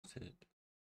started.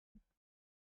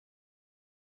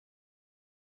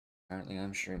 Apparently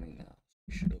I'm streaming now, so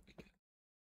we should all be good.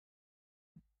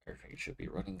 Everything should be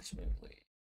running smoothly.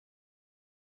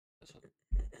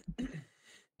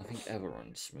 Nothing ever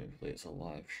runs smoothly. It's a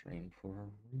live stream for a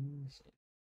reason.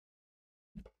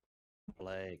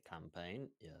 Play campaign,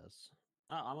 yes.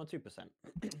 Oh, I'm on 2%.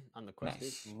 And the quest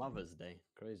is Nice. Mother's Day.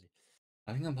 Crazy.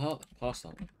 I think I'm past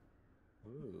that one.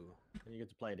 Ooh. Then you get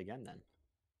to play it again then.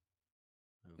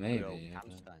 Oh, Maybe. good old Yeah,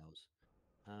 Kamstyles.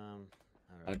 I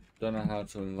Alright. don't know how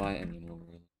to invite anymore,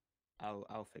 really.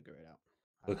 I'll figure it out.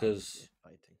 I'll just be Because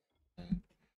inviting.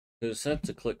 it said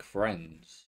to click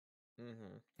friends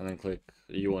and then click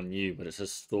you on you, but it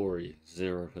says story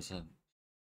 0%.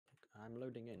 I'm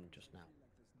loading in just now.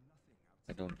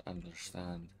 I don't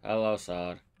understand. Hello,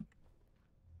 Sad.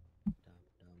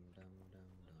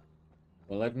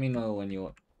 Well, let me know when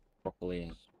you're properly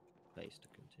in. Space to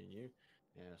continue.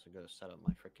 Yeah, so go set up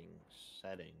my freaking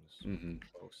settings.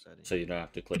 Control settings. So you don't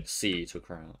have to click C to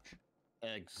crouch.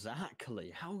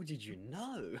 Exactly. How did you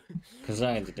know? Because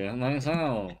I had to do it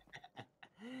myself.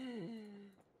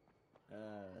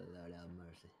 Lord have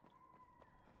mercy.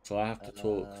 So I have to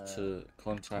talk to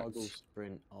contacts. Toggle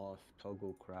sprint off.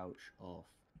 Toggle crouch off.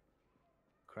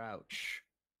 Crouch.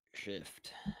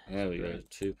 Shift. There we go.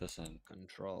 Sprint, 2%.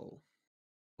 Control.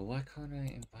 But why can't I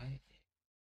invite you?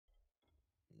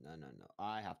 No.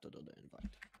 I have to do the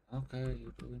invite. Okay,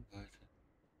 you do invite it.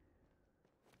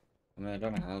 I mean, I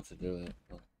don't know how to do it,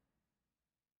 but...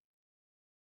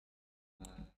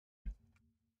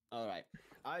 Alright.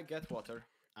 I get water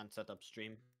and set up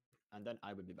stream, and then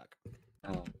I will be back.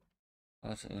 Oh.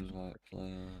 That's invite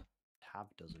player.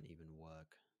 Tab doesn't even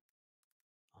work.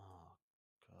 Oh,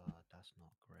 God, that's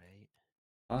not great.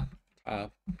 Huh?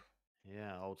 Tab?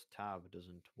 Yeah, Alt Tab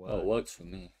doesn't work. Oh, it works for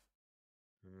me.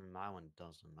 My one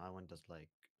doesn't. My one does like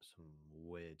some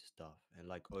weird stuff. It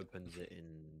like opens it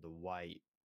in the white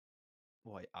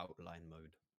outline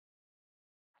mode.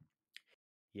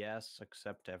 Yes,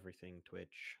 accept everything,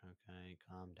 Twitch. Okay,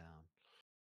 calm down.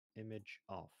 Image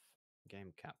off.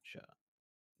 Game capture.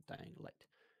 Dying light.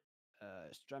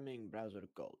 Streaming browser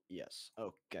call. Yes.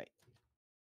 Okay.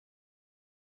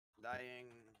 Dying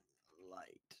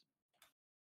light.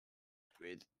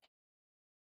 With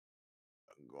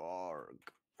Gorg.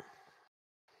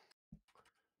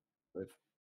 With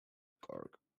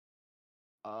Gorg.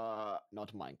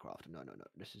 Not Minecraft. No.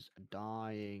 This is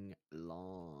Dying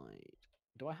Light.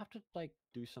 Do I have to like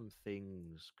do some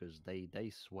things because they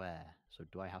swear? So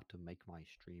do I have to make my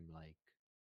stream like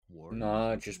words?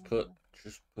 No, just put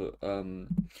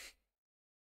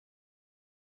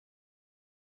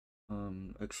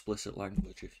explicit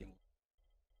language if you want.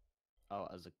 Oh,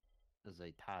 as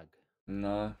a tag.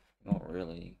 No, not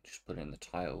really. Just put it in the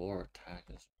title or a tag.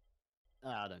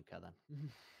 I don't care then.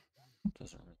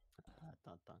 Doesn't really. I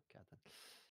don't care then.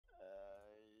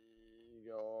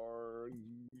 Gorg.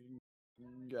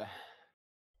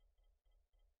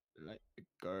 Like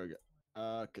Gorg.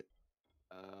 Okay.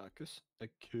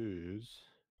 Accuse.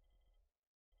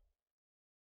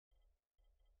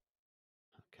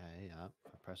 Okay, yeah.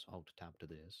 I press Alt Tab to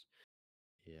this.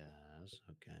 Yes,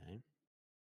 okay.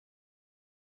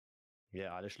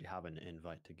 Yeah, I actually have an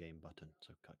invite to game button,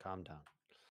 so calm down.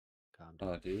 Calm down.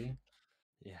 Oh, do you?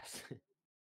 Yes.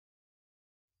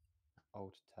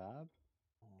 Alt Tab.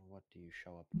 Oh, what do you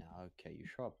show up now? Okay, you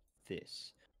show up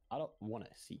this. I don't want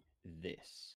to see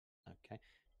this. Okay,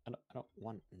 I don't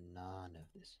want none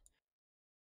of this.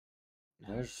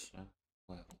 No. Where's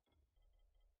well,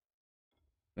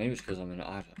 maybe it's because I'm in.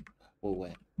 I don't. We'll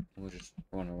wait. We'll just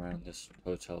run around this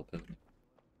hotel building.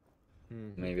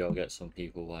 Maybe I'll get some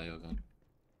people while you're gone.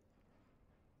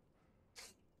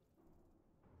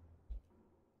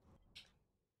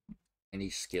 Any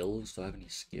skills? Do I have any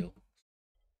skills?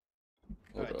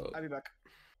 Alright, I'll be back.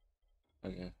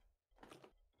 Okay.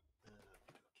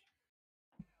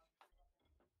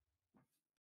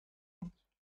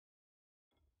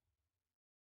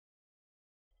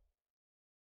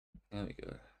 There we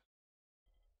go.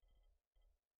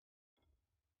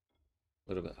 A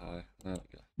little bit high. There we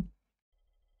go.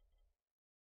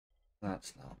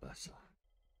 That's now better.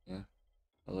 Yeah?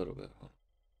 A little bit high.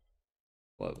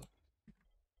 Whatever.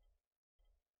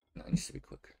 No, it needs to be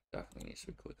quicker. Definitely needs to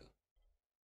be quicker.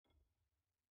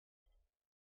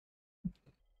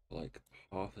 Like,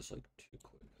 half is like too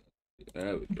quick.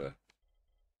 There we go.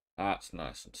 That's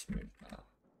nice and smooth now.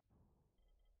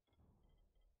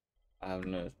 I have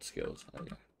no skills.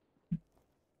 Okay.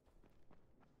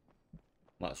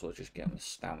 Might as well just get my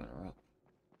stamina up.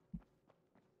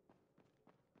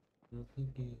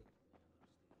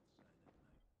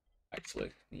 I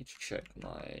actually need to check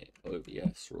my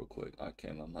OBS real quick.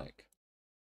 Okay, my mic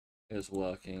is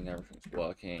working, everything's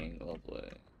working,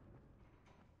 lovely.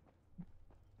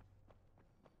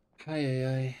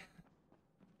 Hi.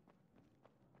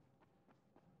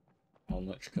 How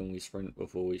much can we sprint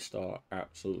before we start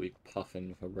absolutely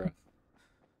puffing for breath?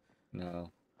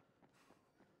 No.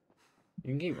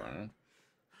 You can keep running.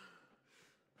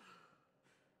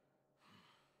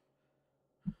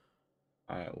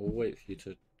 Alright, we'll wait for you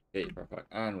to get your breath back,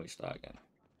 and we start again.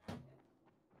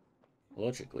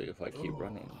 Logically, if I keep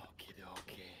running.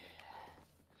 Okay.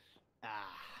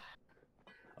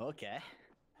 Okay.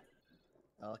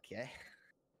 Okay.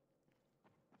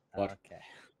 What? Okay.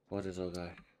 What is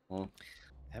okay? Well,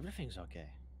 Everything's okay.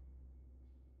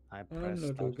 I I'm pressed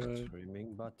not stop okay.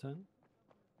 streaming button,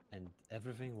 and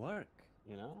everything worked.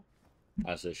 You know?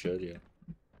 As it should, yeah.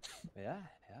 Yeah.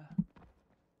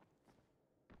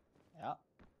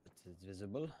 It's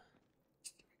visible.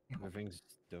 Everything's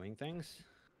doing things.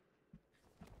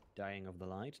 Dying of the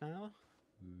light now.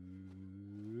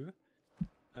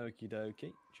 Okie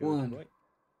dokie. One, boy.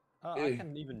 Oh, I two,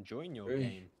 can even join your three,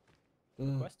 game.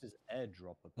 The quest is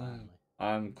airdrop, apparently.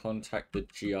 I'm contacted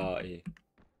GRE.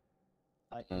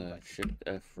 I invite Shift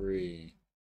F3.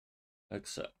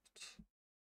 Accept.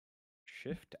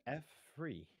 Shift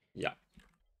F3. Yeah.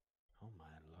 Oh my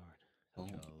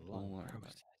lord. Such a long Don't worry about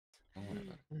process. it. Don't worry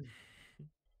about it.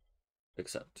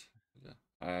 Accept. Yeah.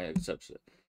 I accept it.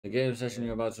 The game session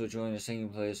you're about to join is taking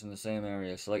place in the same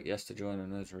area. Select yes to join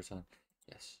and no to return.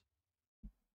 Yes.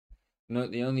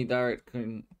 Note the only direct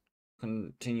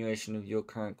continuation of your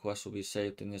current quest will be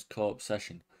saved in this co-op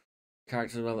session.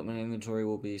 Character development inventory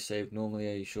will be saved normally.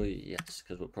 Are you sure? Yes,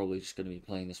 because we're probably just going to be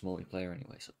playing this multiplayer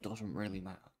anyway, so it doesn't really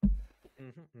matter.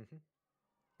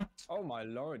 Oh my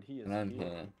lord, he is And I'm here.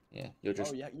 here. Yeah, you're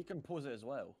just. Oh yeah, you can pause it as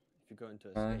well if you go into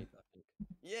escape, I think.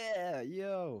 Yeah,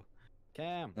 yo.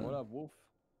 Cam, what up, Wolf?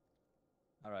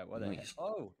 Alright, what the heck? Nice.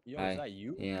 Oh, yo, Hi. is that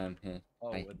you? Yeah, I'm here.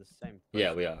 Oh, Hi. we're the same person.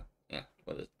 Yeah, we are. Yeah,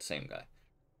 we're the same guy.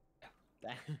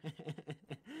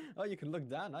 Oh, you can look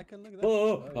down. I can look down.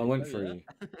 Oh, Oh, I went for you.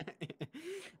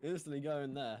 Instantly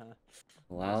going there, huh?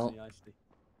 Well, I see.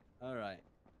 All right.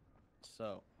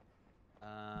 So,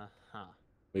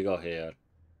 we got here.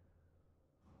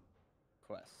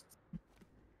 quest.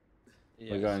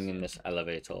 We're going in this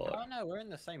elevator. Oh no, we're in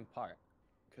the same part.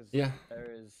 Because Yeah.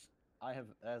 there's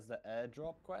the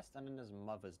airdrop quest and then there's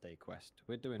Mother's Day quest.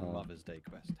 We're doing Mother's Day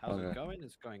quest. How's it going?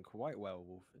 It's going quite well,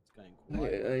 Wolf. It's going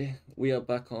quite well. We are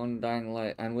back on Dying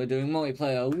Light and we're doing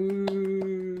multiplayer.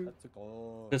 Woo! Let's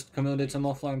go. Just Camille did some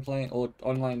offline playing or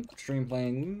online stream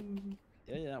playing.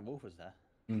 Woo! Yeah, Wolf was there.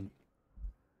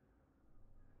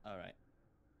 All right.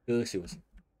 Lucy was.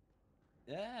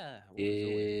 Yeah.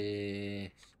 Yeah.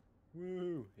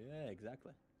 Woo! Yeah,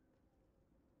 exactly.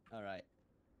 All right.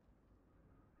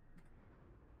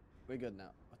 We're good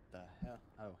now. What the hell?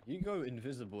 Oh, you go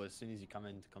invisible as soon as you come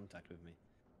into contact with me.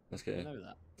 Let's get it. You know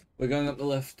that. We're going up the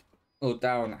left. Or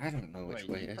down. I don't know which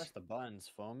way you it is. press the buttons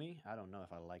for me? I don't know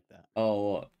if I like that.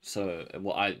 Oh, what? So,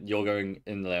 you're going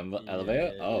in the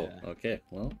elevator? Oh, yeah. okay.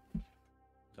 Well.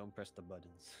 Don't press the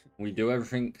buttons. We do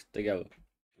everything together.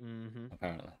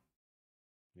 Apparently.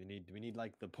 We need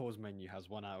like the pause menu has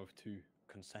 1 out of 2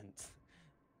 consent.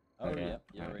 Oh, Okay. yep,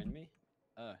 you're in me.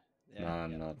 Oh, yeah. No,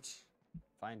 I'm not.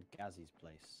 Find Gazzy's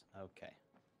place. Okay.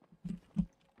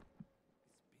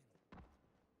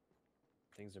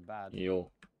 Things are bad. Yo.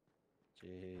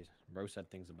 Jeez. Bro said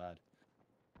things are bad.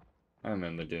 I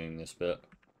remember doing this bit.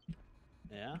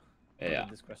 Yeah? Yeah.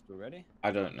 Did this quest already?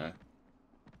 I don't know.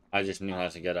 I just knew how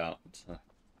to get out. So.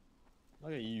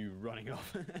 Look at you running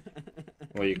off.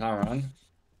 Well, you can't run?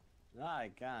 Nah, I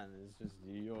can. It's just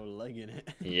you're legging it.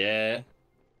 Yeah.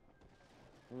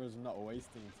 It was not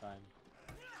wasting time.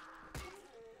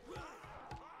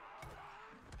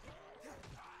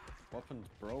 Weapon's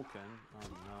broken. Oh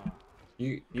no.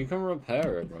 You can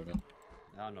repair it, brother.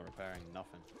 No, I'm not repairing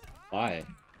nothing. Why?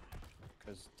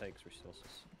 Because it takes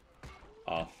resources.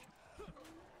 Oh.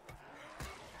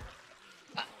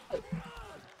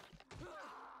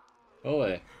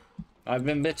 Oh, I've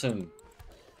been bitten.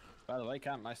 By the way,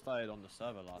 Camp, I started on the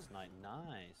server last night.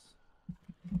 Nice.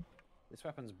 This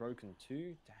weapon's broken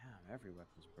too? Damn, every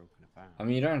weapon's broken apparently. I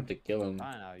mean, you don't have to kill him.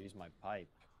 Fine, I'll use my pipe.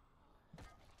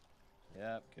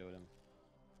 Yep, killed him.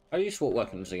 How do you swap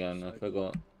weapons again? I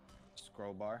forgot.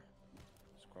 Scroll bar.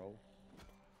 Scroll.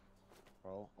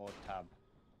 Scroll. Or tab.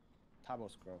 Tab or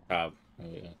scroll. Tab. Oh,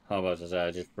 yeah. How about to say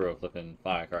I just threw a flipping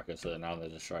firecracker so that now they're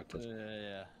distracted.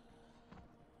 Yeah.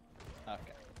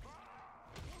 Okay.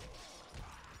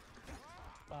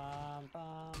 Bam,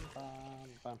 bam, bam,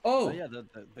 bam. Oh! Yeah,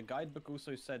 the guidebook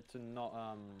also said to not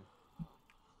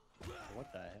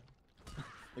What the hell?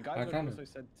 The guy also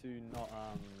said to not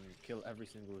kill every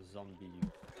single zombie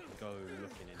you go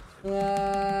looking into.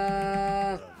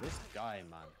 Bro, this guy,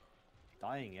 man,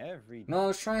 dying every day. No, I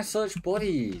was trying to search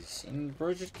bodies, and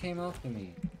bro just came after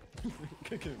me.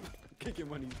 Kick him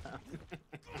when he's down.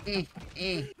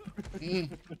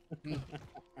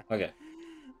 Okay.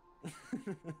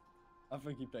 I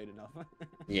think he played enough.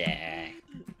 Yeah.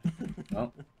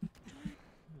 Oh.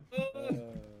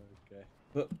 Okay.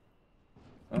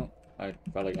 Oh, I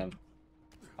fell again.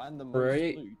 Find the most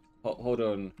Create. loot. Hold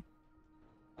on.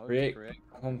 Oh, Create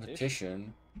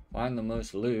competition. Find the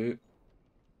most loot.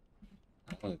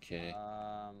 Okay.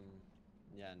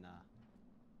 Yeah, nah.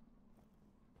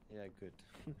 Yeah, good.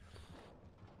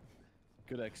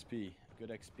 Good XP. Good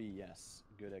XP, yes.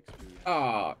 Good XP. Yes.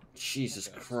 Ah, Jesus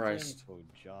Christ. Simple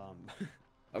jump.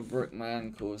 I broke my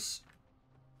ankles.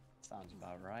 Sounds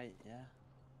about right, yeah.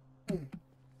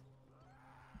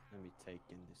 Let me take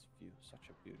in this view. Such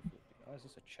a beautiful view. Oh, is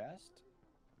this a chest?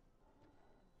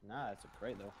 Nah, it's a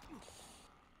crate though.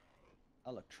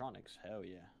 Electronics, hell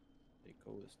yeah. The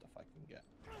coolest stuff I can get.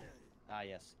 Ah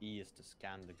yes, E is to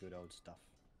scan the good old stuff.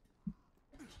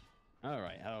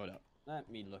 Alright, hold up. Let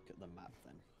me look at the map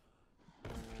then.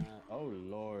 Oh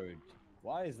lord.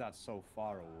 Why is that so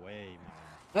far away, man?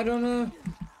 I don't know.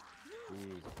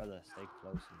 Jeez, brother, stay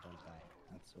close and don't die.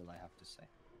 That's all I have to say.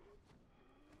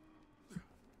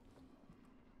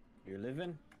 You're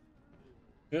living?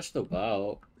 Just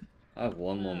about. I have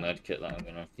one more medkit that I'm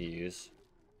gonna have to use.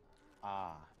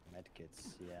 Ah,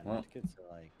 medkits. Yeah, What? medkits are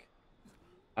like...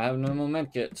 I have no more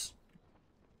medkits.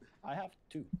 I have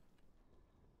 2.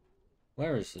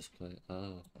 Where is this place?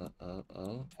 Oh.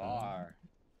 Far.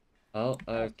 Oh,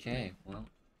 okay. Well.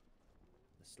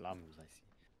 The slums, I see.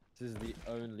 This is the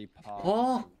only part.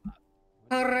 Oh!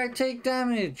 How did I take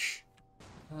damage?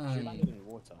 She landed in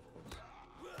water, of course.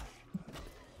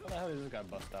 What the hell did this guy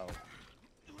bust out?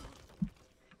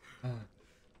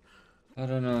 I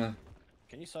don't know.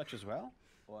 Can you search as well?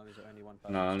 Or is it only one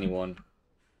person? No, only one.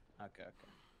 Okay.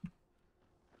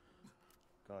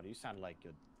 God, you sound like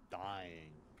you're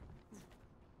dying.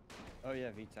 Oh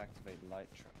yeah, V to activate light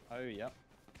trap. Oh yep.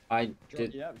 I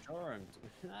did. Yeah, draw him.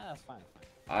 Nah, that's fine.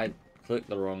 I clicked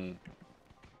the wrong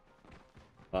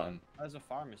button. There's a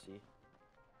pharmacy.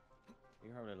 You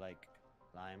can probably like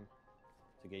climb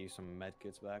to get you some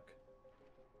medkits back.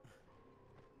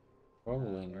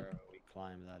 Probably not. Where we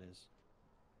climb, that is.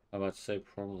 I'm about to say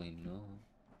probably no.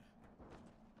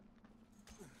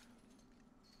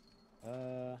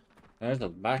 There's the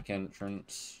back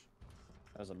entrance.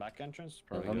 There's a back entrance.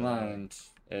 Never mind.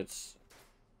 It's.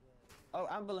 Oh,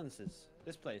 ambulances.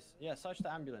 This place. Yeah, search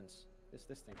the ambulance.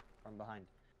 This thing from behind.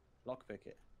 Lockpick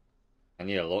it. I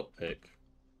need a lockpick.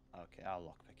 Okay, I'll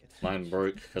lockpick it. Mine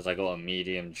broke because I got a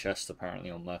medium chest apparently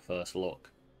on my first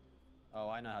lock. Oh,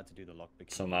 I know how to do the lockpick.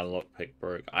 So my lockpick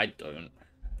broke. I don't.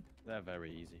 They're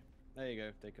very easy. There you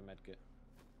go. Take a medkit.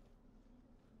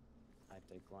 I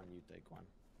take one. You take one.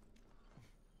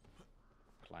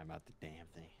 Climb out the damn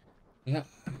thing. Yeah.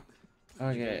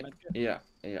 Okay. Yeah.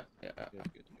 Good.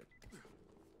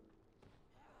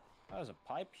 Oh, there's a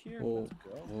pipe here. Whoa. Let's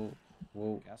go.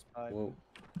 Whoa. Gas pipe. Whoa.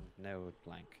 No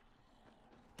plank.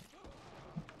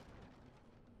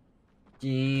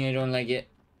 Yeah, I don't like it.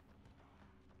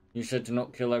 You said to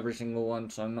not kill every single one,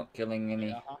 so I'm not killing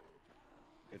any.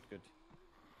 Good.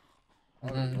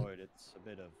 Oh lord, it's a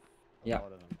bit of a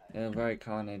lot of them. Yeah, very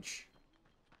carnage.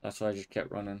 That's why I just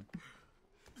kept running.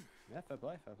 Yeah, fair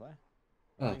play.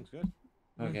 Oh. Everything's good.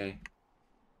 Okay.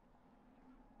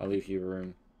 I'll leave you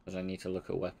room, because I need to look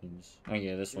at weapons. Oh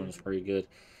yeah, this one's pretty good.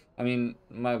 I mean,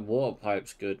 my water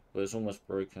pipe's good, but it's almost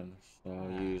broken, so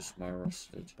I'll use my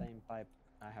rusted. Plain pipe.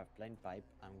 I have plain pipe.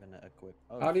 I'm gonna equip.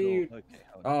 Oh, How do you... Okay,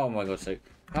 oh my god's sake.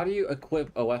 How do you equip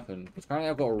a weapon? Because currently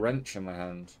I've got a wrench in my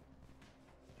hand.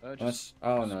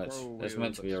 Oh no, it's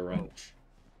meant to be a wrench.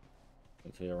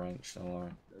 It's a wrench, don't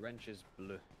worry. The wrench is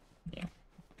blue. Yeah.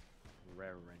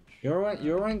 Rare wrench.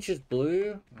 Your wrench is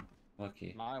blue?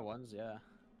 Lucky. My one's, yeah.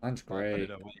 Mine's I put great.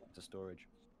 it away into storage.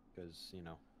 Because, you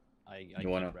know, I you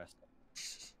wanna... rest.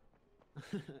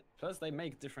 Plus, they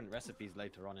make different recipes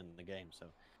later on in the game, so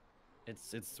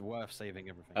it's worth saving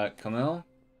everything. Camille?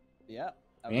 Yeah.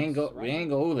 We ain't got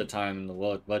all the time in the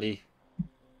world, buddy.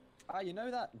 You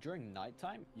know that during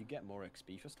nighttime you get more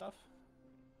XP for stuff?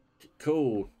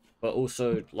 Cool, but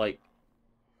also like,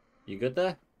 you good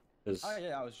there? Oh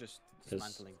yeah, I was just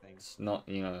dismantling things. It's not,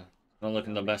 you know, not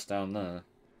looking the best down there.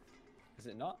 Is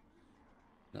it not?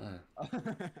 No.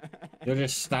 You're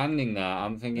just standing there.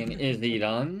 I'm thinking, is he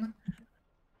done?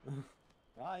 You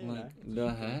like, know,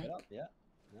 the heck? Yeah.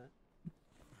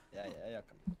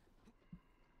 Come on.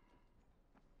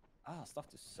 stuff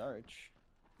to search.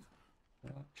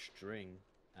 Yeah. String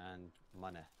and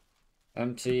money.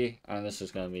 Empty, and this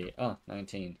is gonna be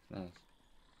 19. Nice.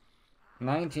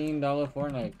 $19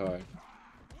 Fortnite card.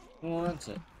 Who wants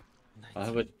it?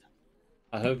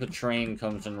 I hope a train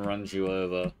comes and runs you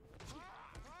over.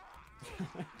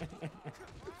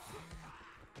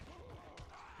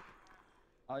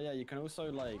 Oh yeah, you can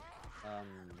also like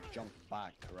jump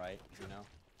back, right? You know.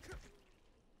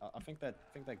 I think that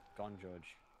gone,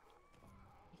 George.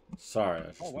 Sorry, I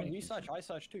was Oh, just when you making search, I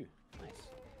search too. Nice.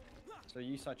 So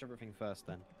you search everything first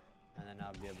then, and then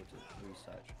I'll be able to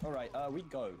research. All right, we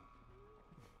go,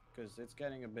 because it's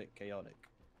getting a bit chaotic.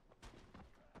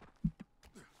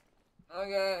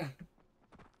 Okay.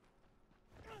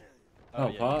 Oh,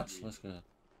 yeah, parts? Let's go.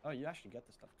 Oh, you actually get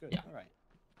the stuff. Good. Yeah. All right.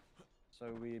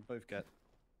 So we both get.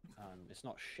 It's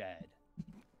not shared.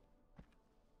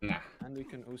 Nah. And we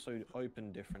can also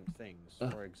open different things.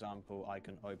 For example, I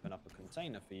can open up a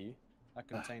container for you. That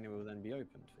container will then be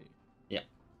opened for you. Yeah.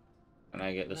 And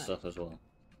I get the Nice. stuff as well.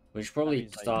 We should probably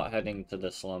means, like- start heading to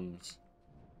the slums.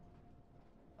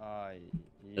 Yeah.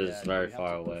 It's very we have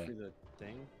far to go away. through the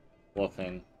thing. What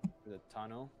thing? Through the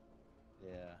tunnel.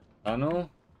 Yeah.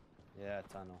 Tunnel? Yeah,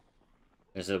 tunnel.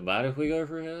 Is it bad if we go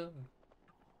through here?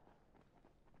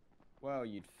 Well,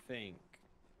 you'd think.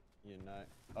 You know.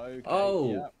 Okay.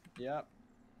 Oh! Yep.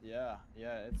 Yeah.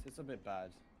 It's a bit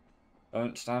bad.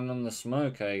 Don't stand on the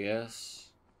smoke, I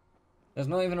guess. There's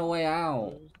not even a way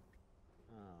out.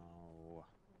 Oh.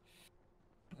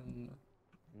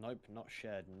 Nope, not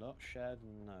shared. Not shared,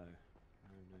 no.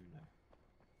 No.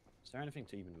 Is there anything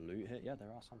to even loot here? Yeah, there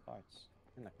are some parts.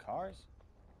 In the cars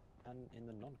and in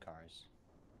the non-cars.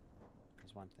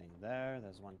 There's one thing there,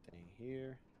 there's one thing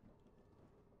here.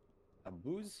 A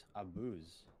booze? A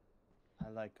booze. I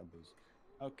like a booze.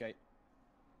 Okay.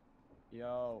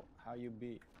 Yo, how you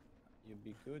be? You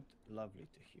be good? Lovely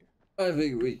to hear. I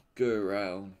think we go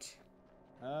around.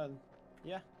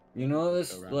 Yeah. You know what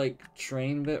this, Go around. like,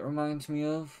 train bit reminds me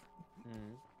of?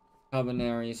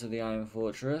 Cabernaries of the Iron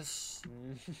Fortress.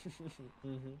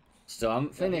 Still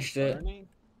haven't finished it. Burning?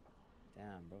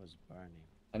 Damn, bro, it's burning.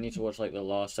 I need to watch, like, the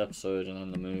last episode and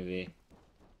then the movie.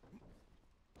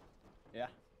 Yeah.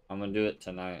 I'm gonna do it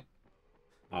tonight.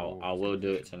 I will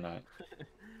do it tonight.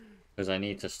 Because I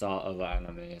need to start other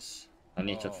animes. I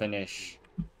need to finish...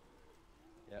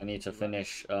 Yeah, I need to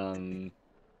finish, Hajime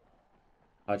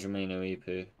no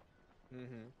Ippo.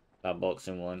 That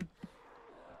boxing one.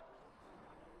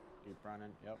 Keep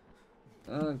running,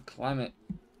 yep. Climate.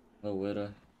 No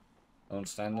widow. Don't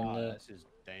stand in there. This is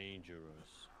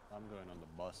dangerous. I'm going on the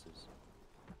buses.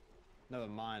 Never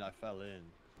mind, I fell in.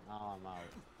 Now I'm out.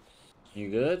 You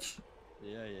good?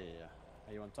 Yeah.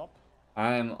 Are you on top?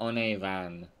 I'm on a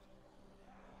van.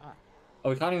 Oh,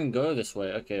 we can't even go this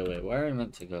way. Okay, wait, where are we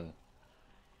meant to go?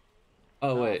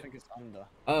 Oh, No, wait. I think it's under.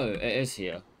 Oh, it is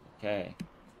here. Okay.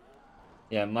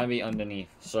 Yeah, it might be underneath.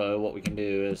 So what we can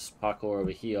do is parkour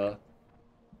over here.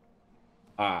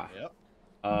 Yep.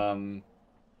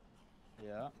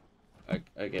 Yeah.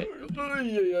 Okay.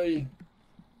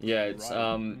 Yeah, it's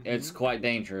Right. it's quite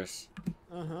dangerous.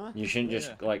 You shouldn't Yeah,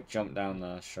 just like jump down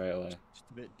there straight away. Just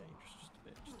a bit dangerous, just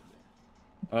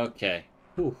a bit. Okay.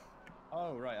 Whew.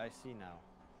 Oh, right, I see now.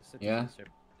 The city Yeah?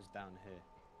 is down here.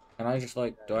 Can I just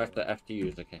like, do I have to F to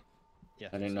use? Okay. Yeah.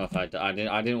 I didn't know if I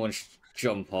didn't want to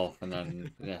jump off and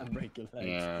then, yeah. And break your legs.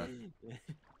 Yeah.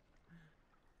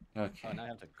 Oh, Okay. now I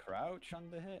have to crouch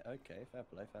under here? Okay, fair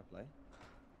play.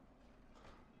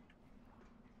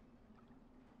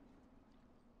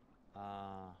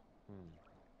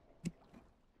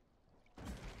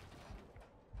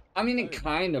 I mean, it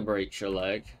kind of breaks your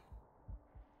leg.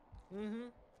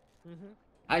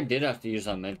 I did have to use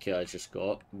that medkit I just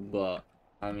got, but,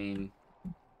 I mean...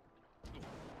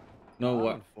 No, I'm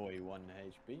what? on 41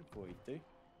 HP, 42.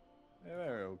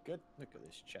 Very good. Look at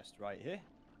this chest right here.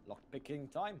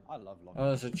 Lockpicking time. I love lockpicking. Oh,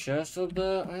 there's a chest up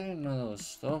there? I didn't know there was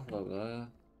stuff up there.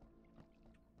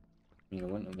 I mean, I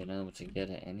wouldn't have been able to get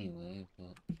it anyway,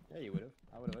 but... Yeah, you would have.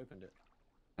 I would have opened it.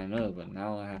 I know, but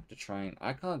now I have to try and...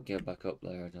 I can't get back up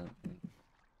there, I don't think.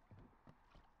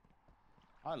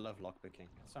 I love lockpicking.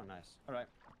 It's so nice. Alright.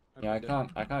 Yeah,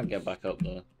 I can't get back up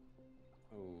there.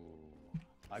 Oh,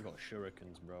 I got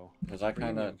shurikens, bro. Because I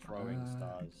kind of... throwing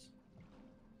stars.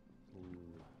 Ooh.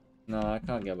 No, I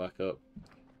can't get back up.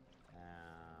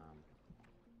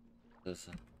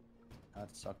 That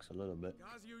sucks a little bit.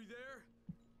 Guys, you there?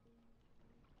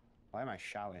 Why am I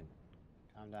shouting?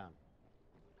 Calm down.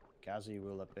 Kazi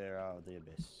will appear out of the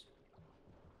abyss.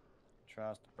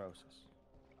 Trust the process.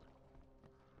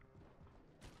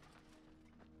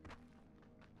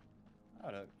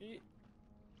 Hello.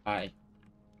 Hi.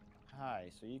 Hi,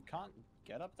 so you can't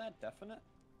get up there, definite?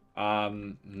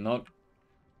 Not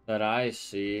that I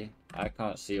see. I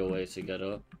can't see a way to get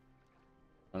up.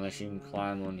 Unless you can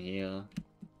climb on here.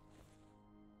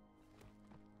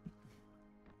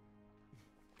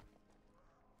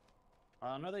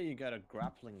 I know that you get a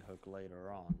grappling hook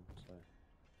later on, so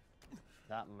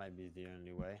that might be the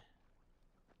only way.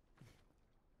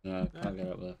 Yeah, I can't get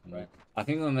up there from there. I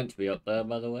think we're meant to be up there,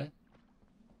 by the way.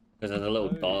 Because there's a little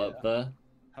dot up there.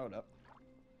 Hold up.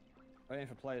 Waiting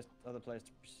for other players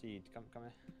to proceed. Come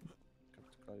here. Come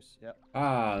close. Yep.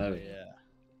 Ah, there we go.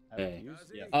 Yeah. Okay.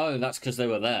 Yeah. Oh, that's because they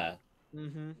were there.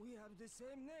 Mm-hmm. We have the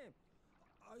same name.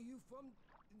 Are you from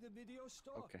the video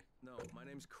store? Okay. No, my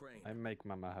name's Crane. I make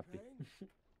Mama happy. Crane?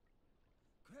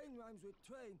 Crane rhymes with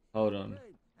train. Hold on.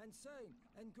 Plane and sane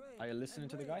and grain. Are you listening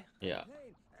to the guy? Yeah.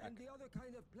 Plane and the other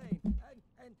kind of plane.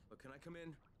 And But can I come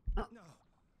in?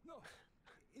 no.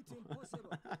 It's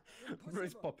impossible.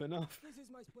 Bruce popping off. This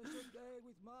is my special day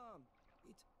with Mom.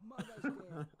 It's Mother's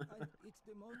Day, and it's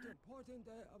the most important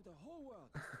day of the whole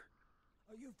world.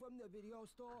 Are you from the video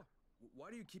store?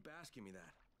 Why do you keep asking me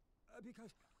that?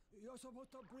 Because you're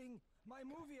supposed to bring my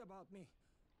movie about me.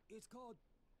 It's called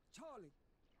Charlie,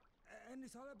 and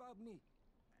it's all about me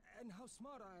and how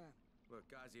smart I am. Look,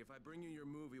 Gazi, if I bring you your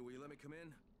movie, will you let me come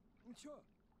in? Sure.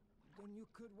 Then you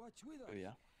could watch with us. Oh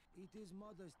yeah. It is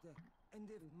Mother's Day,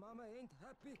 and if Mama ain't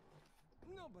happy,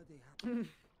 nobody happy.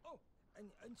 Oh,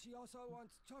 and she also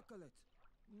wants chocolate.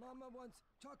 Mama wants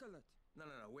chocolate. No,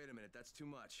 wait a minute. That's too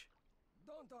much.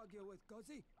 Don't argue with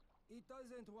Cozy. It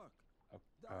doesn't work.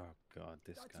 Oh god,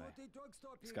 this That's guy. what the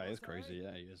drugstore This people guy is say. crazy.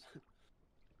 Yeah, he is.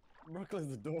 Bro, close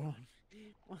the door.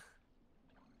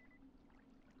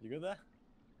 You good there?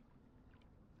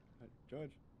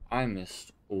 George? I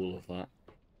missed all of that.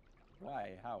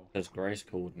 Why? How? Because Grace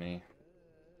called me.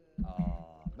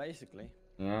 Basically,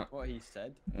 Yeah. what he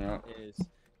said Yeah. is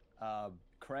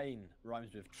crane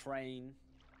rhymes with train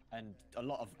and a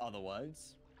lot of other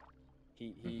words.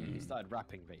 He started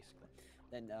rapping basically.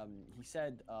 Then he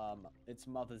said it's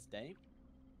Mother's Day,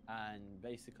 and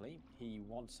basically he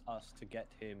wants us to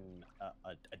get him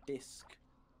a disc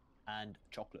and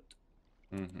chocolate.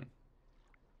 Mm-hmm.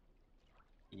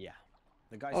 Yeah,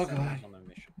 the guy Okay. sent us on a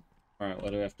mission. Alright,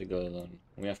 where do we have to go then?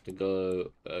 We have to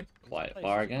go quiet Place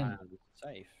bar is again?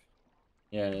 safe.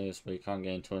 Yeah, it is, but you can't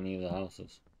get into any of the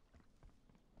houses.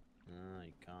 No,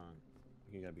 you can't.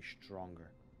 You gotta be stronger.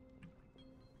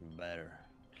 Better.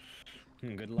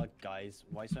 Good luck, guys.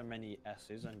 Why so many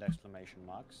S's and exclamation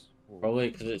marks? Ooh, Probably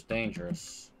because it's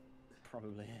dangerous.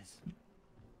 probably is.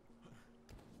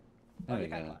 There you we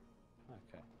can go. climb.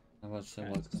 Okay. I was so Yeah,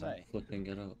 what to say. flipping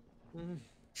it up.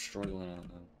 Struggling out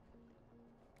now.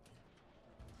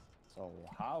 So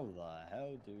how the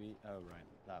hell do we? Oh right,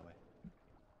 that way.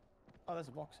 Oh, there's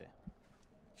a box here.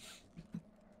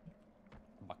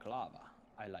 Baklava.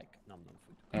 I like num num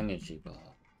food. Energy bar.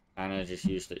 And I just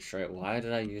used it straight. Why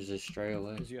did I use it straight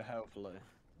away? Because you're health low.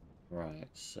 Right,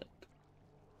 sick.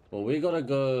 Well, we gotta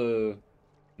go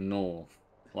north.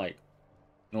 Like,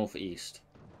 northeast.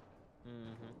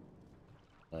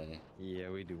 Like, Yeah,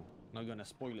 we do. Not gonna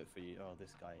spoil it for you. Oh,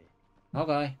 this guy.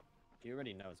 okay. You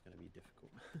already know it's gonna be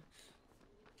difficult.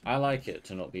 I like it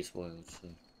to not be spoiled, so.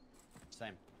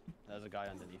 Same. There's a guy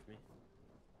underneath me.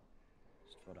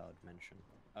 Just thought I would mention.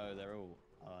 Oh, they're all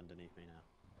underneath me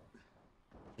now.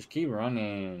 Just keep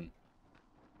running.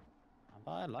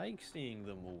 But I like seeing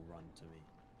them all run to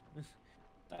me.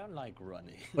 I don't like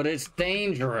running. But it's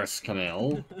dangerous,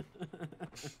 Camille.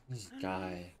 This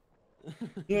guy.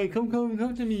 Yeah, come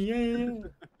to me, yeah.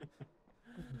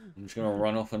 I'm just gonna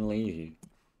run off and leave you.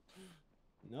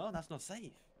 No, that's not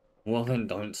safe. Well, then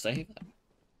don't say that.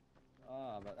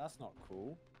 Ah, but that's not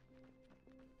cool.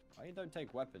 Why you don't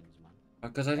take weapons, man?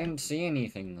 Because I didn't see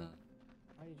anything there.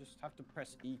 Why you just have to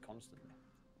press E constantly?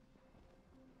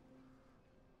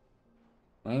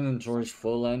 My inventory's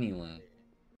full anyway.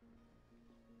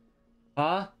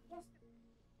 Huh?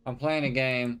 I'm playing a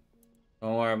game.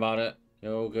 Don't worry about it.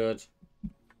 You're all good.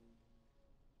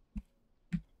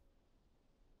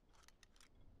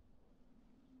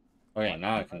 Okay,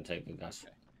 now I can take the gas.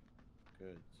 Okay.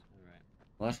 Good. Alright.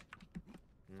 What?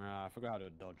 Nah, I forgot how to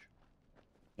dodge.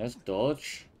 Let's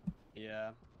dodge.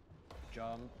 Yeah.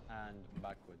 Jump and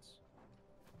backwards.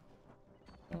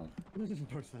 Oh.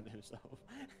 Both on himself.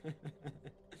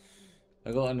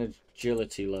 I got an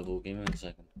agility level. Give me a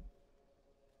second.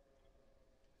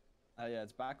 Yeah,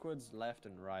 it's backwards, left,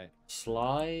 and right.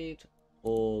 Slide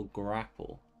or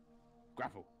grapple?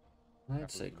 Grapple.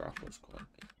 I'd say grapple's quite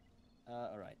good.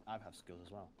 Alright, I have skills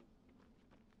as well.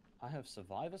 I have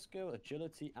survivor skill,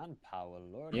 agility, and power.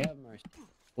 Lord Yeah. have mercy.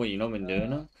 What, you not been doing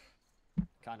that?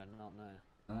 Kind of not, no.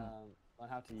 Oh. Learn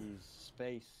how to use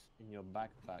space in your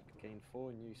backpack. Gain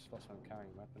 4 new slots when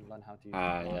carrying weapon. Learn how to use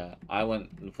Ah, the plant. yeah. I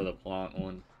went for the plant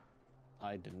one.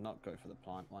 I did not go for the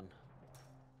plant one.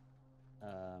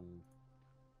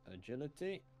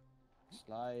 Agility,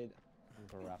 slide, and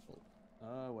grapple.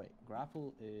 Oh wait,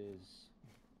 grapple is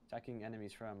attacking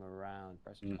enemies from around.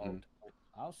 Press Alt.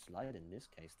 I'll slide in this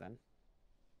case then.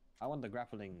 I want the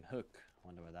grappling hook. I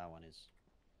wonder where that one is.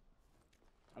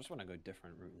 I just want to go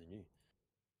different route than you.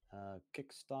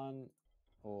 Kick stun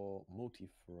or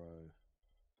multi-throw.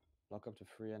 Lock up to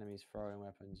 3 enemies throwing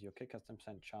weapons. Your kick has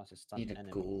 10% chance to stun Need a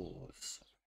enemies. gauze.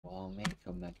 Well, I'll make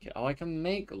a medkit. Oh, I can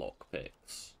make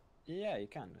lockpicks. Yeah, you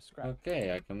can. Scrap.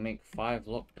 Okay, I can make 5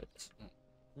 lockpicks.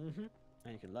 And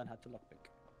you can learn how to lockpick.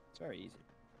 It's very easy.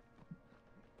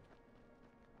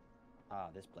 Ah,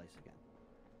 this place again.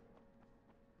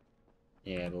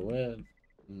 Yeah, but we're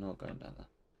not going down there.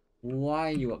 Why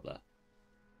are you up there?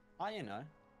 Ah, you know,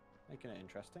 making it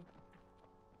interesting.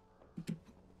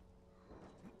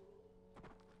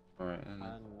 Alright, And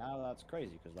now that's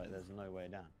crazy because like there's no way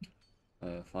down.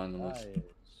 find the most.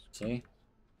 See?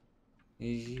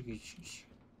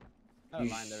 Never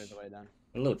mind, there is a way down.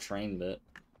 A little train bit.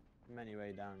 Many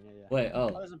way down, yeah. Wait, Oh,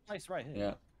 there's a place right here.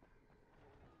 Yeah.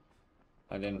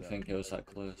 I didn't think it was that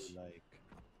close. Like,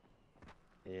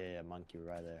 yeah, monkey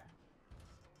right there.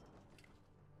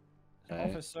 Okay.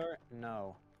 Officer,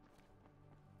 no.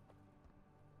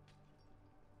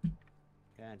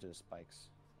 Get into the spikes.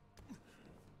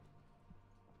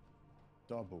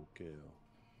 Double kill.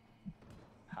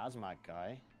 Hazmat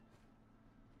guy.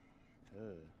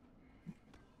 Ugh.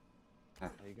 Are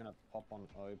you gonna pop on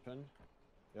open?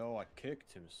 Yo, I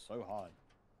kicked him so hard.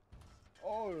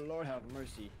 Oh, Lord have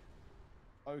mercy.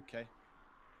 Okay.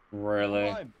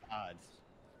 Really? My bad.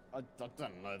 I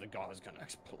didn't know the guy was gonna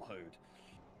explode.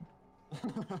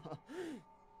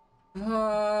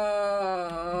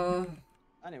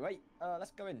 Anyway,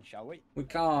 let's go in, shall we? We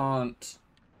can't.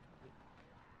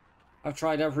 I've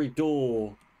tried every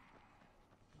door.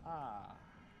 Ah.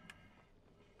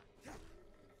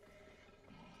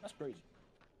 That's crazy.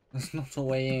 There's not a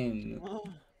way in.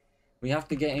 We have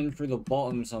to get in through the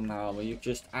bottom somehow, but you've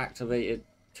just activated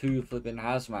 2 flipping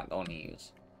hazmat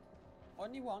donnies.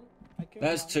 Only one. I killed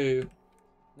There's one. 2.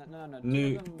 No.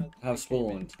 New Two of them have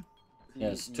spawned.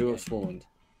 Yes, 2 have spawned.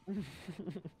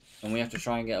 And we have to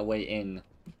try and get a way in.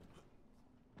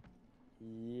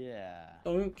 Yeah.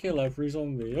 Don't kill every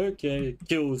zombie. Okay,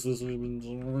 kills the zombies.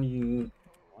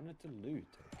 Wanted to loot,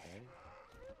 okay?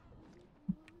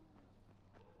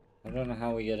 I don't know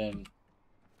how we get in.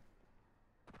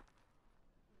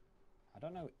 I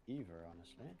don't know either,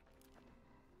 honestly.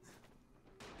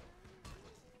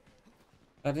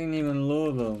 I didn't even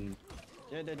lure them.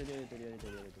 Yeah.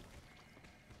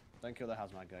 Don't kill the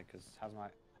hazmat guy, because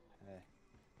hazmat.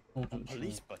 A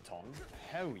police baton?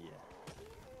 Hell yeah.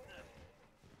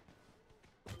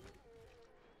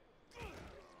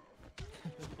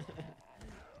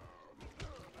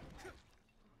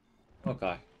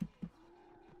 Okay.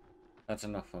 That's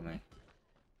enough for me.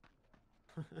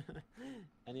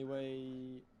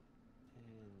 Anyway.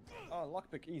 Oh,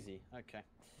 lockpick easy. Okay.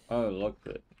 Oh, look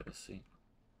it. Let's see.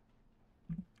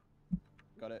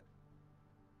 Got it.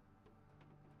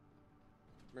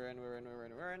 We're in.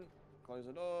 Close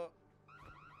the door.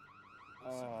 Oh,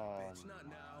 Bitch, not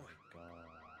now.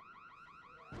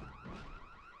 God.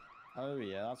 Oh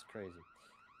yeah, that's crazy.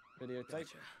 Videotape.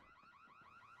 Gotcha.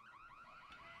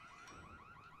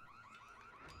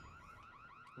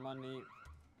 Money.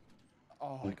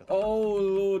 Oh, I got that. Oh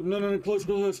Lord, no, close.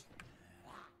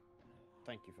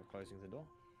 Thank you for closing the door.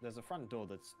 There's a front door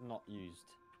that's not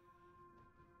used.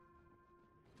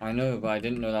 I know, but I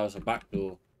didn't know that was a back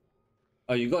door.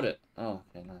 Oh, you got it. Oh,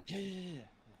 okay, nice. Yeah.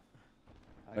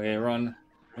 Okay, run.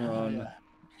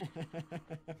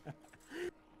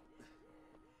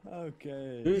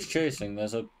 Okay. Who's chasing?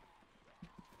 There's a.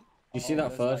 You see that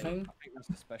there's third like- thing? I think that's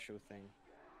a special thing.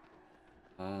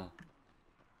 Ah.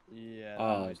 Yeah.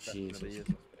 Oh, that most definitely Jesus. is a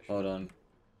special Hold on.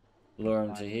 Lure him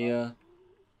to Climb up. here.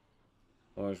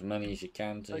 Or as many as you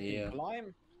can to So you here.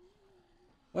 climb.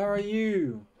 Where are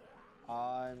you?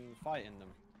 I'm fighting them.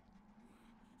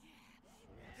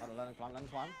 Let them climb. Let them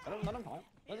climb.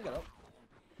 Let them get up.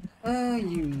 Ah,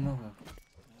 you mother.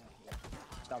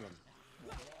 Stab them.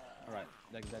 Alright.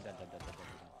 They're dead.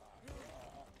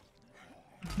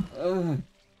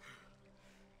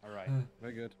 Alright.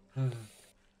 Very good. I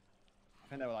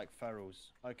think they were like ferals.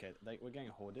 Okay, we're getting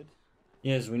hoarded.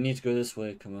 Yes, we need to go this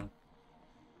way. Come on.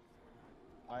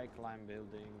 I climb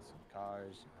buildings,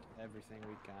 cars, everything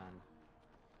we can.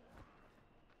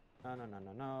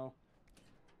 No.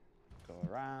 Go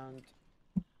around.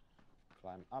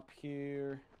 Climb up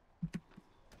here.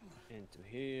 Into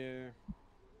here.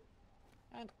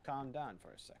 And calm down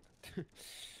for a second.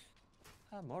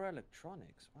 More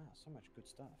electronics. Wow, so much good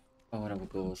stuff. Oh, whatever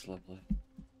goes, lovely.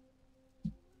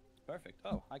 Perfect.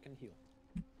 Oh, I can heal.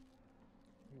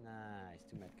 Nice.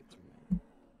 2 medkits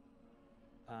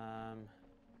remain.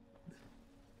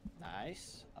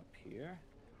 Nice. Up here.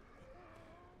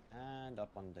 And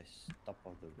up on this top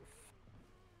of the roof.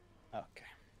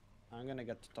 Okay. I'm gonna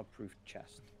get the top roof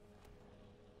chest.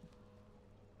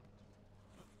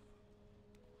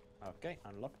 Okay,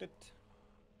 unlocked it.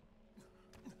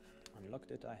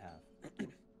 Unlocked it, I have.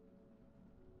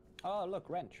 Oh, look,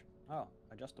 wrench. Oh,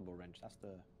 adjustable wrench. That's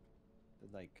the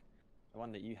like, the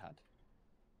one that you had.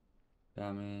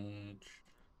 Damage.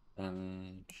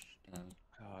 Damage. Damage.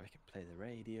 Oh, we can play the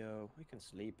radio. We can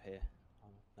sleep here.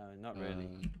 Oh, no, not really.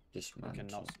 We Dismantle.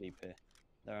 cannot sleep here.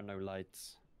 There are no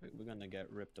lights. We're gonna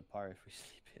get ripped apart if we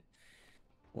sleep here.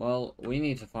 Well, we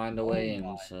need to find a way in,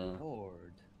 my so...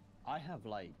 lord. I have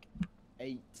like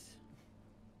 8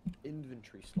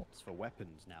 inventory slots for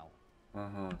weapons now.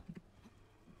 Uh-huh.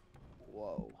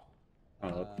 Whoa.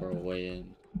 I'll look for a way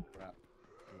in. Crap.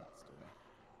 That's the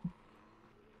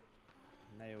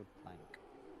way. Nailed plank.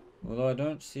 Although I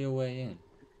don't see a way in.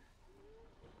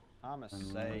 I'ma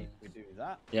say we do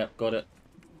that. Yep, got it.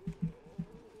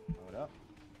 Hold up.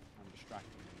 I'm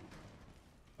distracted.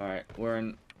 Alright, we're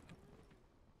in...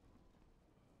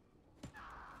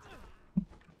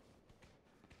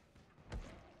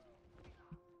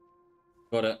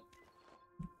 Got it.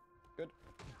 Good.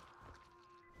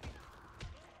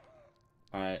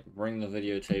 Alright, bring the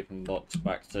videotaping box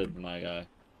back to my guy.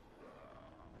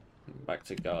 Back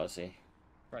to Ghazi.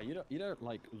 Right, you don't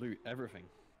like loot everything.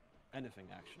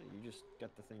 Anything actually. You just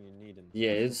get the thing you need and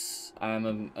Yes, I'm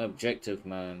an objective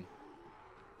man.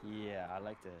 yeah, I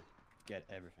like to get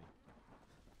everything.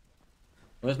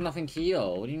 There's nothing here,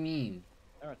 what do you mean?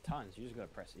 There are tons, you just gotta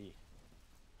press E.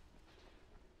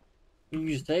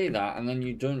 You say that and then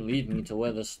you don't lead me to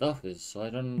where the stuff is, so I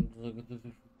don't...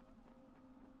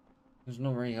 It's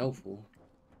not very helpful.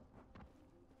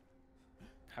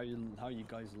 How you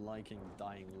guys liking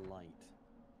Dying Light?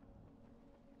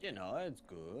 You know, it's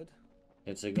good.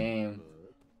 It's a game.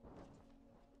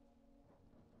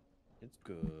 It's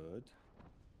good.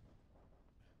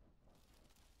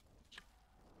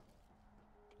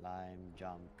 Climb,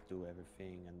 jump, do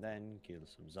everything, and then kill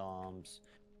some zombies.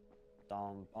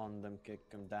 Stomp on them, kick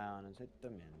them down, and hit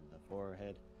them in the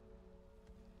forehead.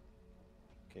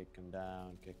 Kick them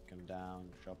down,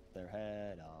 chop their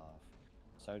head off.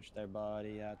 Search their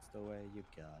body, that's the way you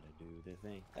gotta do the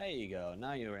thing. There you go,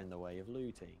 now you're in the way of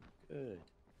looting. Good.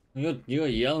 You're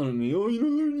yelling at me. Oh, you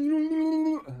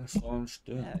don't... That's what I'm just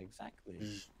doing. Yeah, exactly.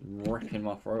 Just ripping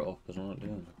my throat off because I'm not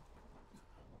doing it.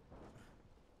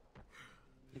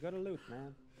 You gotta loot,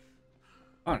 man.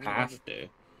 I don't have to.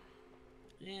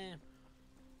 Yeah.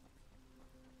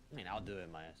 I mean, I'll do it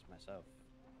myself.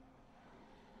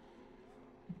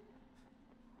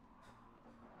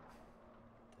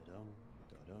 Da-dum,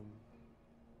 da-dum.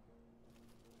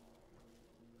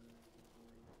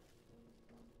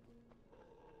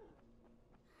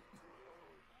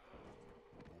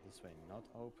 This way not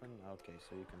open? Okay,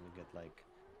 so you can get like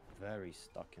very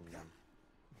stuck in them.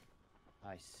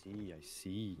 I see.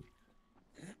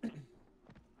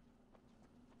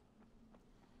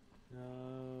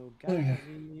 No,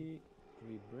 Gazzy,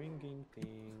 we bringing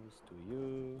things to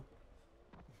you.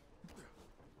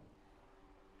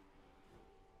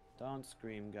 Don't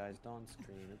scream, guys, don't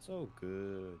scream. It's so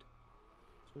good.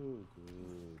 So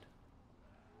good.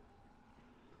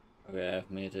 Okay,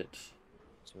 I've made it.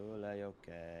 Totally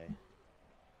okay.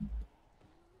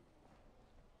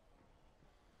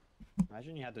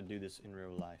 Imagine you had to do this in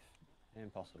real life.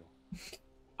 Impossible.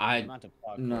 The amount of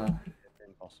parkour, no.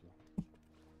 impossible.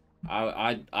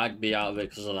 I'd be out of it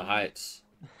because of the heights.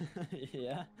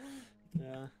 Yeah.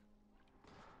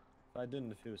 If I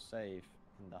didn't feel safe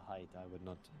in the height, I would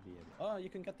not be able. Oh, you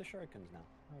can get the shurikens now.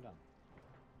 Hold on.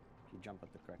 If you jump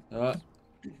at the correct place.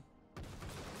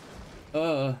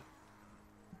 Oh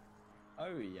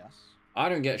yes. I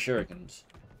don't get shurikens.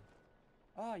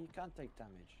 Oh, you can't take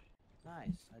damage.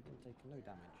 Nice. I didn't take no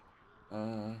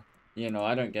damage. You know,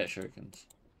 I don't get shurikens.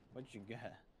 What'd you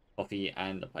get? Coffee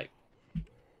and a pipe.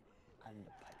 And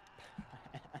the pipe.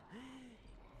 I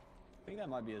think there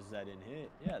might be a Z in here.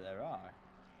 Yeah, there are.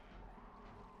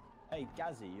 Hey,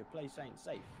 Gazzy, your place ain't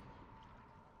safe.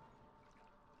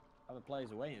 Other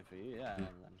players are waiting for you. Yeah, then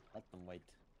let them wait.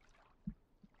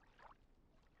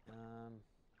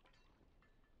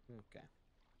 Okay.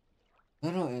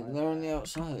 They're not. They're on the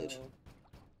outside.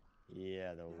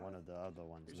 Yeah, the one of the other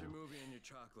ones Here's now. your movie and your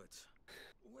chocolates.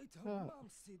 Wait till Mom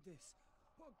see this.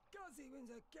 Oh, Guzzy wins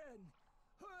again.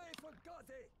 Hooray for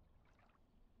Guzzy!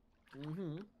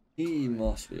 Mm-hmm. He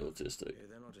must be autistic. Okay,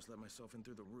 then I'll just let myself in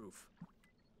through the roof.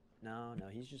 No,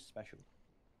 he's just special.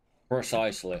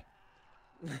 Precisely.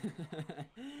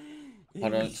 I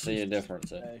don't see a difference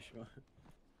there. Special.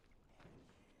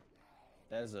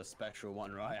 There's a special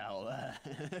one right out there.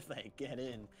 If they get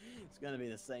in, it's gonna be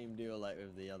the same deal like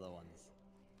with the other ones.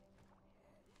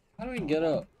 How do we get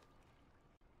up?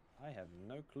 I have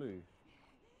no clue.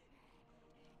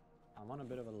 I'm on a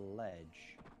bit of a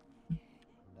ledge. And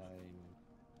I'm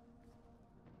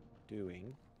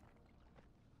doing.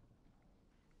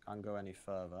 Can't go any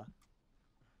further.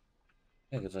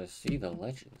 Yeah, because I see the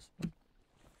ledges.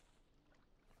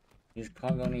 You just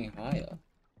can't go any higher.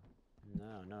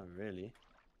 No, not really.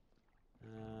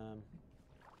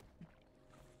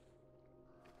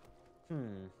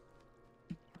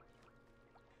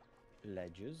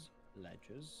 Ledges.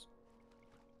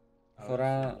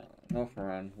 Foran, no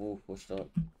Foran, Wolf, what's up?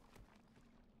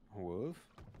 Wolf?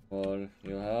 Well,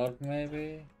 you help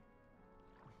maybe?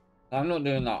 I'm not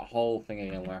doing that whole thing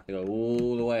again where I have to go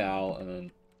all the way out and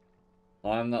then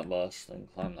climb that bus, then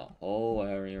climb that whole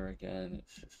area again.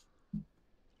 It's just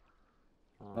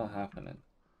not happening.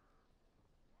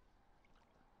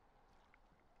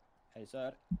 Hey,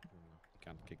 sir. You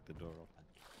can't kick the door open.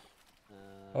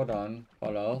 Hold on.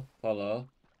 Follow.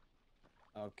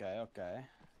 Okay.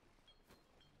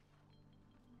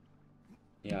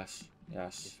 Yes. You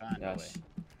found a way.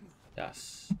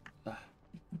 Yes.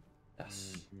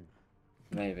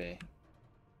 Maybe.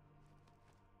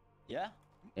 Yeah?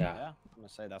 Yeah. I'm gonna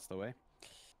say that's the way.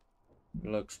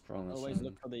 Looks promising. Always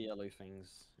look for the yellow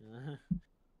things.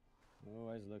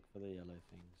 Always look for the yellow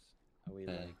things. Are we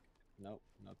like... Nope,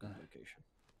 no complication.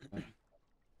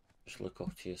 Just look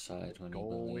off to your side when you Go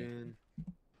believe. in.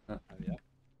 Huh. Oh, yeah.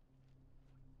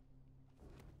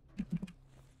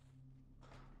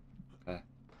 Okay.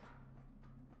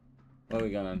 Where are we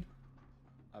going?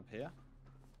 Up here?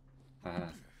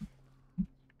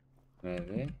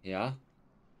 Maybe. Yeah.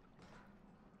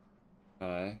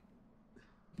 Okay.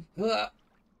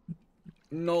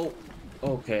 No.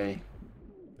 Okay.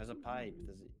 There's a pipe.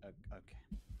 Okay.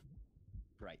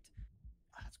 Right.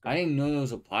 That's I great. didn't know there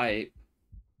was a pipe.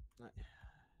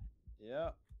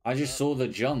 Yeah. I just saw the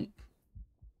jump.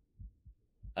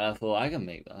 And I thought I can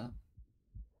make that.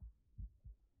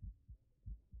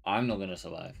 I'm not gonna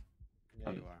survive.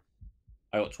 Yeah, you are.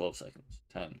 I got 12 seconds.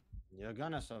 10. You're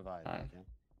gonna survive. 9. Okay?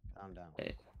 Calm down.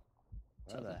 8.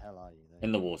 Where the hell are you? There In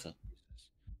you the are. water.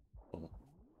 Jesus.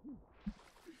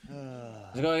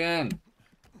 Let's go again.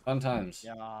 Fun times.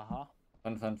 Yeah,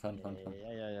 Fun.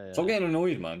 Yeah. Stop getting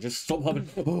annoyed, man. Just stop having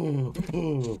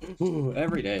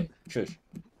every day. Shush.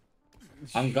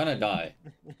 I'm gonna die.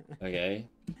 Okay?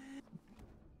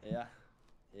 Yeah.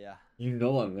 You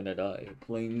know I'm gonna die. You're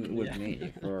playing with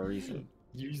me for a reason.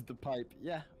 Use the pipe.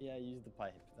 Yeah, use the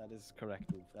pipe. That is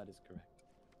correct, Wolf. That is correct.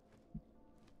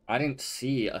 I didn't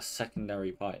see a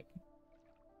secondary pipe.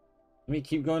 Let me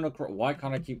keep going across. Why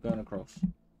can't I keep going across? No,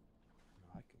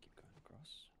 I can keep going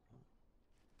across.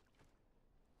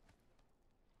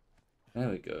 There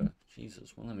we go.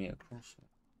 Jesus, well, let me across.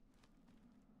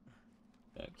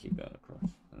 Yeah, keep going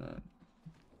across. And then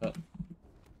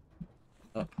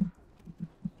up.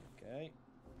 Okay.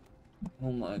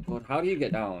 Oh my god, how do you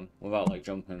get down without like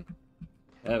jumping?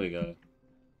 There we go.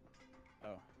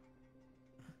 Oh.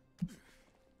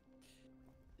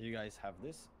 You guys have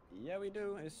this? Yeah, we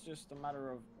do. It's just a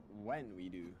matter of when we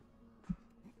do.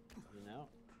 You know?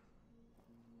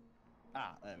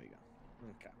 Ah, there we go.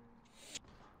 Okay.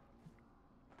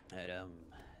 Ta-dum.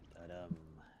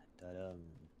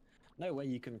 No way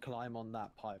you can climb on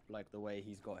that pipe like the way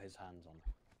he's got his hands on.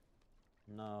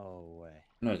 No way.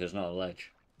 No, there's not a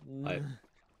ledge. Pipe.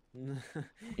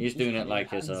 He's He's doing it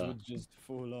like it's a. would just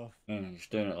fall off. He's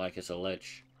doing it like it's a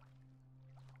ledge.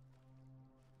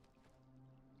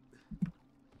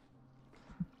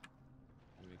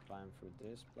 Can we climb through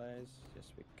this place? Yes,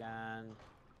 we can.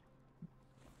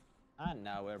 And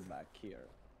now we're back here.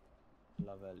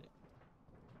 Lovely.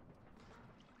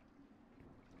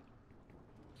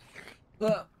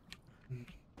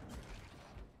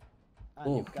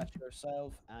 And you catch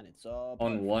yourself, and it's all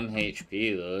On perfect. 1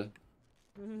 HP though.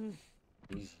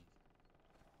 Jesus.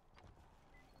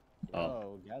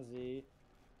 Yo, Gazzy.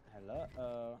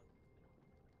 Hello.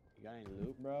 You got any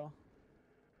loot, bro?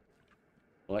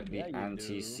 Like the Yeah, you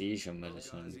anti-seizure Oh,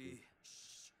 medicine. Ozzy.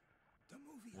 The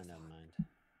movie Oh, is never on. mind.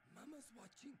 Mama's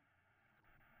watching.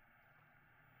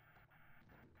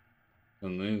 The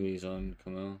movie's on,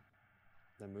 come on.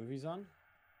 The movie's on?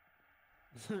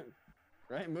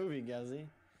 Great movie, Gazzy.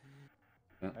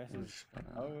 Yeah, This I'm is- just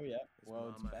gonna... Oh yeah, Is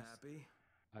world's Mama best. happy?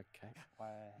 Okay. Why?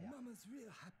 Yeah. Mama's real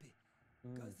happy.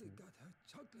 Cause they got her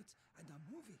chocolates and a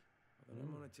movie. Well, then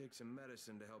I'm gonna take some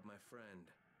medicine to help my friend.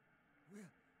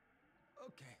 Well,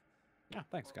 okay. Yeah,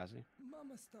 thanks, Gazzy.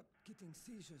 Mama stopped getting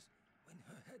seizures when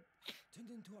her head turned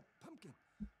into a pumpkin.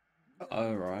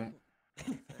 Oh, right.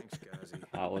 Thanks, Gazi.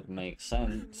 That would make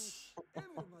sense.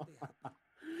 Everybody happy.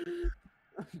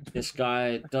 This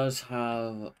guy does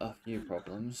have a few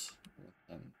problems with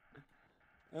him.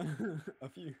 A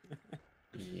few.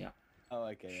 Yeah. Oh,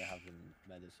 okay. I have the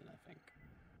medicine, I think.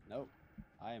 Nope.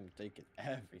 I am taking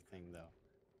everything though.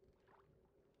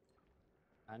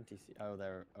 Oh,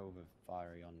 they're over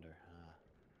fire yonder. Ah.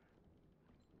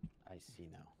 I see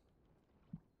now.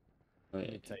 You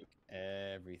Wait. take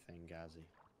everything, Gazzy.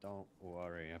 Don't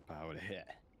worry about it.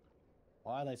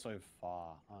 Why are they so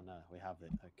far? Oh no, we have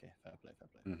it. Okay, fair play, fair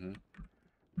play. Mm-hmm.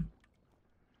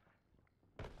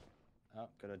 Oh,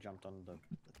 could have jumped on the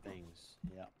things.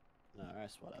 Yeah. No,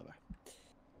 that's whatever.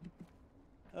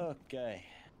 Okay.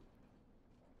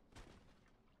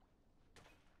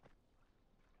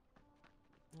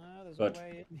 No, there's Good. a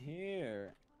way in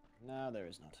here. No, there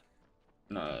is not.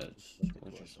 No, it's It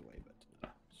we'll was just... a way, but no,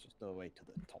 it's just the way to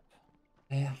the top.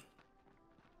 Yeah.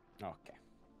 Okay.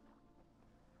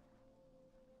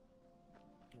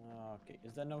 Okay.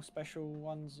 Is there no special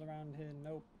ones around here?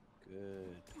 Nope.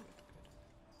 Good.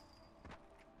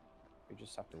 We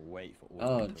just have to wait for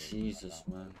all. Oh, to Jesus,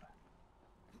 come out. man.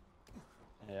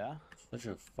 Yeah. Such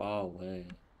a far way.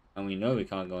 And we know we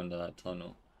can't go into that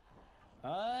tunnel.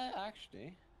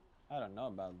 Actually, I don't know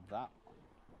about that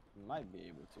one. Might be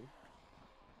able to.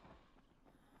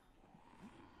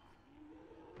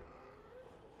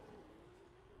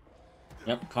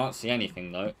 Yep, can't see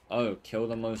anything though. Oh, kill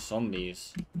the most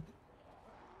zombies.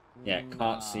 Yeah,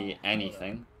 can't see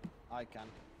anything. I can.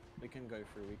 We can go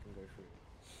through. We can go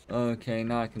through. Okay,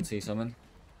 now I can see something.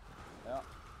 Yeah.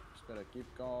 Just gotta keep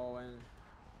going.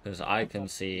 Because I can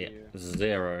see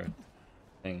 0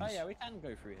 things. Oh yeah, we can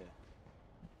go through here.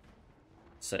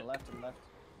 Sick. To the left and left.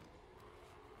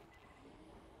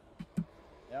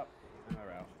 Yep, and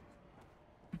we're out.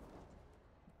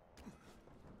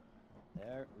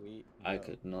 There we go. I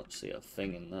could not see a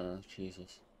thing in there.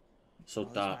 Jesus. So Oh,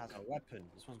 this one dark. has a weapon.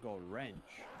 This one's got a wrench.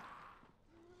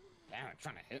 Damn, it's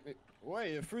trying to hit me.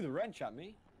 Wait, you threw the wrench at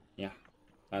me? Yeah.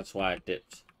 That's why I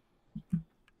dipped.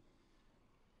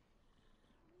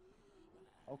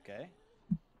 Okay.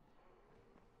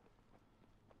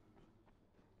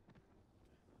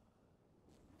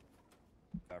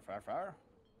 Fair.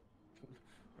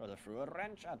 Brother threw a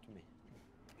wrench at me.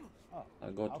 Oh,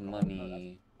 I got alcohol.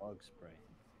 money. Oh, that's bug spray.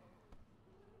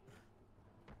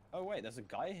 Oh wait, there's a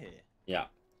guy here. Yeah.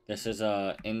 This is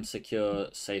a insecure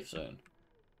safe zone.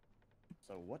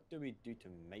 So what do we do to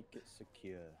make it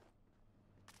secure?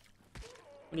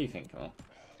 What do you think, Carl?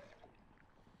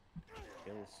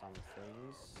 Kill some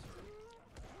things.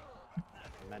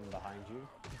 Men behind you.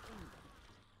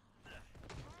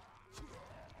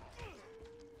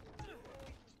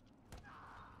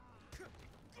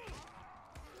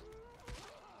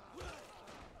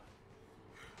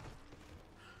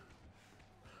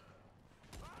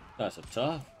 That's a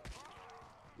tough.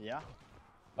 Yeah.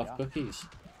 Tough Yeah. cookies.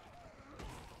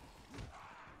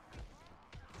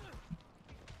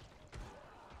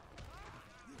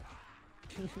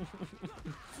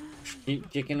 Keep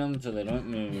kicking them till they don't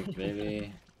move,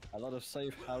 baby. A lot of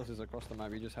safe houses across the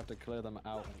map. You just have to clear them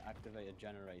out and activate a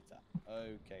generator.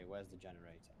 Okay, where's the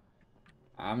generator?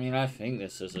 I mean, I think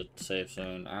this is a safe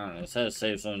zone. I don't know. It says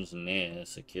safe zones near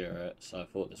secure it, so I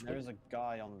thought this There would... is a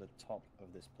guy on the top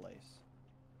of this place.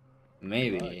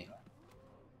 Maybe. Oh,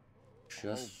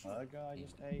 Just... burger I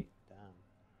just ate? Damn.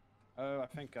 Oh, I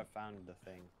think I found the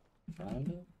thing. Found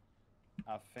it?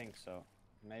 I think so.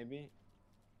 Maybe?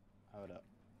 Hold up.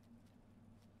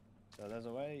 So there's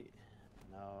a way?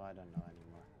 No, I don't know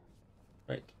anymore.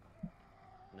 Right.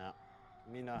 No.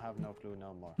 Me no have no clue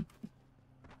no more.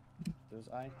 Does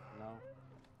I? No.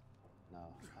 No,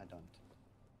 I don't.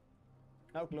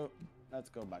 No clue. Let's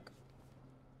go back.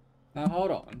 Now,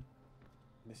 hold on.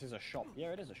 This is a shop.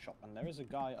 Yeah, it is a shop. And there is a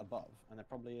guy above. And there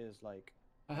probably is like...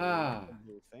 Aha! a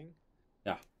blue thing.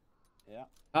 Yeah. Yeah.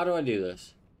 How do I do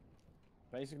this?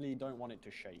 Basically, you don't want it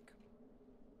to shake.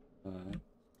 Alright.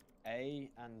 A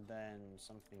and then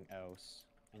something else.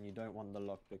 And you don't want the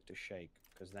lockpick to shake,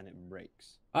 because then it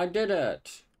breaks. I did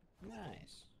it!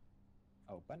 Nice.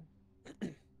 Open.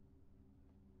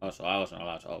 Oh, so I wasn't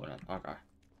allowed to open it. Okay.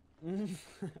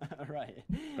 Right.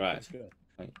 Right. That's good.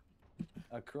 Right.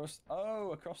 Across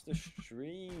the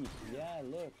street. Yeah,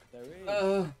 look, there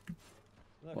is.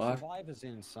 Look, What? survivors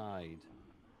inside.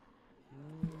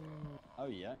 Oh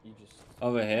yeah, you just.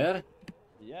 Over here?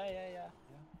 Yeah.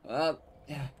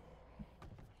 Yeah.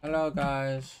 Hello,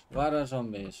 guys. What are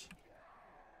zombies?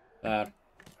 There.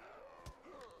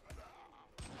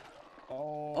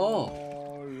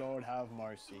 Oh, Lord have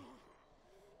mercy.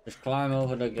 Just climb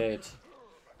over the gate.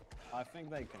 I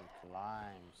think they can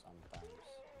climb sometimes.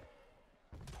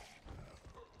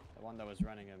 The one that was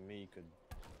running at me could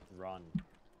run.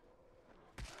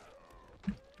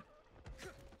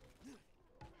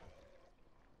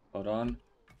 Hold on.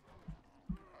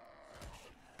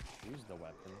 Use the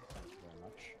weapon. Thank you very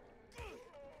much.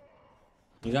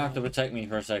 You have to protect me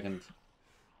for a second.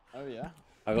 Oh yeah.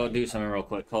 I gotta do something real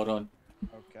quick. Hold on.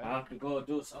 Okay. I have to go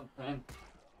do something.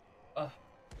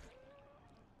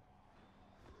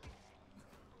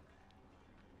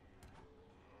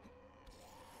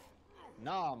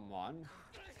 Nah, man.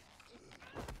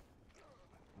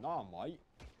 Nah, mate.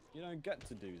 You don't get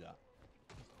to do that.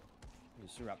 You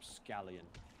rapscallion.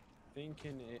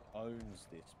 Thinking it owns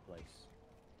this place.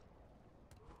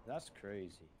 That's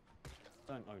crazy.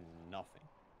 Don't own nothing.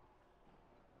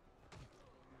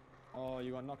 Oh,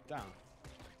 you got knocked down.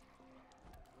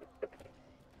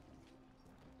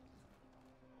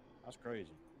 That's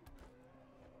crazy.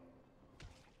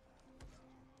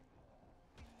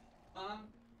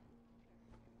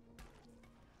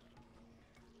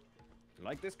 You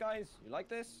like this, guys? You like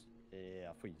this? Yeah,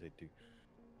 I thought you did too.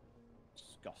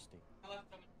 Disgusting.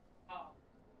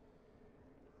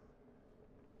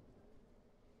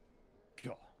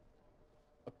 God.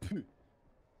 A poo.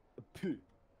 A poo.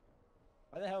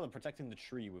 Why the hell are they protecting the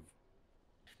tree with...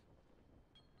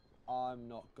 I'm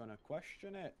not gonna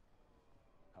question it.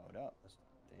 Hold up, there's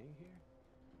a thing here.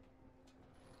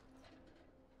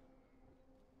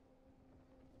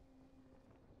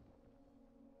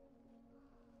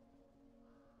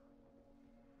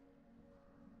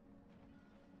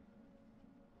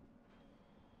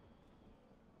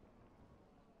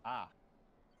 Ah.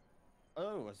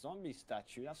 Oh, a zombie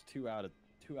statue. That's two out of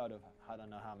I don't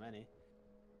know how many.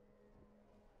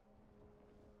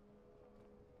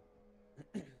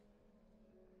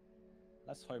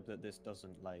 Let's hope that this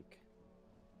doesn't like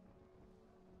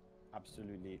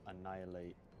absolutely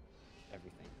annihilate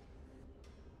everything.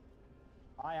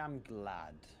 I am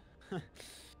glad.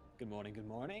 Good morning, good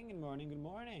morning, good morning, good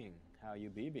morning. How you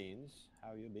be, Beans?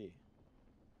 How you be?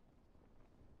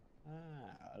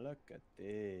 Ah, look at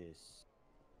this.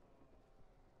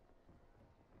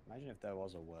 Imagine if there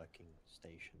was a working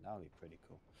station. That would be pretty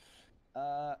cool.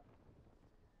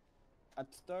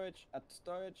 At storage,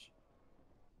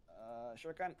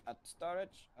 sure can, at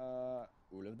storage, all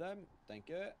of them, thank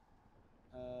you.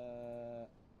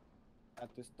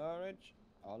 At the storage,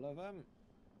 all of them,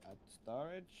 at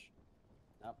storage,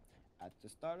 no, at the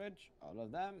storage, all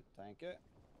of them, thank you.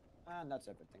 And that's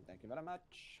everything, thank you very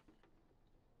much.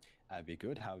 I'd be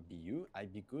good, how be you?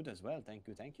 I'd be good as well, thank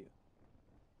you, thank you.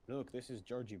 Look, this is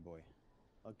Georgie boy.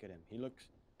 Look at him, he looks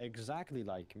exactly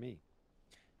like me.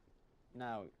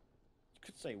 Now, you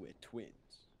could say we're twins.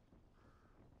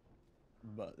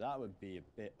 But that would be a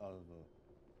bit of a...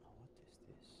 Oh, what is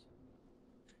this?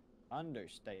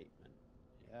 Understatement.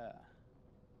 Yeah.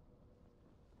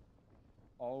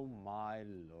 Oh my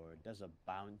lord. There's a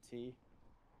bounty.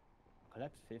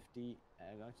 Collect 50.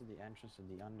 Go to the entrance of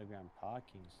the underground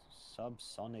parking.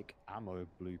 Subsonic ammo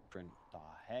blueprint. The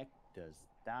heck does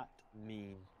that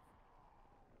mean?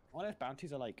 What if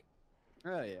bounties are like...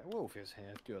 Oh yeah, Wolf is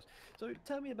here, of course. So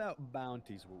tell me about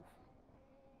bounties, Wolf.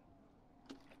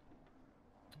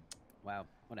 Wow,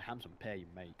 what a handsome pair you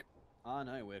make. I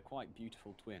know, we're quite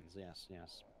beautiful twins, yes,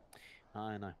 yes.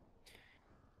 I know.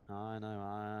 I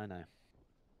know.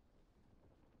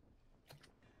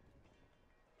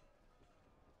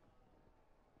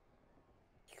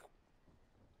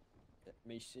 Let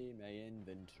me see my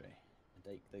inventory.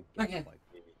 Take the gas pipe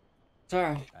here.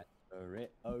 Sorry. Transfer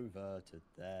it over to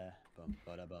there. Bum,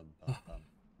 bada, bum, bum, bum.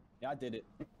 Yeah, I did it.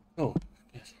 Oh,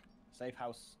 yes. Safe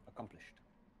house accomplished.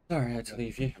 Sorry, I had to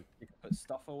leave you. You can put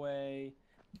stuff away,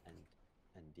 and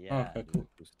yeah, Okay, do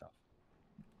cool stuff.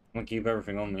 I'm gonna keep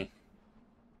everything on me.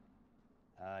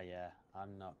 Yeah,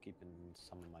 I'm not keeping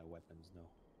some of my weapons though.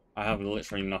 I have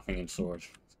literally nothing in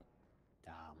storage.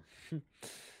 Damn.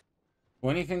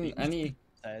 Well, anything, any...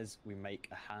 Says we make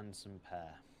a handsome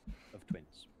pair of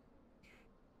twins.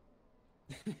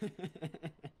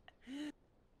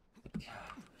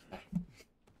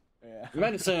 Yeah.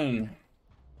 Medicine!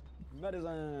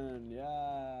 Medicine,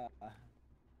 yeah.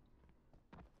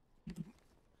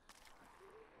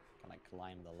 Can I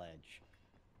climb the ledge?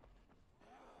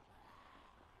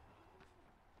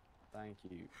 Thank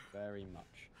you very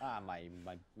much. Ah,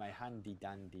 my handy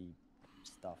dandy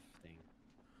stuff thing.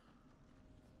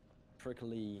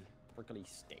 Prickly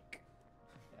stick.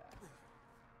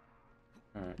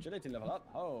 Yeah. Alright. Agility level up.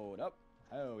 Hold up.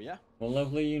 Oh yeah. What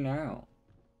level are you now?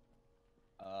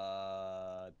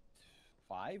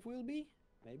 5 will be?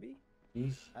 Maybe?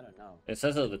 Jeez. I don't know. It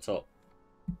says at the top.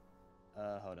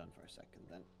 Hold on for a second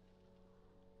then.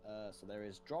 So there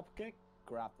is dropkick,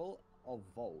 grapple, or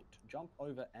vault. Jump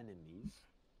over enemies.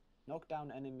 Knock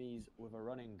down enemies with a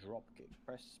running dropkick.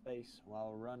 Press space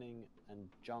while running and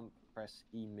jump. Press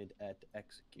E mid-air to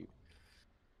execute.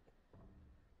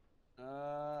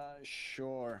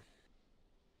 Sure.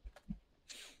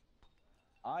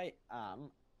 I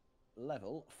am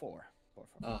level 4. 4.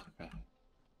 Oh, okay.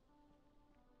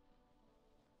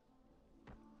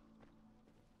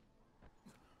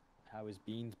 How is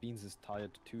Beans? Beans is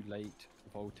tired, too late,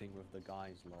 voting with the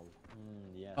guys, lol.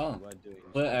 Yes, Oh, we're doing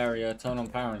clear stuff. area, turn on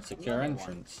power and secure Another one.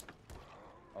 entrance.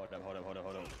 Hold up.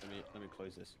 Let me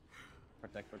close this.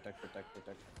 Protect.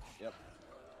 Yep.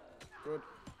 Good.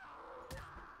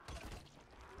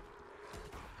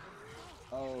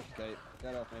 Okay,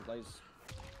 get off me, please.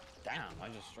 Damn, I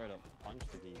just straight up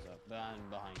punched the geezer. Behind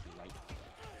you, right?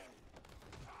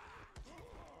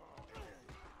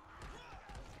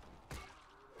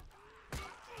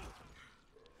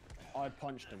 I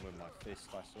punched him with my fist,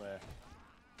 I swear.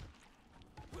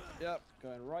 Yep,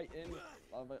 going right in.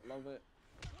 Love it.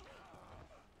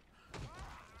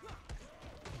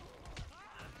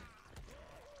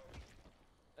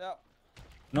 Yep.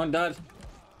 Not dead.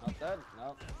 Not dead?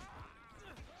 No.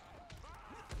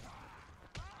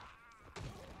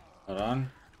 Hold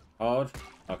on. Hold.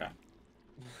 Okay.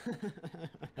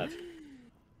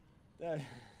 Dead.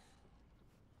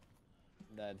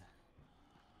 Dead.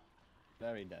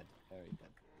 Very dead.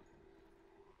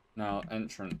 Now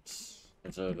entrance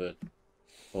is over.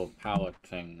 Or power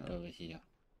thing over here.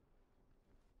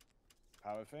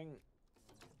 Power thing.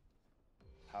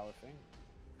 Power.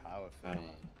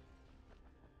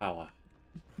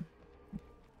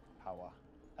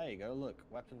 There you go, look.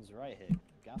 Weapons right here.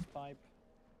 Gas pipe.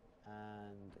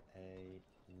 And a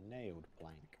nailed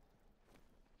plank.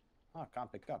 Oh, I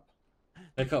can't pick up.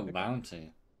 Pick up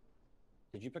bounty.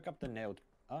 Did you pick up the nailed...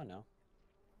 Oh, no.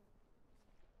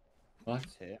 What?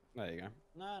 It's here. There you go.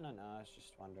 No, I was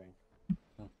just wondering.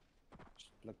 Oh.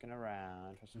 Just looking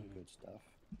around for some good stuff.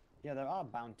 Yeah, there are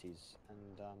bounties,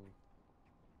 and,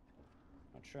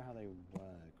 not sure how they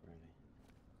work, really.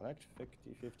 Collect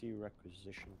 50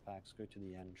 requisition packs. Go to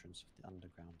the entrance of the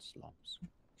underground slums.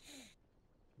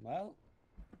 Well,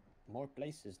 more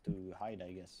places to hide,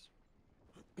 I guess.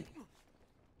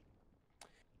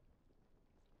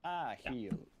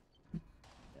 Heal.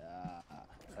 Yeah,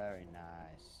 very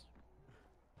nice.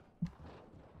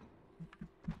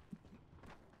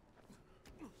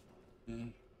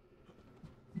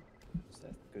 Is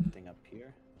that good thing up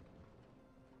here?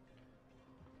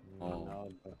 Oh.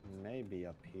 No, but maybe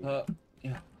up here.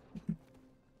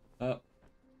 Yeah.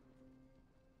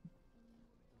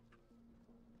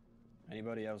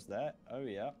 Anybody else there? Oh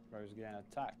yeah, Bro's getting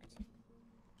attacked.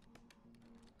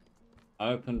 I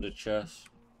opened the chest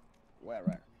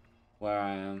Where? where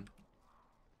I am.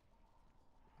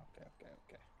 Okay.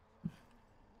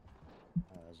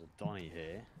 There's a Donny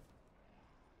here.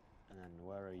 And then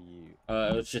where are you?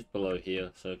 It was just below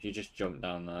here, so if you just jump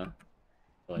down there,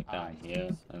 like down here,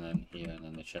 yes. and then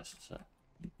the chest's there.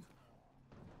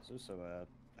 There's also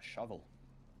a shovel.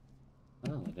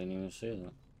 Oh, I didn't even see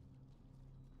that.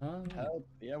 Oh, Help?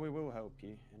 Yeah, we will help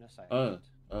you in a second.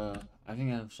 I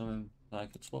think I have something that I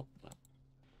could swap.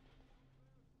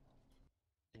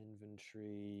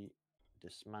 Inventory,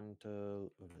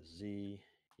 dismantle with a Z.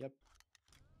 Yep.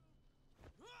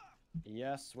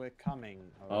 Yes, we're coming.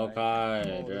 All right.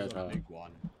 Okay, Oh, there's there's a a big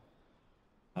one.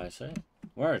 I see.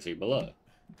 Where is he? Below?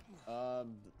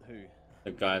 Who?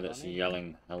 The guy that's Donnie?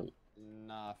 yelling help.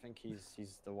 Nah, I think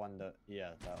he's the one that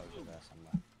that over there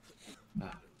somewhere.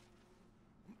 Ah.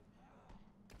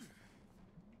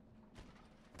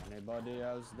 Anybody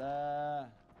else there?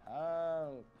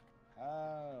 Help!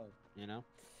 You know?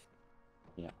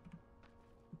 Yeah.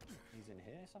 He's in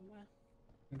here somewhere?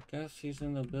 I guess he's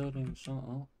in the building,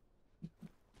 so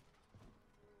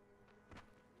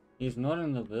he's not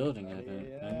in the building, I don't think.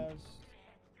 Yes.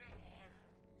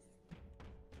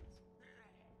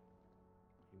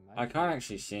 I can't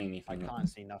actually see anything. I can't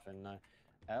see nothing, no.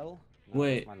 L? No,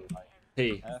 Wait. that's my light.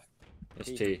 T. F? It's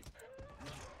T. T.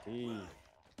 T.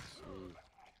 C.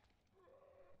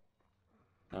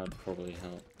 That'd probably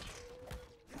help.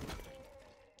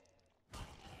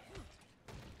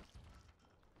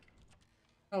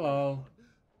 Hello.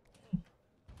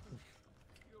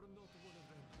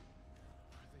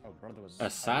 brother was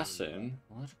Assassin?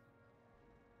 What?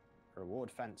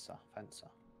 Reward fencer. Fencer.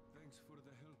 Thanks for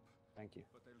the help, Thank you.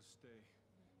 but I'll stay.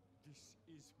 This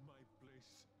is my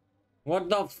place. What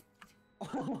the f-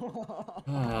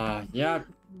 yeah,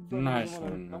 Brother nice doesn't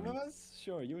wanna one, come with man. us?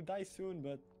 Sure, you'll die soon,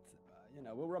 but you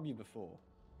know, we'll rob you before.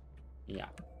 Yeah.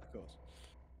 Of course.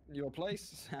 Your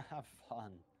place? Have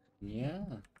fun. Yeah.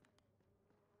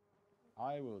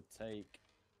 I will take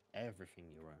everything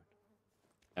you own.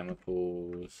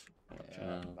 Chemicals,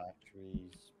 Yeah,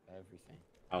 batteries, everything.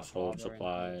 household Water and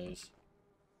supplies,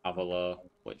 Avala,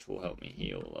 which will help me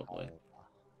heal, lovely.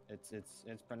 Hauva.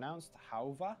 It's pronounced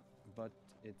Hauva, but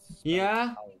it's spelled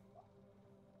Yeah?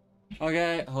 Hauva.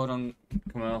 Okay, hold on.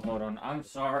 Come on, hold on. I'm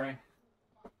sorry.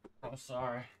 I'm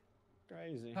sorry.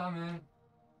 Crazy. Come in.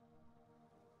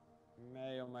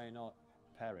 May or may not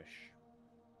perish.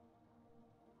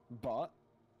 But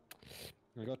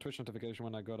I got Twitch notification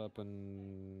when I got up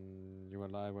and you were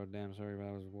live. Well, damn sorry, but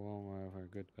I was warm. For a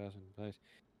good person place.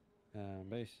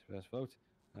 Base best vote.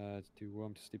 It's too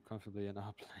warm to sleep comfortably in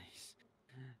our place.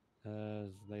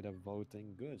 Later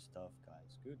voting. Good stuff,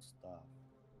 guys. Good stuff.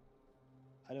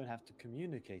 I don't have to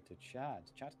communicate to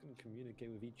chat. Chat can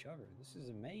communicate with each other. This is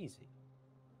amazing.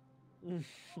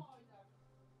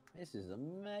 This is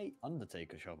amazing.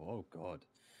 Undertaker shovel. Oh god.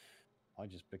 I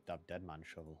just picked up Dead Man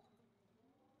shovel.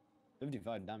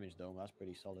 55 damage though. That's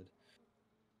pretty solid.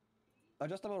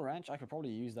 Adjustable wrench. I could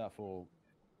probably use that for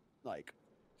like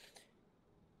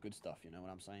good stuff. You know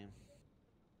what I'm saying?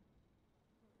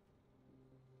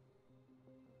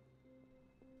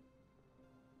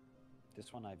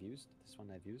 This one I've used. This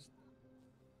one I've used.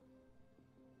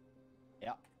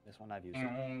 Yeah, this one I've used.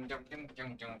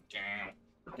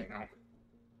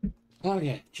 Oh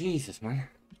yeah, Jesus, man.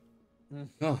 Mm.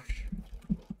 Gosh.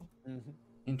 Mm-hmm.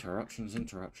 Interruptions.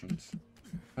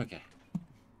 Okay.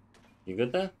 You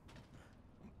good there?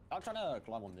 I'm trying to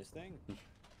climb on this thing.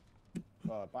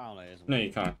 But apparently it isn't. No,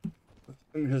 you can't.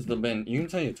 Because the bin. You can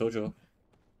tell your Tojo.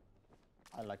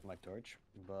 I like my torch,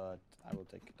 but I will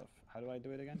take it off. How do I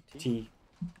do it again? T.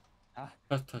 Ah.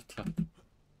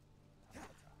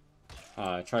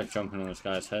 I tried jumping on this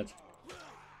guy's head.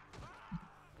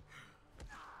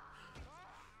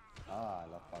 Ah, I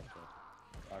love parkour.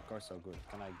 Parkour so good.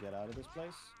 Can I get out of this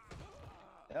place?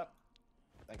 Yep.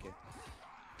 Thank you.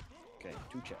 Okay,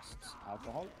 2 chests.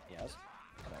 Alcohol? Yes.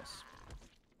 What else?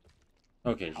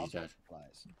 Okay, she's Household dead.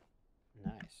 supplies.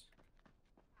 Nice.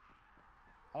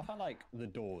 I find like the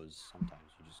doors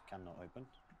sometimes you just cannot open.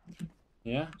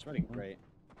 Yeah? It's really great.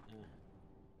 Yeah.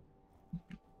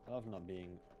 I love not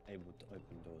being able to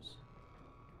open doors.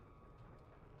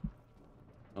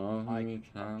 Oh, I you can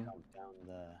can. count down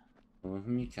there. Oh,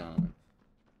 you can.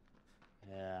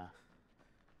 Yeah.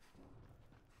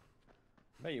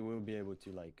 Bet you will be able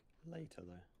to like later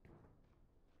though.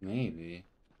 Maybe.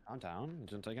 Calm down. It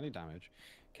doesn't take any damage.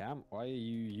 Cam, why are you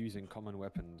using common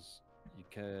weapons?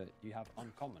 You have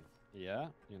uncommon. Yeah,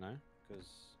 you know, because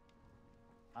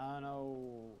I don't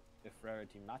know if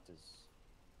rarity matters.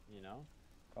 You know,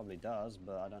 probably does,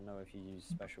 but I don't know if you use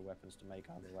special weapons to make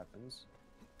other weapons.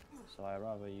 So I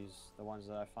rather use the ones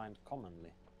that I find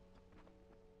commonly.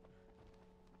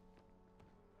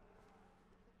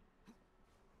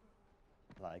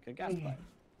 Like a gas pipe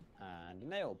and a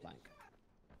nail plank.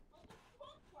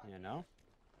 You know?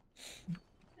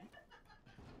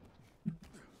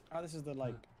 Oh, this is the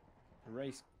like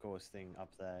race course thing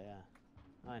up there, yeah.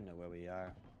 I know where we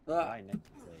are. Right next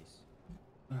to the place.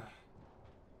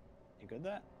 You good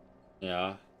there?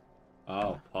 Yeah.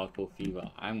 Oh, parkour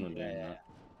fever. I'm not doing that.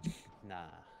 Nah.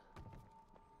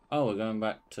 Oh, we're going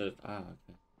back to... Ah,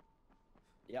 okay.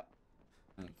 Yep.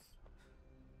 Nice.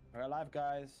 We're alive,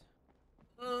 guys.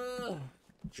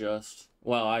 Just...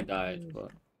 Well, I died,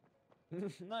 but...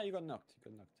 No, you got knocked.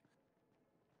 You got knocked.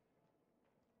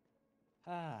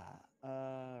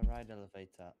 Ride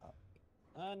elevator up.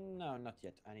 No, not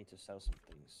yet. I need to sell some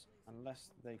things.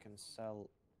 Unless they can sell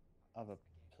other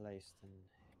place than...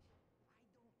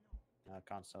 No, I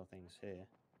can't sell things here.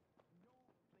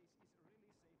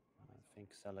 I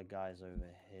think seller guy's over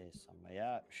here somewhere.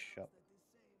 Yeah, shut.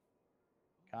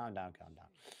 Calm down, calm down.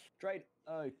 Trade.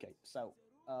 Okay, so...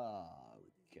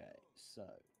 Okay, so...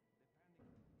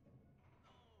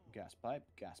 Gas pipe,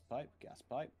 gas pipe, gas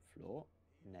pipe, floor,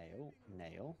 nail,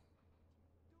 nail.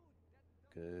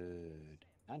 Good.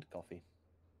 And coffee.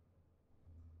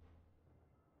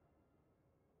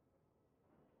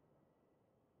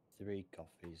 Three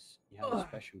coffees. You have a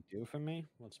special deal for me?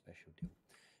 What special deal?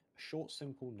 A short,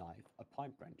 simple knife, a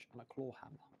pipe wrench, and a claw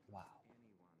hammer. Wow.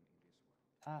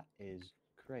 That is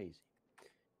crazy.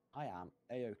 I am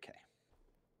A-OK.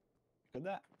 Good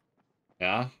there?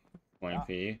 Yeah? Waiting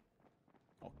for you.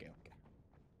 Okay, okay.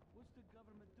 What's the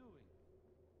government doing?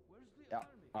 Where's the Yeah,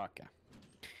 army? okay.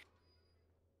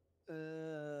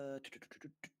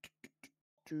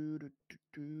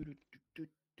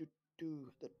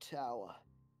 The tower.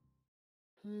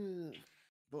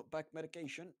 Brought back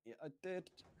medication. Yeah, I did.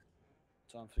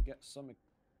 Time to get some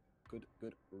good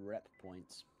rep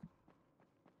points.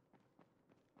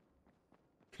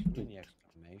 Too many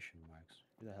exclamation marks.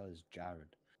 Who the hell is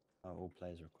Jared? Oh, all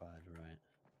players required, right.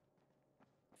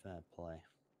 Fair play.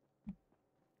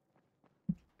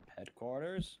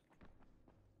 Headquarters?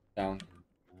 Down.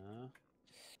 Uh,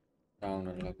 Down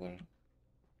a level.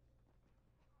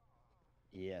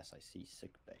 yes, I see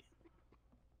sick bay.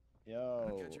 I'll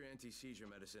Yo. get your anti-seizure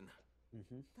medicine.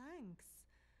 Mm-hmm. Thanks.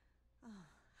 Ah,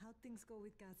 how'd things go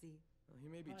with Gazi? Well, he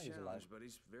may be He's alive. challenged, but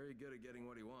he's very good at getting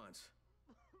what he wants.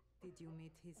 Did you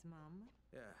meet his mom?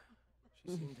 Yeah,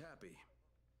 she seemed happy.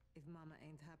 If Mama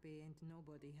ain't happy, ain't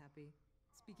nobody happy.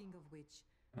 Speaking of which,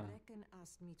 Oh. Brecken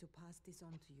asked me to pass this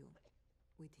on to you,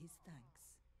 with his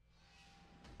thanks.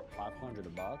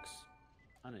 $500.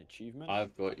 An achievement.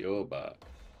 I've got your back.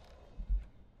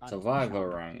 and Survivor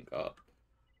challenge. rank up.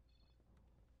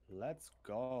 Let's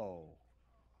go.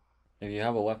 If you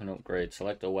have a weapon upgrade,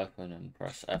 select a weapon and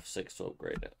press F6 to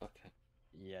upgrade it. Okay.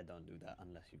 Yeah, don't do that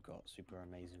unless you've got super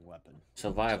amazing weapon.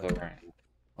 Survivor rank.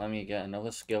 Let me get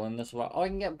another skill in this. Oh, I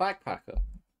can get backpacker.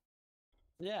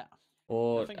 Yeah.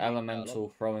 Or I think we got a lot. elemental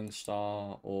throwing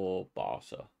star or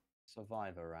barter.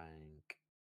 Survivor rank.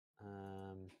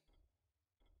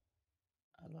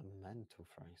 Elemental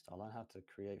throwing star. Learn how to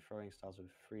create throwing stars with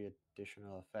 3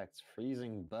 additional effects: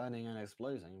 freezing, burning, and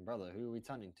exploding. Brother, who are we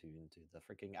turning to into the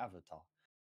freaking avatar?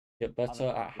 Get better Avatar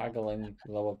at Black. haggling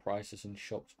lower prices in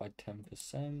shops by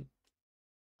 10%.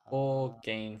 Or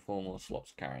gain 4 more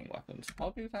slots carrying weapons.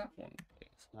 I'll do that one,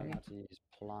 Learn please. how to use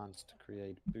plants to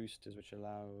create boosters which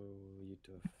allow you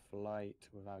to flight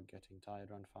without getting tired,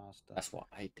 run faster. That's what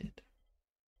I did.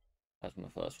 That's my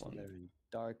first one. They're in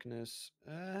darkness.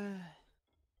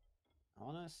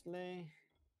 Honestly,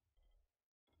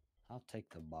 I'll take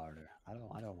the barter. I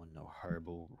don't want no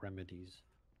herbal remedies.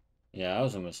 Yeah, that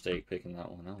was a mistake picking that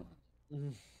one out.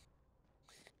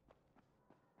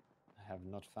 I have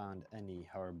not found any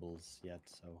herbals yet,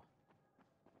 so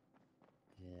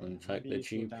yeah. Untype the maybe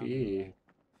slow down the GP.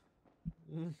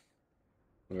 roll.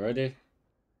 We ready?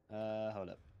 Hold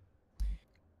up.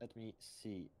 Let me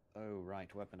see. Oh,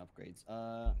 right, weapon upgrades.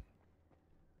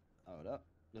 Hold up.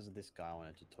 This is this guy I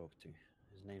wanted to talk to.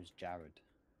 His name's Jared.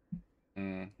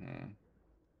 Mm-hmm.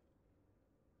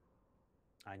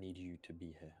 I need you to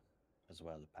be here as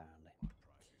well, apparently.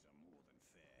 Prices are more than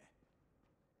fair.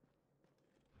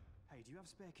 Hey, do you have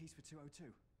spare keys for 202?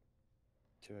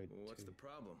 202. Well, what's the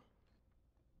problem?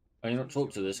 Are you not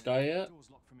talked to this guy yet? Door's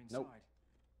locked from inside. Nope.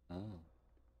 Oh.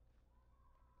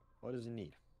 What does he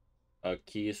need?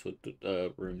 Keys for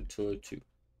room 202.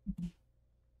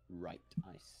 Right,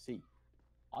 I see.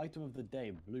 Item of the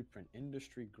day, blueprint,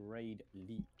 industry grade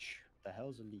leech. The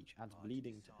hell's a leech? Adds Hard to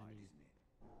bleeding to decide, any.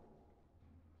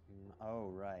 isn't it?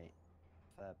 Oh, right.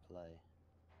 Fair play.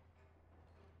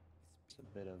 It's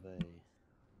a bit of a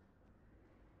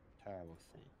terrible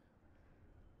thing.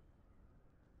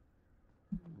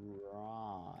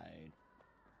 Right.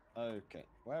 Okay.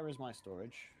 Where is my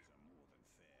storage?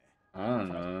 I don't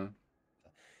know.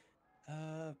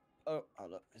 Oh,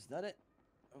 hold up. Is that it?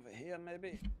 Over here,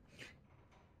 maybe?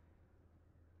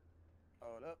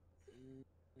 Hold up.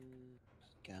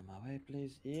 Get out of my way,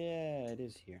 please. Yeah, it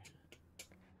is here.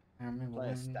 I remember Play a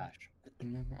when, stash. I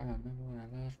remember when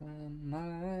I lost my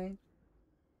mind.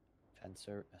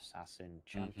 Fencer, assassin,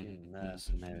 champion,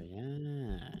 mercenary.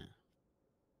 Yeah.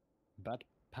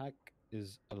 Backpack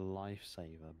is a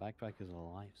lifesaver. Backpack is a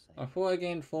lifesaver. I thought I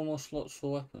gained 4 more slots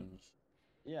for weapons.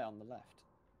 Yeah, on the left.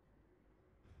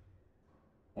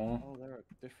 Oh, Oh, there are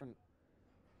different.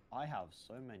 I have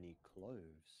so many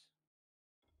cloves.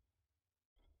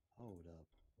 Hold up.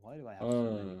 Why do I have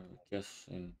so many? guess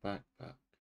in backpack.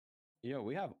 Yo,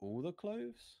 we have all the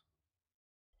cloves?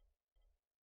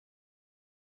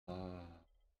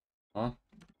 Huh?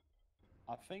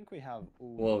 I think we have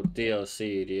all. Well, the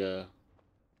DLC, yeah.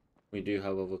 We do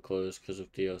have other clothes because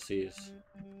of DLCs.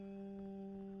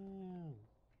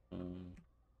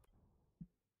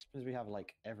 Suppose we have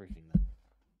like everything then.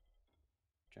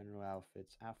 General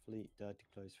outfits, athlete, dirty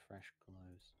clothes, fresh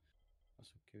clothes.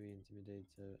 Also, Kiwi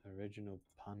Intimidator, original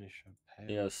Punisher, pale.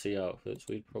 DLC outfits.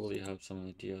 We'd probably have some of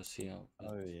the DLC outfits.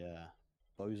 Oh yeah.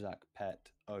 Bozak pet.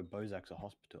 Oh, Bozak's a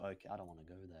hospital. Okay, I don't want to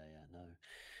go there yet, no.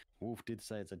 Wolf did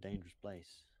say it's a dangerous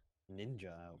place. Ninja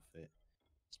outfit.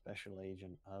 Special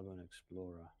agent, urban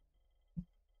explorer.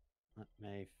 Let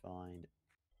me find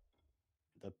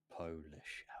The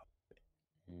Polish outfit.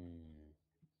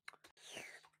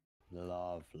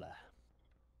 Lovely.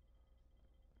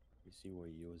 You see what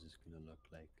yours is gonna look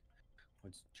like.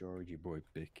 What's Georgie boy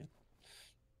picking?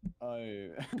 Oh.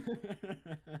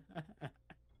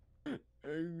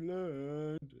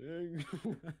 England.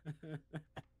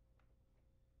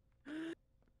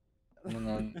 Come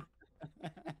on.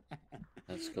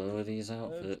 Let's go with these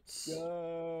outfits.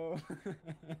 Go.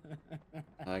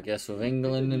 I guess with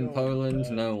England and Poland,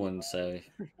 no one's safe.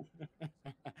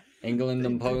 England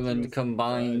and Poland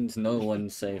combined, no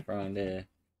one's safe around here.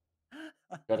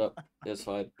 Shut up. It's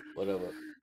fine. Whatever.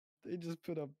 They just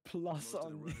put a plus Most of the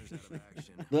on. runners out of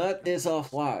action. That is our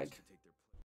flag. To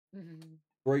take their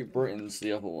Great Britain's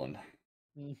the other one.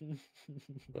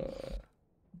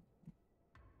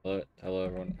 Hello, hello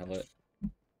everyone. Hello.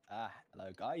 Hello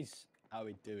guys. How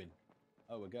we doing?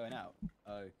 Oh, we're going out.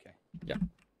 Okay. Yeah.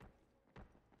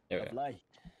 Here we go. Lovely.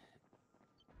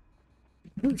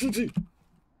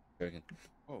 Joking.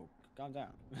 Oh, calm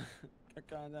down.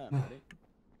 Calm down, buddy.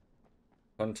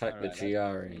 Contact Alright, the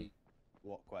GRE.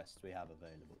 What quests we have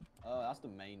available? Oh, that's the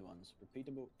main ones.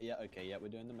 Repeatable. Yeah, okay, yeah, we're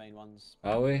doing the main ones.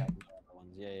 Are we? have the other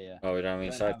ones. Yeah, yeah, yeah. Oh, we don't have We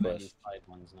any don't side have any quests. side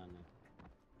ones, no.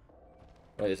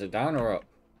 Wait, is it down or up?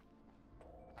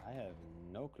 I have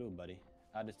no clue, buddy.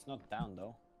 It's not down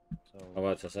though. So. I'm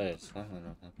about to say it's definitely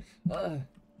not down.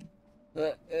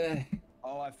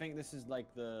 Oh, I think this is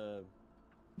like the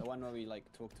one where we like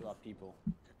talk to our people.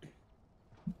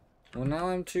 Well, now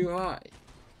I'm too high.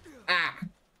 Ah!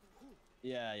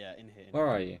 Yeah, in here. Where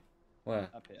are you? Where?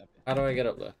 Up here. How do I get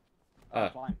up there? Ah,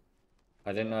 Climb.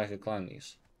 I didn't know I could climb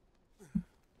these.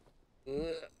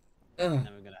 And then we're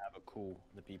gonna have a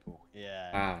the people.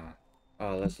 Yeah. Ah.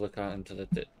 Oh, let's look out into the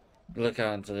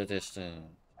distance.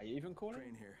 Are you even calling?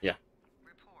 Crane here. Yeah.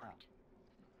 Report.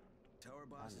 Tower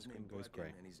boss this is named one goes Brecken,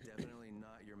 great. and he's definitely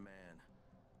not your man.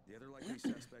 The other likely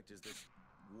suspect is this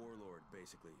warlord,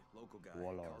 basically. Local guy.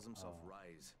 Warlord, Calls himself oh.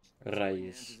 Rise. Throwing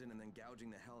Rise. Antizin and then gouging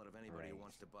the hell out of anybody who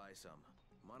wants to buy some.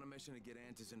 I'm on a mission to get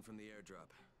Antizin from the airdrop.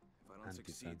 If I don't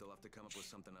succeed, they'll have to come up with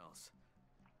something else.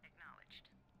 Acknowledged.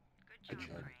 Good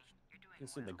job, Crane. You're doing You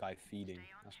see the well. guy feeding.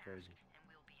 Stay on That's task, crazy. and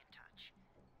we'll be in touch.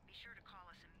 Be sure to call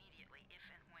us immediately if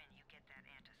and when you get that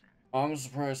antizin. I'm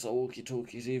surprised the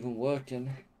walkie-talkie's even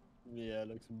working. Yeah, it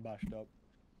looks bashed up.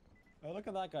 Oh, look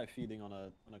at that guy feeding on a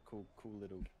cool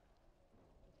little.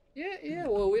 Yeah,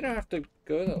 well, we don't have to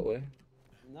go that way.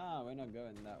 Nah, we're not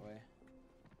going that way.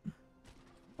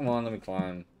 Come on, let me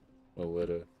climb. A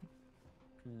widow.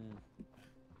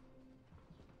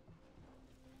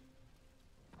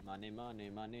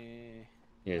 Money.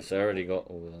 Yes, I already got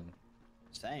all of them.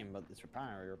 Same, but it's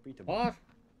repeatable. What?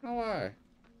 No way.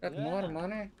 That's a lot of Yeah.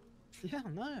 money. Yeah,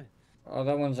 no. Oh,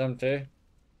 that one's empty.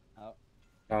 Oh.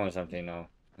 That one's empty now.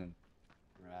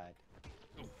 Right.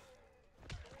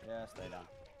 Yeah, stay down.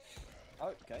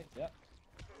 Okay, yep.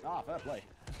 Ah, fair play.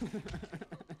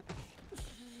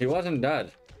 He wasn't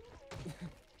dead.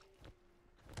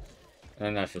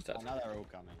 And that's just dead. Oh, now they're all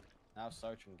coming. Now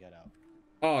search and get out.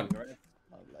 Oh, Great.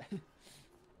 Lovely.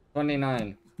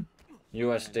 29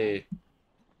 USD.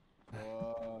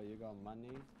 Oh, you got money?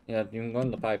 Yeah, you can go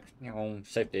in the pipe.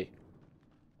 Safety.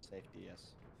 Safety, yes.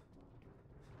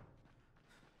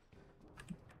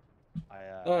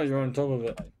 Oh, you're on top of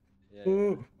it. Yeah.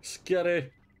 Ooh,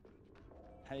 scary.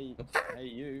 Hey,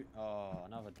 you. Oh,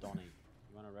 another Donny.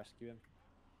 You want to rescue him?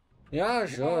 Yeah,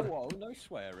 sure. Whoa, no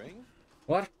swearing.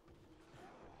 What?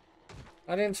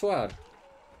 I didn't swear.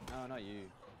 No, not you.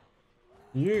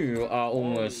 You are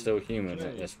almost still human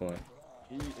at this point.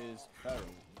 He is feral.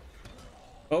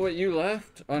 Oh, wait, you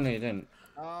left? Oh, no, you didn't.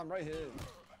 I'm right here.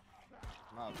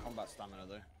 No, combat stamina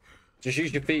though. Just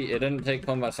use your feet. It didn't take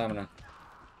combat stamina.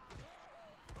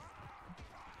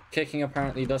 Kicking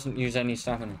apparently doesn't use any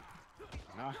stamina.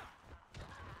 No. Are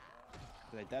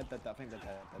they dead? I think they're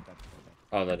dead.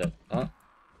 Oh, they're dead. Huh?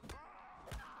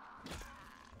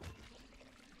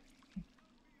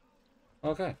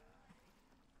 Okay.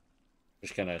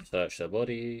 Just gonna search their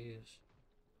bodies.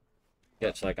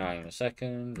 Get to that guy in a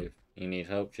second. If you need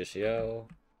help, just yell.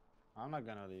 I'm not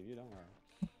gonna leave you, don't worry.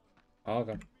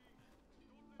 Okay.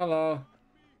 Hello.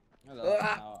 Hello.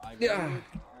 Now I go yeah. and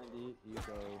you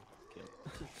go kill.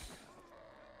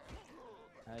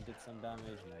 I did some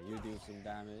damage, now you do some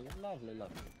damage. Lovely.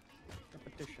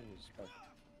 Repetition is perfect.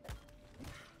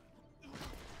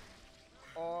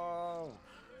 Oh!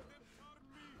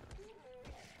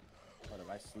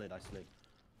 Whatever, I slid.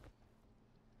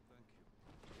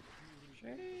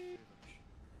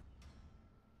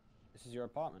 This is your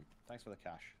apartment. Thanks for the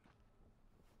cash.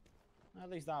 At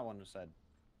least that one said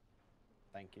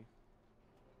thank you.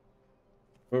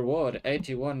 Reward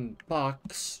 81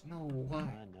 bucks. No, why?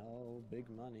 I know, big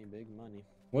money, big money.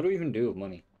 What do we even do with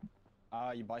money?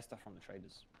 You buy stuff from the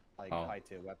traders, like Oh. high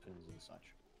tier weapons and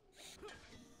such.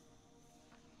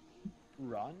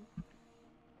 Run.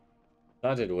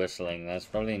 Started whistling. That's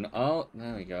probably oh,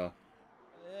 there we go.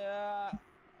 Yeah,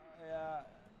 yeah.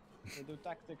 We do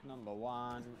tactic number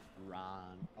 1.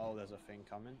 Run. Oh, there's a thing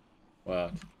coming.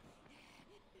 What?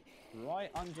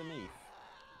 Right underneath.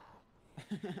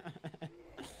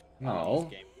 No.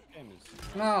 This game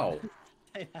is... No.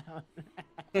 Stay down.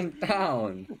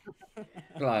 Down.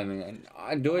 Climbing.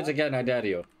 Do it again, I dare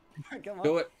you. Come on.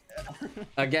 Do it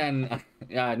again.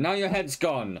 Yeah, now your head's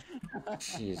gone.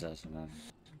 Jesus, man.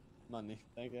 Money.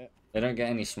 Take it. They don't get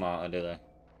any smarter, do they?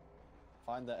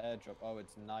 Find the airdrop. Oh,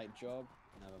 it's night job.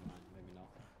 Never mind. Maybe not.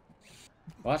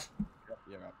 What? Yep,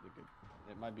 you're up. You're good.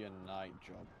 It might be a night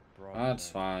job, bro. That's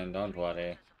fine. Don't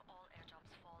worry. All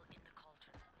airdrops fall in the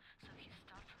cauldron. So if you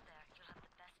start from there, you'll have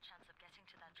the best chance of getting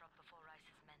to that drop before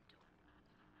Rice's men do.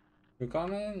 You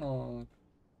coming or?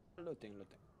 Looting.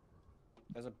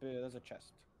 There's a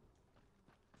chest.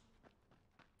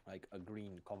 Like a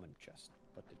green common chest,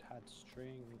 but it had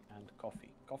string and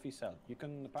coffee. Coffee sell.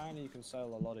 Apparently you can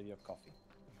sell a lot of your coffee.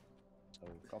 So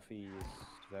coffee is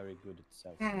very good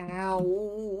itself.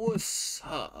 Ow,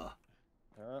 sir.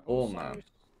 There are Oh, also man.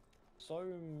 so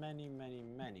many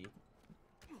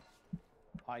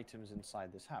items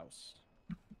inside this house.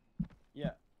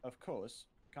 Yeah, of course,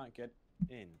 can't get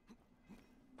in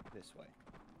this way.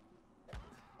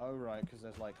 Oh right, because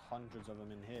there's like hundreds of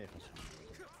them in here for some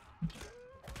reason.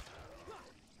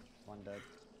 One dead.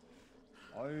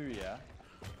 Oh yeah.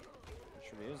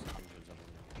 Actually is hundreds of them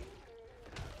in here.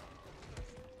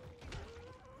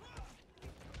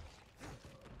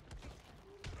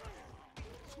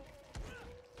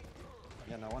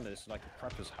 Yeah, no wonder it's like a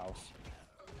prepper's house.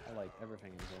 I like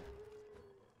everything in here.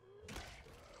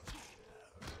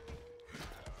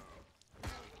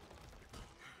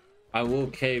 I will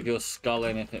cave your skull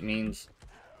in if it means.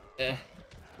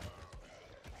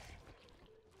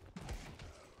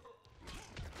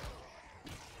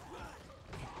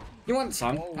 You want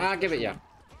some? Oh, I'll give it ya.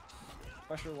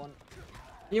 Special one.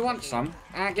 You want some?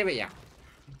 I'll give it ya.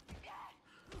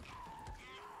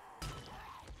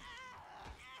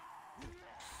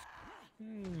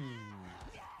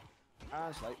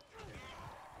 Swipe.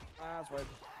 Swipe.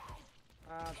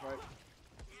 Swipe.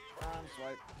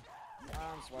 Swipe.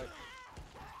 Swipe.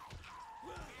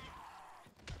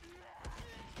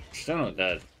 She's still not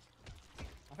dead.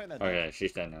 I think they're Okay,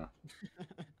 she's dead now.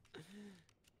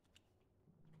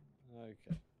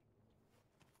 Okay.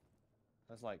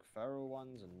 There's like feral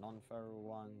ones and non-feral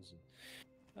ones.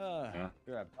 And, Yeah.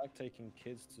 Be right back taking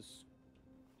kids to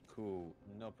school.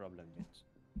 No problem, Vince.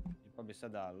 You probably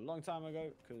said that a long time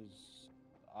ago because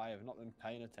I have not been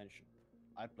paying attention.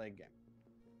 I play a game.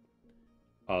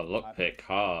 Oh, lockpick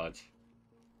hard.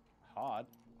 Hard?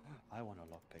 I want to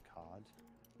lockpick hard.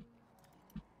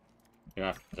 You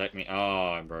have to protect me.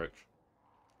 Oh, I broke.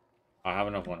 I have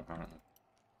another one apparently.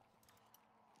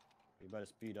 You better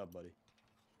speed up, buddy.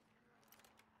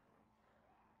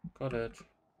 Got it.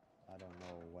 I don't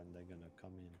know when they're gonna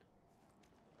come in.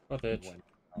 Got it. When...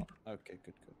 Oh, okay,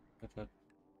 good. Got it.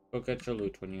 Go get your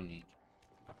loot when you need.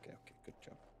 Okay, good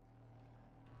job.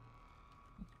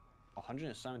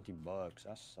 170 bucks.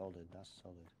 That's solid.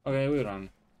 Okay, we're on.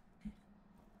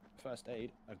 First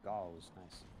aid. A gauze.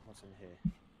 Nice. What's in here?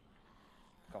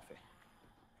 Coffee.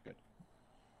 Good.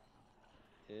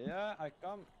 Yeah, I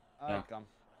come. Yeah.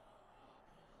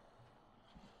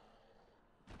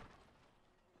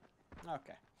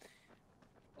 Okay.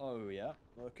 Oh yeah,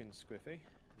 looking squiffy.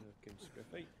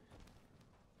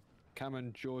 Cam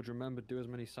and George, remember, do as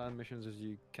many side missions as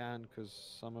you can, because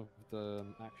some of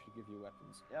them actually give you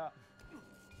weapons. Yeah.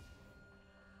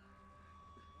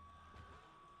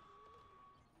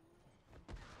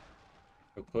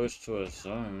 We're close to a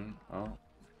zone. Oh.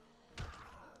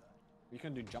 You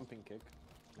can do jumping kick,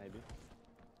 maybe.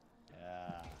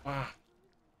 Yeah. Ah.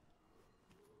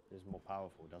 It's more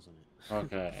powerful, doesn't it?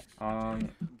 Okay. I'm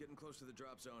getting close to the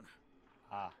drop zone.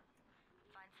 Ah.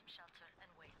 Find some shelter and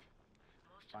wait.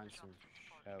 Most of Find the some drops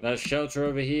fall shelter. There's shelter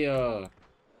over here.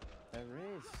 There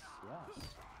is,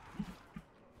 yes.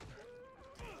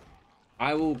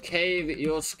 I will cave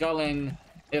your skull in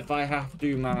if I have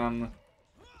to, ma'am.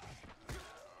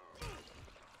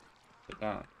 Sit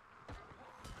down.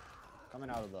 Coming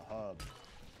out of the hub.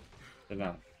 Sit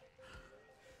down.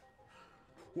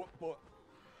 What?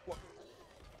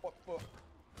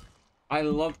 I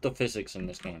love the physics in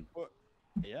this game.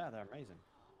 Yeah, they're amazing.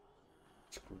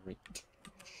 It's great.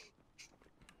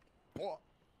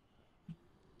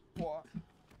 What?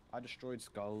 I destroyed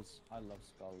skulls. I love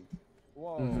skulls.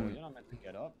 Whoa, Mhm. you're not meant to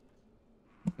get up.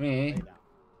 Me? Lay down.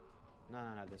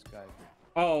 No, this guy.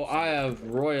 Oh, I have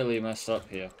royally messed up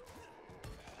here.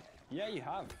 Yeah, you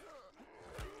have.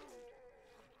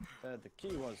 The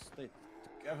key was stay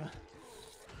together.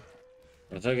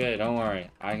 It's okay, don't worry.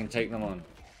 I can take them on.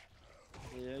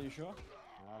 Yeah, you sure?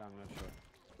 I'm not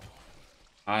sure.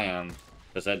 I am,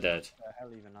 because they're dead. Where the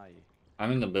hell even are you?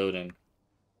 I'm in the building.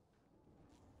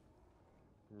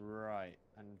 Right,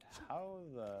 and how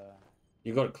the...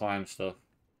 You gotta climb stuff.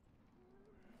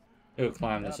 You gotta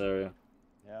climb this area.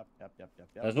 Yep.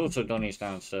 There's also Donnie's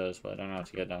downstairs, but I don't know how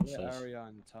to get Clear downstairs. area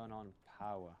and turn on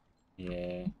power.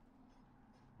 Yeah.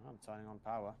 I'm turning on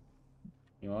power.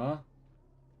 You are?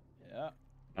 Yeah,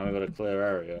 Now we got a clear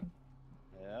area.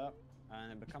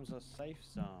 and it becomes a safe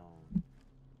zone.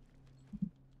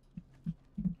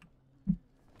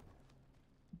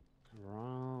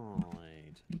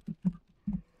 Right.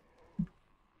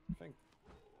 I think...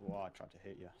 Well, I tried to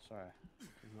hit you. Sorry.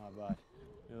 My bad.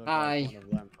 You look Hi. like one of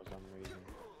them for some reason.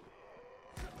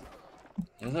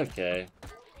 It's okay.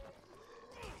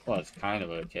 Well, it's kind of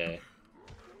okay.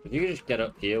 If you could just get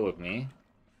up here with me.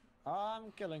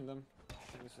 I'm killing them. I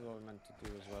think this is what we're meant to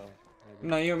do as well. Maybe.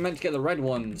 No, you're meant to get the red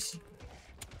ones.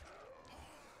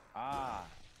 Ah.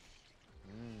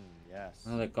 Yes.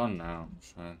 Oh, they're gone now.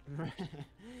 So. I Where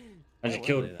just were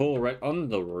killed they then? Paul right on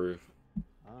the roof.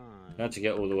 Ah. You had to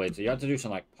get all the way to. You had to do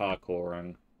some like parkour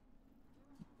and.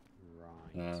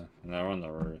 Right. Yeah, and they're on the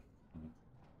roof.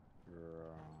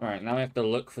 Right. Alright, now we have to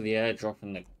look for the airdrop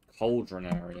in the cauldron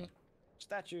area.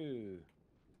 Statue.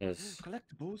 Yes.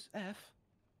 Collectibles. F.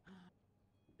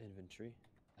 Inventory.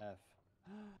 F.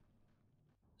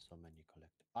 So many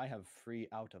collect. I have 3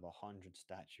 out of 100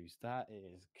 statues. That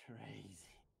is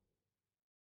crazy.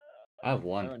 I have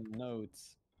There are one.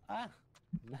 notes. Ah,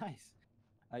 nice.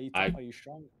 Are you I- tough? Are you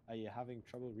strong? Are you having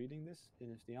trouble reading this?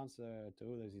 And if the answer to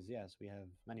all those is yes, we have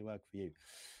many work for you.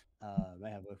 May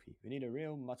have work for you. We need a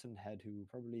real mutton head who will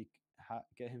probably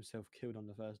get himself killed on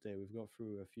the first day. We've got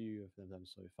through a few of them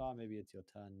so far. Maybe it's your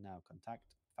turn now. Contact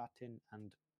Fatin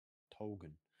and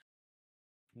Togan.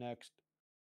 Next.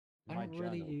 I My don't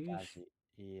really journal, use. Dazzy.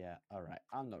 Yeah, alright.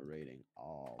 I'm not reading.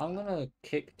 Oh, I'm wow. gonna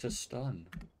kick to stun.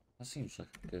 That seems like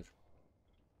good.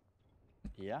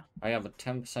 Yeah? I have a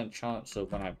 10% chance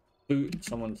of when I boot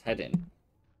someone's head in,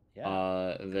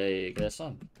 Yeah. they get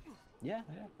stunned. Yeah,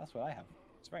 that's what I have.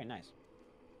 It's very nice.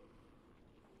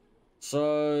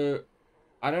 So,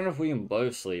 I don't know if we can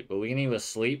both sleep, but we can either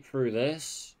sleep through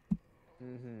this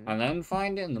and then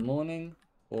find it in the morning,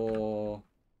 or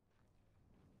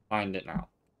find it now.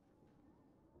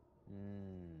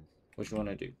 What do you want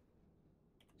to do?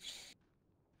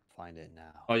 Find it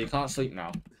now. Oh, you can't sleep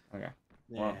now. Okay.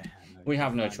 Well, Yeah, we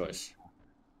have no find it choice.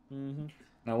 now.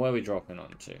 Now, where are we dropping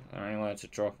onto? Is there anywhere to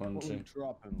drop What onto? we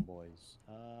dropping, boys?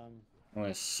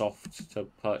 We're soft to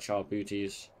perch our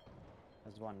booties.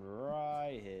 There's one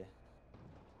right here.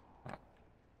 Ah.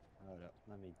 Hold up,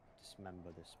 let me dismember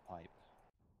this pipe.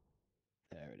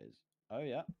 There it is. Oh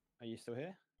yeah, are you still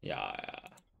here? Yeah.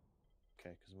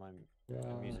 Okay, because my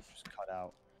music just cut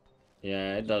out.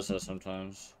 Yeah, it does that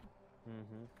sometimes.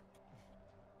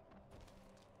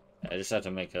 I just had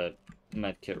to make a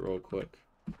med kit real quick.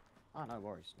 Oh, no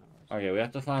worries, no worries. Okay, we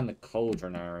have to find the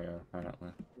cauldron area, apparently.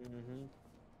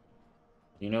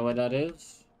 You know where that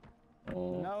is?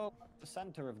 Or... No, the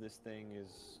center of this thing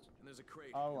is... And there's a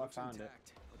crate. Oh, I looks found it.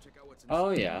 intact. I'll check out what's Oh,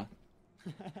 inside. yeah.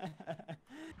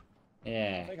 I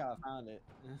Yeah. think I found it.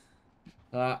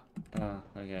 That.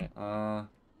 Okay.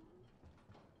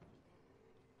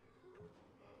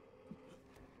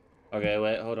 Okay,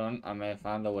 wait, hold on. I may have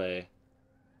found a way.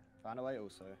 Found a way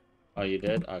also. Oh, you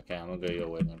did? Okay, I'm gonna go your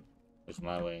way then. Because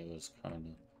my way was kind of...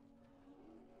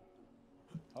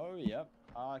 Oh, yep.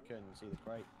 I can see the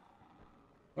crate.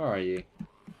 Where are you?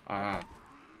 Ah.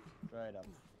 Right up.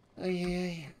 Oh,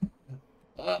 yeah.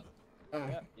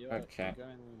 Yep, you're Okay.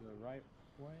 going the right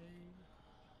way.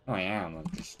 I am. I'm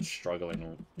just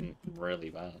struggling really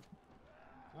bad.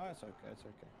 Oh, it's okay, it's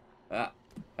okay. Ah,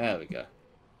 there we go.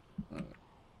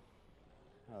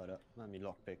 Hold up, let me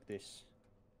lockpick this.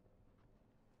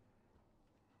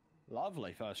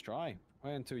 Lovely, first try.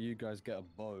 Wait until you guys get a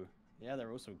bow. Yeah, there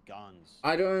are also guns.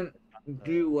 I don't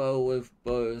do well with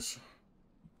bows.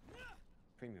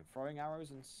 Premium throwing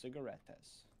arrows and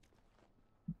cigarettes.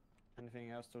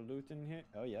 Anything else to loot in here?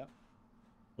 Oh, yeah.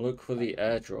 Look for the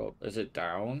airdrop. Is it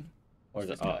down? Or is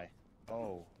What's it this up? guy?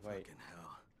 Oh, wait. Fucking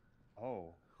hell.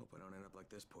 Oh, Hope I don't end up like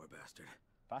this poor bastard.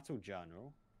 battle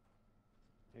journal.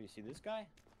 Oh, you see this guy?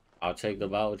 I'll take the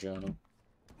battle journal.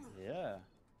 Yeah.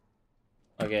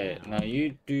 Okay, now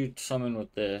you do summon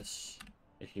with this.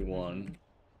 if you want.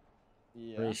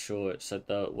 Yeah. Pretty sure it said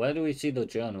that. Where do we see the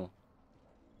journal?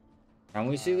 Can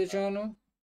we see the journal?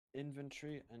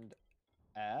 Inventory and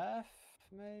F,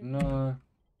 maybe? No.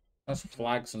 That's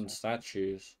flags and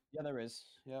statues. Yeah, there is.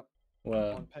 Yep.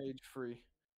 Where? On page 3.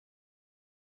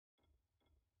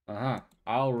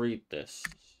 I'll read this.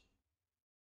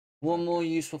 One more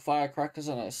use for firecrackers,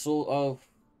 and I sort of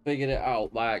figured it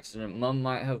out by accident. Mum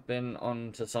might have been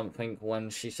onto something when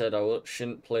she said I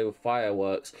shouldn't play with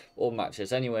fireworks or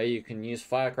matches. Anyway, you can use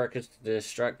firecrackers to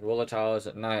distract volatiles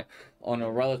at night. On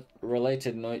a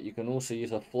related note, you can also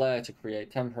use a flare to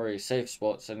create temporary safe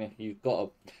spots, and if you've got a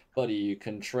buddy you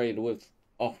can trade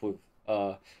off with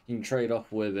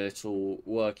it'll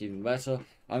work even better.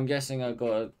 I'm guessing I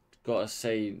gotta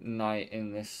say night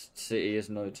in this city is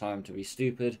no time to be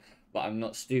stupid, but I'm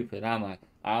not stupid, am I?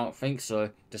 I don't think so.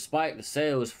 Despite the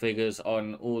sales figures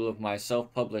on all of my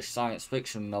self-published science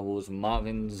fiction novels,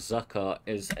 Marvin Zucker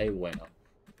is a winner.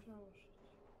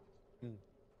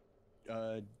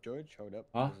 George showed up.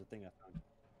 Huh? There's a thing I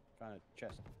found a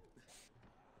chest.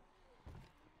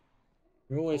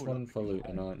 You're always one for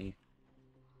looting, aren't you?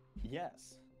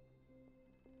 Yes.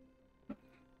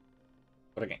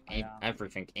 But again,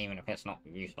 everything, even if it's not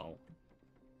useful.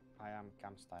 I am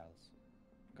Kamstyles.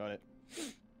 Got it.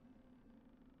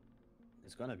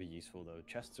 It's gonna be useful though.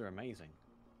 Chests are amazing.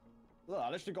 Look, I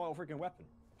literally got a freaking weapon.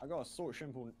 I got a short,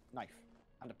 simple knife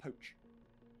and a poach.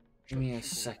 Give me a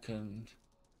second.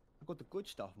 I got the good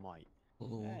stuff, mate.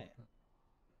 Oh. Yeah.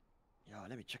 Yo,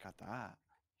 let me check out that.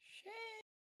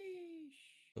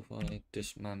 Sheesh. If I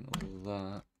dismantle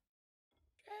that.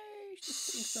 Sheesh, this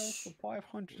thing sells for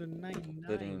 599.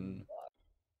 Put in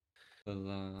for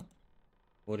that.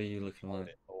 What are you looking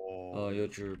like? Oh, your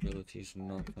durability's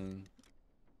nothing.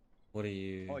 What are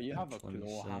you? Oh, you have a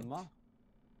claw hammer?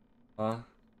 Huh?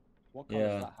 What color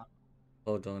is that hammer?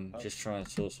 Hold on, just trying to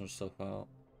sort some stuff out.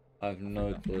 I have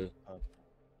no clue.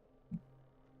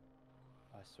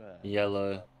 I swear.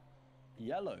 Yellow.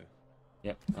 Yellow?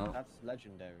 Yep. Oh. That's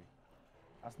legendary.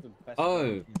 That's the best.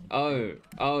 Oh,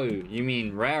 you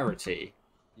mean rarity?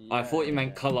 Yeah, I thought you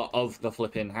meant color of the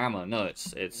flipping hammer. No,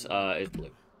 it's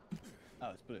blue.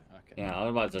 Oh, it's blue. Okay. Yeah, I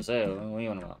was about to say, what are you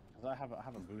on about? I have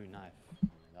a blue knife.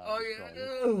 That's like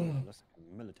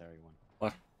a military one.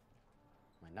 What?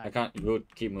 My knife. I can't. You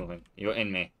keep moving. You're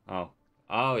in me. Oh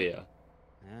yeah.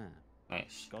 Yeah.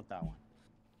 Nice. Got that one.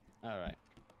 All right.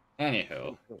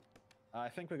 Anywho. Cool. I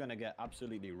think we're gonna get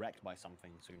absolutely wrecked by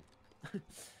something soon. Damn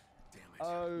it.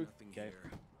 Okay. Nothing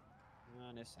here.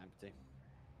 And it's empty.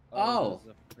 Oh,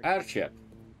 there's a airship.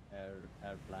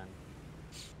 Airplane.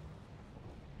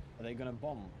 Are they gonna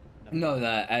bomb? No,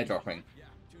 they're airdropping. Yeah,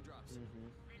 2 drops. They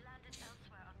landed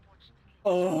elsewhere, unfortunately.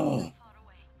 Oh. Far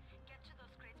away. Get to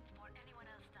those crates before anyone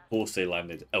else does. Of course they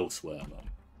landed elsewhere, though.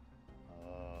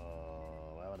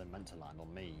 Where were they meant to land?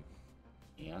 On me?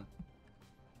 Yeah.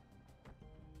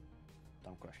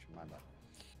 Dumb question, my bad.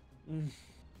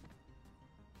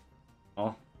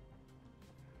 Oh.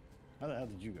 Where the hell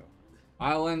did you go?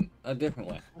 I went a different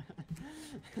way.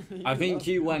 I think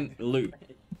you went loot.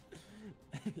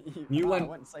 You I went...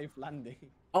 went safe landing.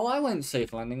 Oh, I went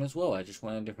safe landing as well. I just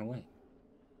went a different way.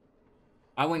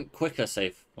 I went quicker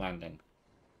safe landing.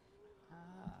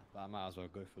 But I might as well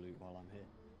go for loot while I'm here.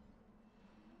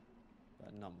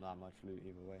 But not that much loot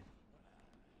either way.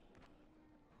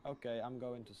 Okay, I'm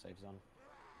going to safe zone.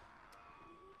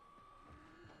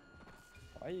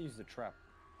 Why use the trap?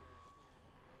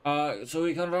 So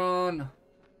we can run.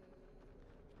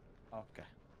 Okay.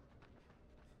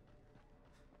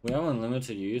 We have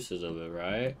unlimited uses of it,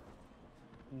 right?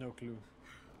 No clue.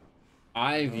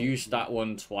 I've used that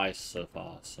one twice so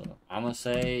far, so I'm gonna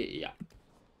say yeah.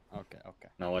 Okay.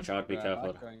 Now watch out, be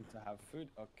careful. I'm going to have food.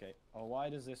 Okay. Oh, why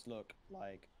does this look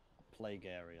like a plague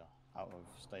area out of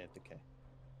Stay of Decay?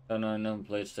 Don't know, never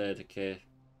played Stay of Decay.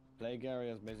 Plague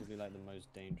area is basically like the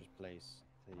most dangerous place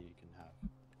that you can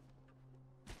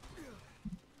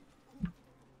have.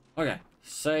 Okay,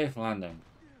 safe landing.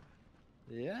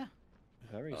 Yeah.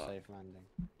 Very safe landing.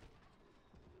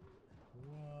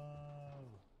 Whoa.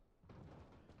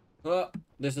 But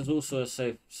this is also a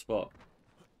safe spot.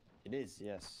 It is,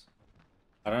 yes.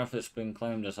 I don't know if it's been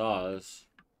claimed as ours.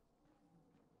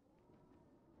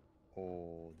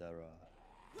 Oh, there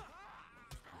are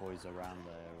boys around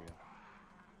the area.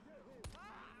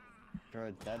 You're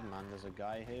a dead man. There's a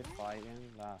guy here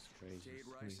fighting. That's crazy. Jade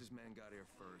Rice's men got here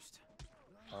first.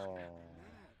 Oh.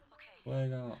 Where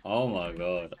you going? Oh my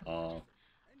god. Oh.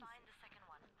 Find the second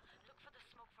one. Look for the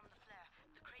smoke from the flare.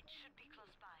 The crate should be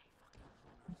close by.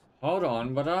 Hold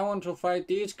on, but I want to fight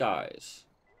these guys.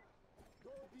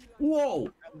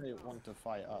 Whoa! They want to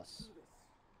fight us.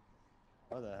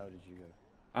 Where the hell did you go?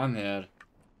 I'm here.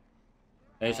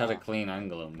 They just had a Ah. clean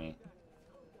angle on me.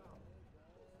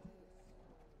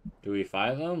 Do we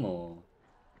fight them or?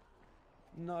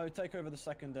 No, take over the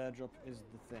second airdrop is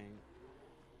the thing.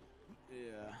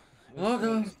 Yeah.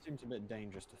 Okay. It seems a bit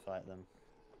dangerous to fight them.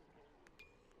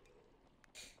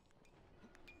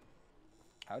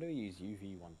 How do we use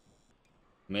UV1?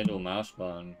 Middle mouse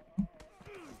button.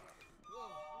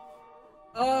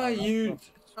 Ah, you.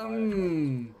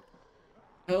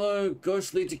 Hello,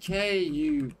 ghostly decay.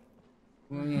 You.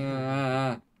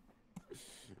 Yeah,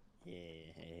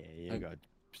 you got.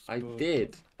 I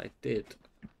did.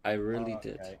 I really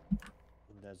did. Okay.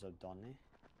 There's a Donny.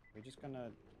 We're just gonna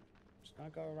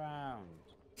go around.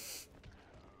 It's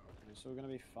all gonna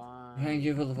be fine. Thank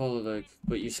you for the follow, though,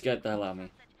 but you scared the hell out of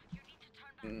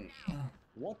me.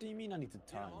 What do you mean I need to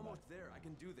turn? Yeah, I'm almost there. I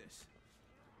can do this.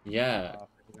 Yeah.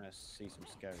 We're gonna see some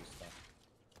scary stuff.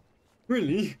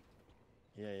 Really?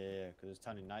 Yeah, because it's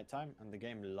turning nighttime, and the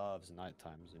game loves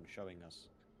nighttimes and showing us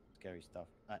scary stuff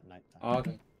at nighttime.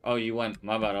 Okay. Oh, you went.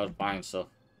 My bad. I was buying stuff.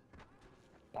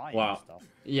 Buying Wow. stuff?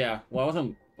 Yeah. Well, I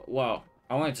wasn't. Well,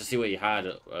 I wanted to see what you had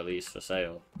at least for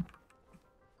sale.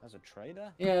 As a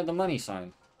trader? Yeah, the money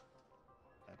sign.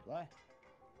 Fair play.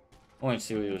 I wanted to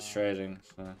see what he was trading.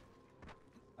 So.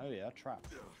 Oh yeah, trap.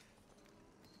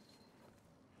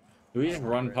 Do we just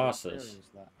run Really past this?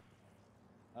 experienced that.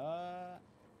 I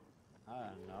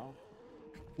don't know.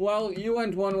 Well, you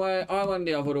went one way, I went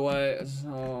the other way,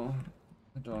 so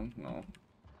I don't know.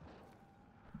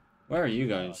 Where are you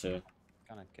going to?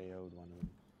 Kind of KO'd one of them.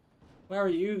 Where are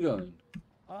you going?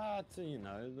 To you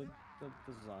know the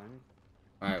zone.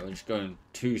 Alright, we're just going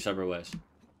two separate ways.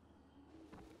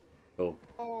 Cool.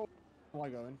 Oh, am I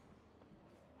going?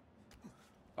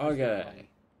 Okay.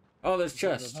 Oh, there's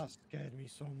chest. That scared me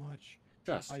so much.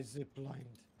 Chest. I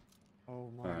ziplined. Oh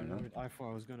my Fair enough. lord! I thought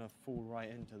I was gonna fall right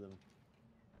into them.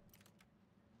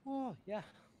 Oh yeah.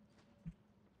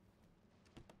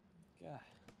 Yeah.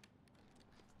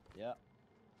 Yeah.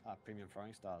 Premium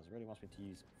throwing stars. Really wants me to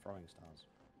use throwing stars.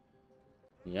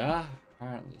 Yeah,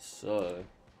 apparently so.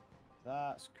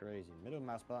 That's crazy. Middle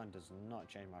mouse button does not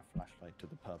change my flashlight to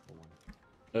the purple one.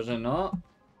 Does it not?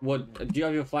 What? Do you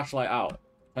have your flashlight out?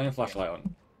 Turn your flashlight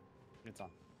on. It's on.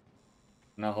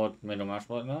 Now hold middle mouse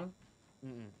button on.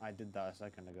 I did that a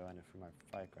second ago and it threw my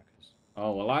firecrackers.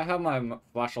 Oh, well, I have my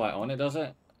flashlight on. It does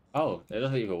it? Oh, it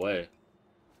does it either way.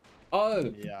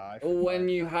 Oh, Yeah. when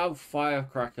you have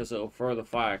firecrackers, it'll throw the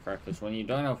firecrackers. When you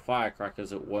don't have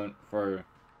firecrackers, it won't throw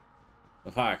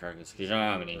the firecrackers because you don't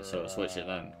have any. So switch it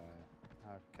then.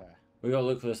 Okay. We gotta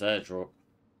look for this airdrop.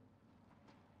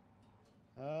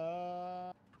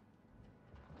 I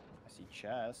see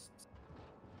chests.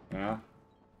 Yeah.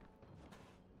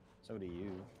 So do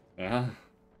you. Yeah.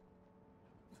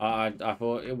 I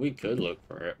thought we could look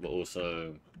for it, but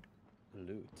also.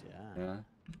 Loot, yeah. Yeah.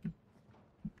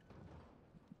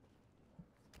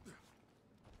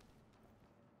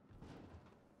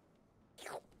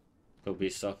 Could be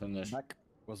stuff in this. That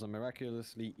was a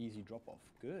miraculously easy drop off.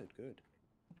 Good, good.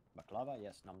 Baklava,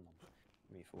 yes, num num.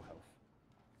 Give me full health.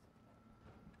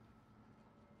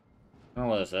 I don't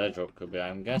know where this airdrop could be.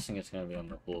 I'm guessing it's gonna be on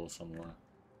the floor somewhere.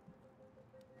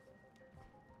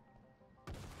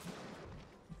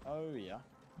 Oh yeah.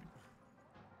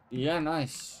 Yeah,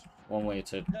 nice. One way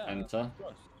to enter. Of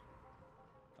course.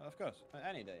 Of course.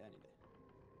 Any day, any day.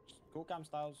 Just cool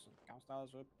Kamstyles. Kamstyles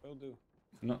will do.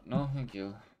 No, thank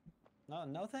you.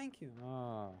 No, thank you.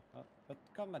 Oh, but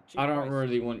come at cheap I don't price.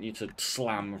 really want you to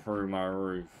slam through my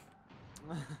roof.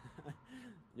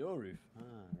 Your roof. Ah,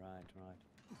 right.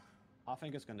 I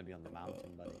think it's gonna be on the mountain,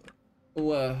 buddy.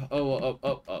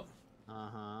 Up.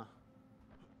 Uh-huh.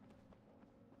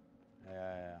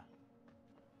 Yeah.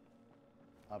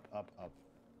 Up.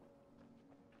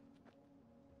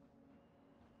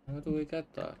 How do we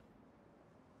get that?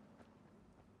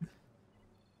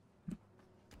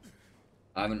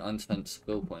 I have an unspent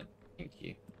skill point. Thank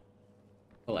you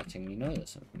for letting me know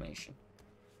this information.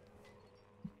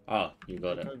 Oh, you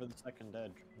got it. Over the second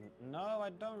edge. No, I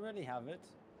don't really have it.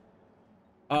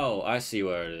 Oh, I see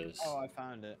where it is. Oh, I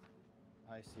found it.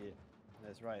 I see it.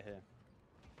 It's right here.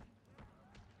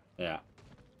 Yeah.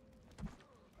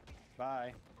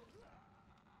 Bye.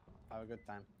 Have a good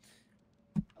time.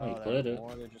 Oh, you there cleared were it.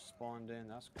 more that just spawned in.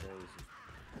 That's crazy.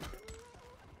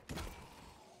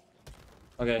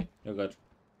 Okay, you're good.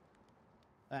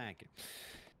 Thank you.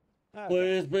 Okay.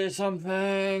 Please be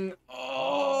something.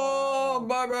 Oh,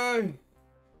 baby.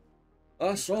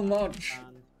 That's so much.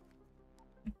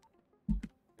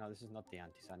 No, this is not the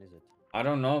anti-sun, is it? I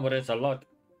don't know, but it's a lot.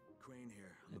 Crane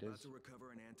here. I'm It about is. to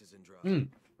recover an antizin drop.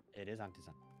 It is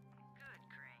anti-sun. Good,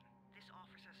 Crane. This offer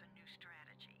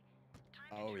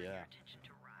Oh, turn yeah. your attention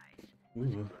to Rise. Ooh.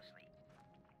 Listen closely.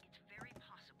 It's very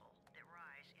possible that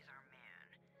Rise is our man.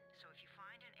 So if you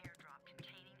find an airdrop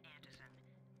containing Antizin,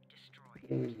 destroy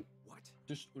it. What?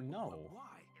 Just no.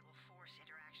 Why? It will force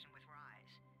interaction with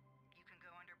Rise. You can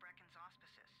go under Brecken's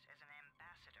auspices as an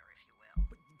ambassador, if you will.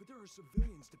 But there are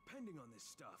civilians depending on this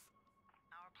stuff.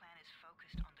 Our plan is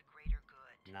focused on the greater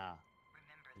good. Nah.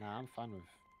 Remember that. Nah, I'm fine with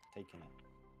taking it.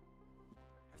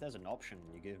 If there's an option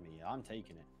you give me, I'm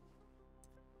taking it.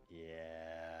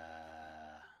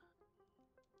 Yeah.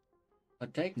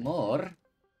 But take more.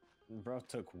 Bro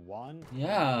took one?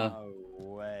 Yeah. No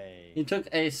way. He took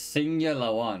a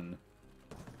singular one.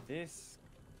 This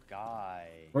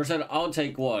guy. Or said, I'll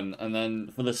take one, and then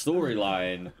for the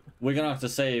storyline, we're gonna have to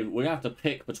save. We're gonna have to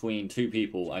pick between two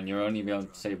people, and you're only be able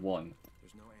to save one.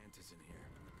 There's no Antizin here.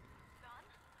 Done?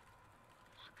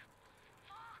 Fuck.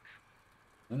 Fuck.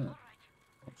 Yeah. All right.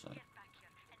 What's that? Get back here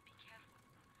and be careful.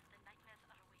 The nightmares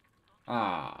are awake. Don't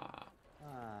Ah,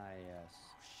 Yes.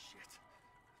 Shit.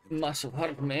 must have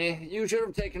hurt me. You should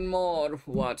have taken more.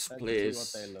 What, Let's please?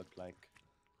 see what they look like.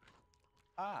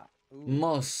 Ah. Ooh.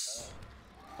 Moss.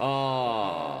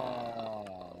 Ah.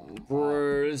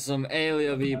 Bro, some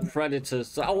alien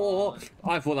predators. Oh,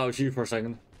 I thought that was you for a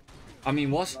second. I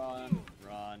mean, what?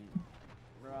 Run.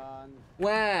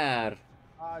 Where?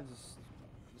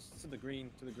 Just to the green,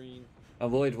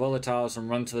 Avoid volatiles and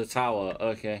run to the tower.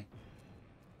 Okay.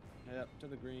 Yep, to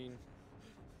the green.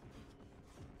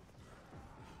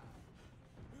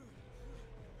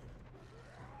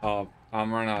 Oh,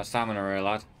 I'm running out of stamina here,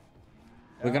 lad.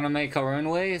 We're Yeah. gonna make our own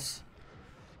ways?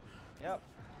 Yep.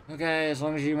 Okay, as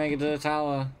long as you make it to the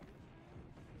tower.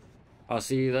 I'll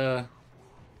see you there.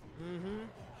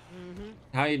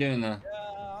 How you doing there?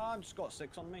 Yeah, I've just got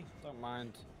 6 on me. Don't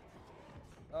mind.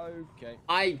 Okay.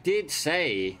 I did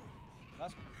say...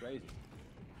 That's crazy.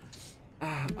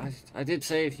 I did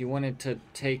say if you wanted to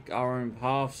take our own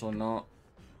paths or not.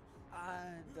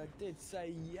 And I did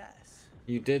say yes.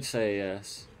 You did say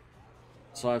yes.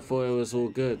 So I thought it was all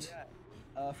good.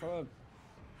 Yeah. For a...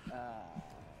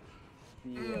 yeah,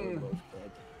 we're both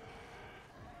dead.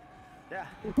 Yeah.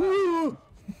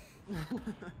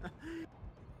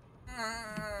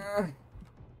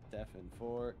 Death in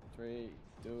 4, 3,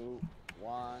 2,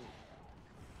 1.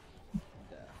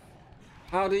 Death.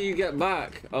 How do you get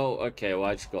back? Oh, okay, well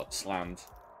I just got slammed.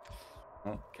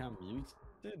 Oh, Cam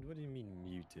muted? What do you mean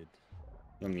muted?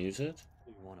 you're muted? What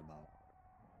do you want about?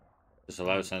 Just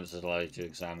allow sensors allow you to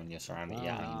examine your surroundings.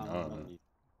 Yeah, I know.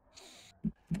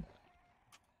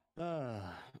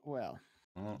 Well.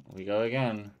 Oh, we go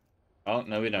again. Oh,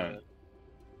 no we don't.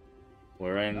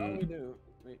 We're in... No, we do.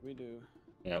 We do.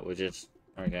 Yeah, we're just...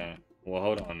 Okay. Well,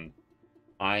 hold on.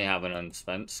 I have an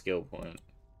unspent skill point.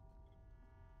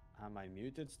 Am I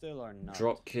muted still or not?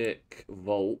 Drop kick,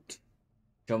 vault.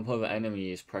 Jump over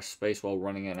enemies, press space while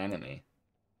running an enemy.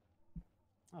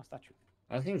 Oh, statue.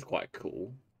 That seems quite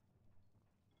cool.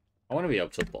 I want to be able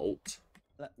to vault.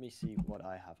 Let me see what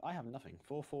I have. I have nothing.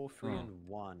 4, 4, 3, Oh. and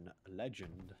 1.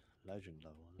 Legend. Legend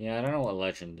level. Yeah, I don't know what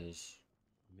legend is.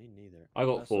 Me neither. I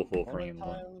got There's 4, some 4, 3 and 1.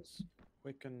 volatiles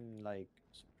we can, like,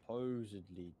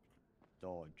 supposedly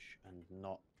dodge and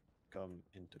not come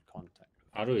into contact with.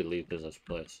 How do we leave this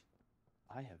place?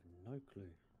 I have no clue.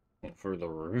 What, through the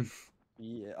roof?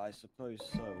 Yeah, I suppose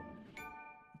so.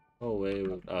 Oh, wait.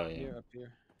 Oh, yeah. Here, up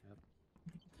here. Yep.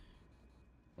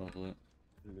 Lovely.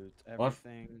 Loot What?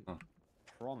 everything. Oh.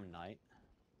 Prom night.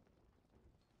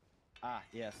 Ah,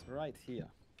 yes, right here.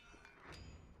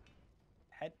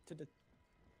 Head to the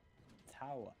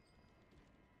tower.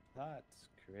 That's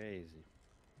crazy.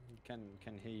 Can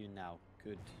hear you now.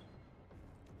 Good.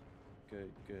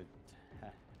 Good.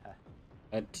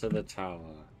 Head to the tower.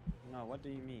 No, what do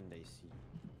you mean they see?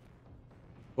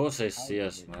 Of course they see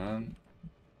us, man.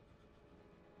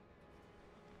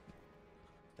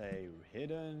 They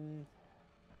hidden.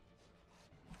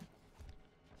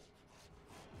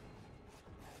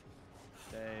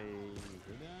 They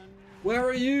hidden. Where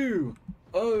are you?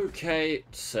 Okay,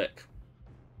 sick.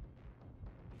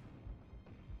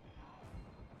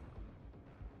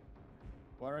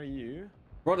 Where are you?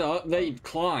 Brother, they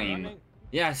climb. Running?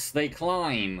 Yes, they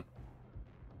climb.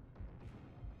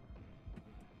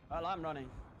 Well, I'm running,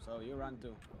 so you run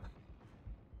too.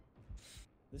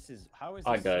 This is how is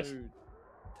I this died. so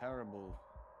terrible?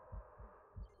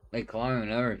 They climb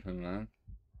and everything, man.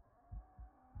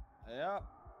 Yep,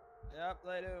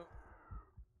 they do.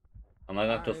 I might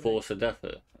have to Really? force a death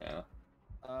here. Yeah.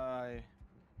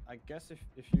 I guess if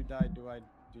you die,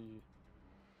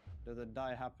 does the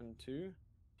die happen too?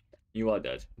 You are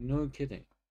dead. No kidding.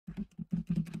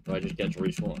 Do I just get to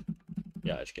respawn?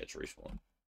 Yeah, I just get to respawn.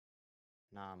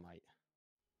 Nah, mate.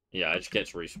 Yeah, it just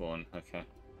gets respawn. Okay.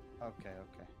 Okay.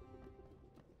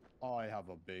 I have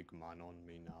a big man on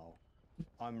me now.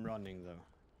 I'm running though.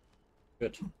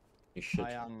 Good. You should.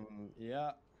 I am.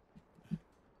 Yeah.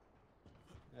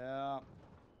 Yeah.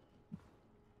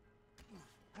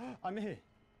 I'm here.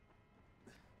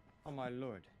 Oh my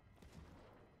lord.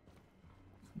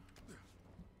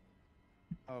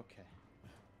 Okay.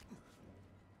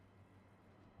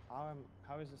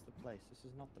 How is this the place? This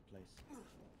is not the place.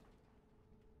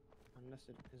 Unless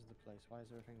it is the place. Why is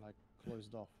everything like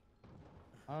closed off?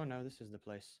 Oh no, this is the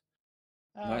place.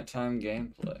 Nighttime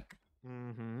gameplay.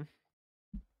 Mm-hmm.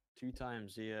 2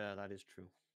 times, yeah, that is true.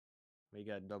 We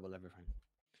get double everything.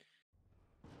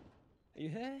 Are you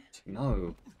here?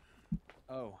 No.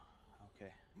 Oh,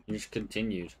 okay. You just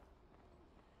continued.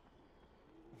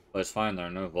 But it's fine, there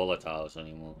are no volatiles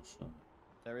anymore, so.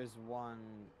 There is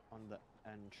one on the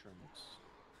entrance.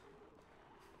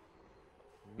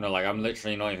 No, like, I'm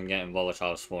literally not even getting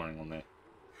volatiles spawning on me.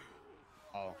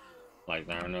 Oh. Like,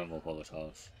 there are no more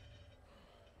volatiles.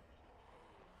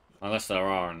 Unless there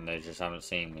are and they just haven't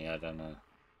seen me, I don't know.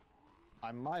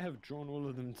 I might have drawn all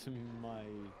of them to my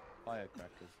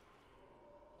firecrackers.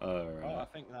 Oh, Oh, I right.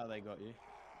 think now they got you.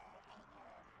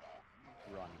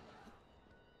 Run.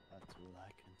 That's all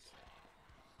I can say.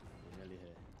 You're nearly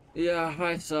here. Yeah,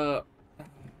 right up.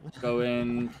 Go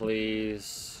in,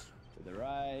 please. To the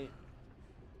right.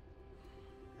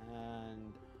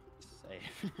 And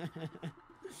safe.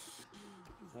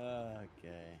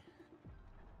 Okay.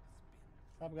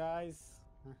 What's up, guys?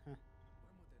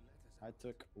 I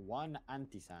took 1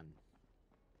 anti-san.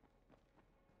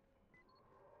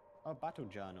 Oh, battle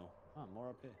journal. Oh, more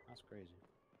up here. That's crazy.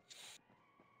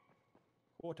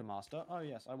 Quartermaster. Oh,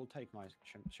 yes, I will take my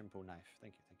simple knife.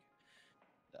 Thank you.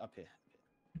 Up here.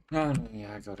 No, no,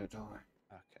 yeah, I got it, don't worry.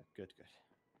 Okay, good.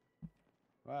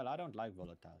 Well, I don't like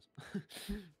volatiles.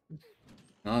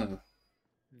 No.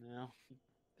 No.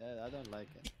 I don't like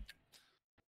it.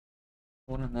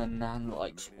 One of the nan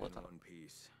likes Made it what in one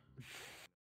piece.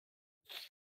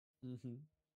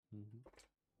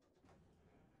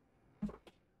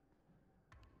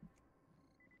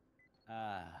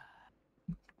 Ah.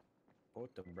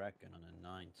 Put the bracken on the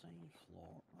 19th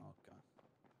floor. Okay.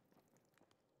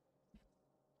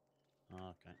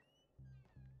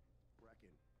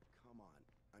 Brecken, come on.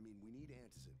 I mean, we need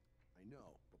Antizin. I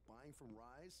know, but buying from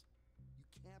Rise? You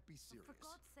can't be serious. For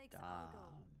God's sakes, I'll go.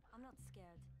 Damn. I'm not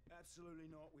scared.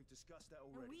 Absolutely not. We've discussed that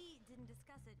No, already. we didn't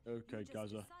discuss it. Okay, You just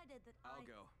Gaza. decided that I'll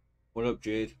go. What up,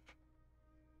 Jade?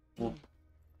 What?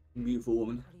 Beautiful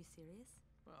woman. Are you serious?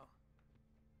 Well,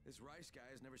 this Rice guy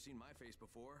has never seen my face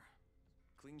before.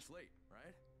 Clean slate,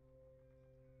 right?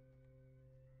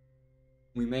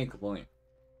 We make a point.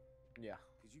 Yeah.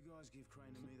 Could you guys give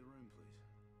Crane and me the room, please?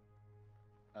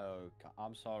 Okay.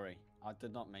 I'm sorry. I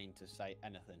did not mean to say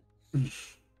anything.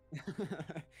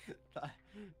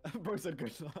 Bro said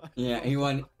good luck. Yeah, he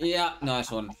went, yeah,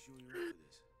 nice one. Sure you're up for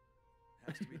this?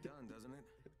 Has to be done, doesn't it?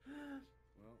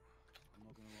 Well, I'm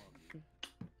not going to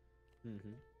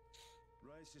argue.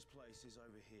 Rice's place is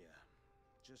over here.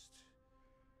 Just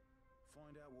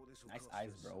find out what this will Nice cost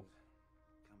eyes, us bro. and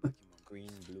come back in one Green,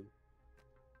 piece. blue.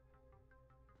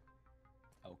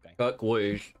 Okay.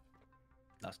 Kirkwood.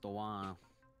 That's the one.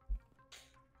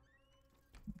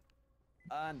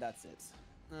 And that's it.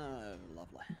 Oh,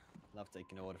 lovely. Love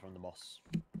taking order from the boss.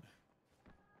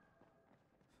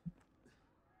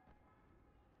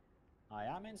 I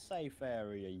am in safe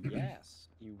area, yes.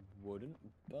 You wouldn't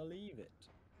believe it.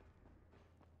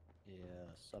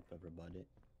 Yeah, sup everybody.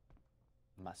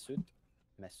 Masud?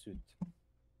 Masud.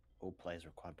 All players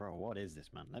required. Bro, what is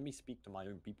this, man? Let me speak to my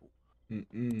own people.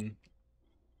 Mm-mm.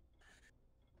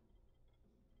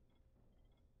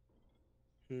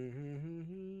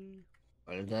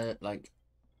 But they're like,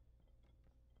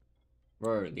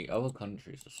 bro, the other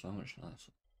countries are so much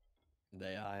nicer.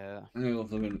 They are, I love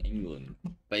them in England.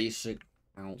 Basic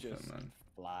outfit, just man.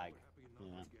 flag.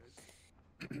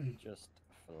 Yeah. Just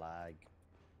flag.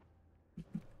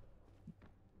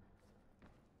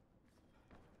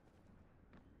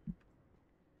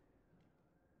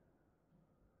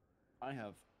 I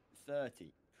have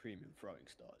 30 premium throwing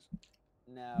stars.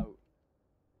 Now,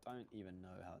 don't even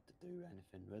know how to do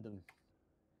anything with them.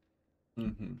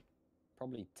 Mm-hmm.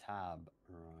 Probably tab,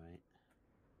 right?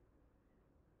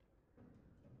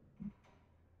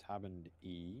 Tab and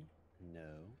E.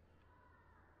 No.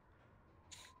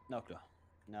 No clue.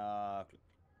 No clue.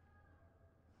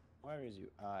 Where is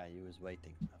you? Ah, you was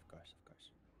waiting. Of course.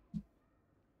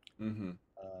 Mm-hmm.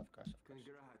 Of course.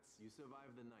 Congrats, you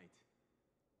survived the night.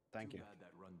 Thank Too you. bad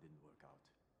that run didn't work out.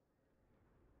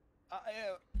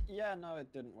 Yeah, no,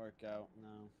 it didn't work out.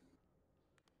 No.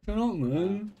 Shut up,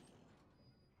 man.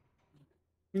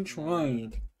 We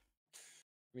tried.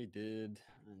 We did,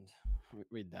 and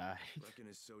we died. Brecken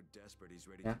is so desperate he's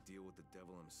ready Yeah. to deal with the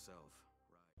devil himself.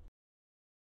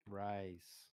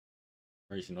 Rise.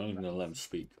 Right, you're not even gonna let him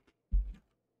speak.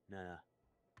 Nah.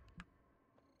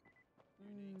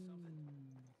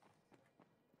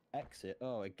 Exit.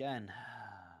 Oh, again.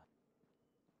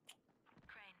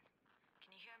 Crane,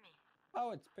 can you hear me?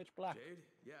 Oh, it's pitch black. Jade?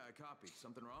 Yeah, I copied.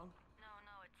 Something wrong? No,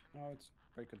 it's... Oh, it's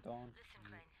break of dawn. Listen,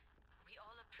 Crane, we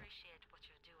all appreciate what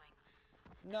you're doing.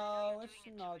 No, You're it's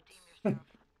doing it not. to redeem yourself.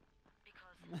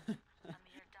 Because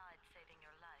Amir died saving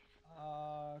your life.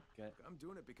 Okay. I'm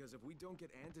doing it because if we don't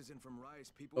get Antizin from Rise,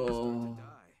 people will start to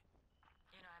die.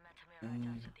 You know, I met Amir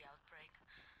right after the outbreak.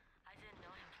 I didn't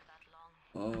know him for that long.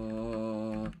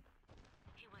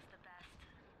 He was the best,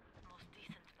 most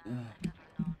decent man I've ever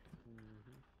known.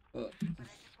 But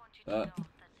I just want you to know that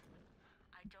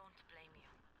I don't blame you.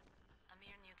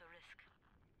 Amir knew the risk.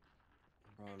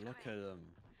 Oh, look at him.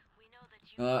 We know that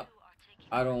you two are taking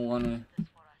I don't wanna. this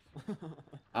for us.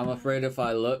 I'm afraid if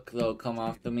I look, they'll come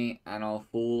after me, and I'll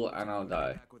fall, and I'll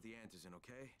die. Back with the Antizin,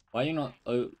 okay? Why you not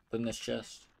open this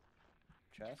chest?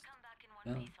 Chest? Come back in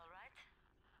one piece, alright?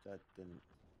 That didn't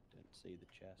see the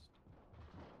chest.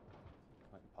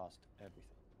 Went past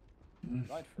everything.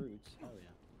 Dried fruits, hell yeah.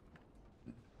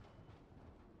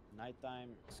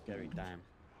 Nighttime, scary time.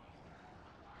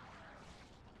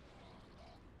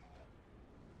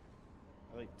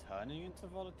 Are they turning into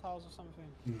volatiles or something?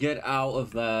 Get out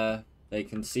of there. They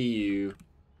can see you.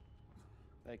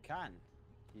 They can.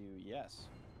 Yes.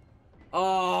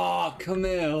 Oh,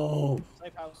 Camille!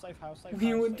 Safe house, safe house, safe house.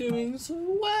 You were safe doing house.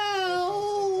 so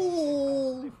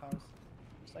well! Safe house,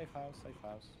 safe house, safe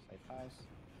house, safe house.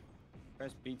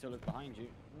 Press B to look behind you.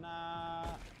 Nah,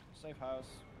 safe house.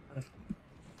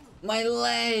 My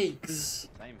legs!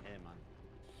 Same here, man.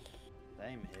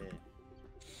 Same here.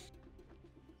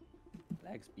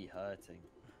 Legs be hurting.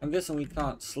 I'm guessing we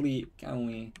can't sleep, can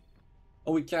we?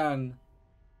 Oh, we can.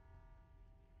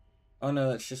 Oh no,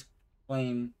 let's just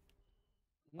claim.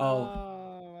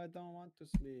 No, I don't want to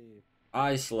sleep.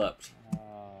 I slept.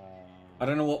 I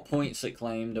don't know what points it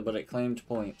claimed, but it claimed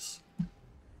points.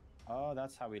 Oh,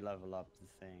 that's how we level up the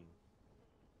thing.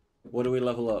 What do we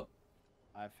level up?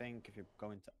 I think if you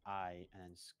go into I and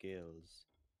then skills.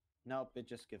 Nope, it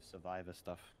just gives survivor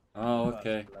stuff. Oh, First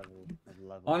okay.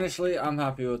 level. Honestly, I'm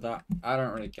happy with that. I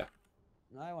don't really care.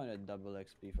 I wanted double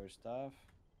XP for stuff.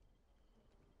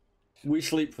 We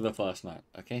sleep for the first night,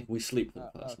 okay? We sleep for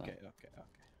the first night. Okay.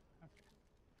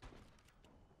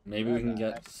 Maybe we can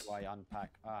get... Do I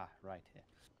unpack? Ah, right here.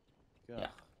 Go. Yeah.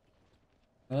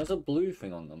 There's a blue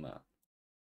thing on the map.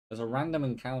 There's a random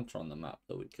encounter on the map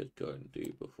that we could go and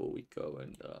do before we go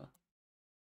and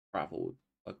travel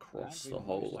across the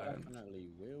whole land. Definitely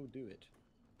will do it.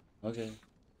 Okay.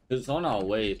 It's on our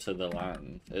way to the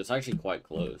land. It's actually quite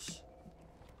close.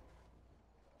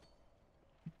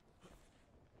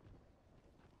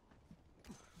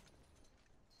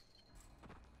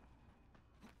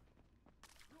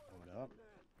 Hold up.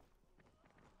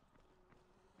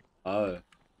 Oh.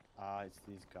 Ah, it's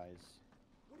these guys.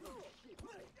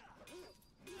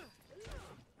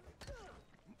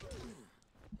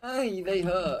 Hey, they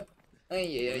hurt.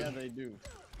 Hey, Yeah, they do.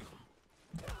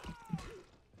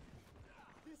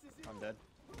 I'm dead.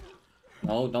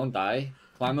 No, don't die.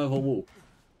 Climb over wall.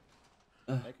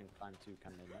 They can climb too,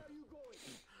 can they not?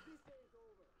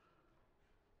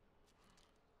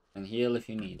 And heal if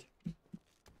you need.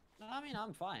 No, I mean,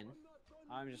 I'm fine.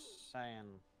 I'm just saying...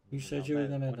 You said you were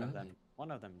gonna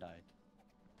One of them died.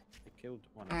 They killed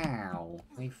one of them. Ow.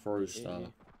 They throw stuff.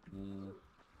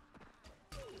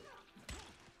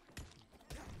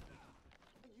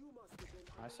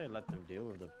 I say let them deal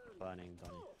with the burning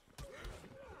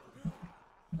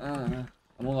Donny.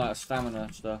 I'm all out of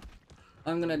stamina stuff.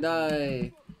 I'm gonna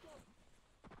die.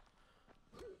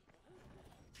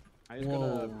 I just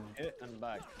gotta hit and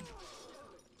back.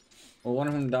 Well, one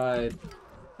of them died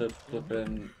to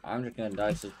flipping. I'm just gonna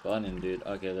die to burning, dude.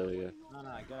 Okay, there we go. No,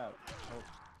 get out. Oh.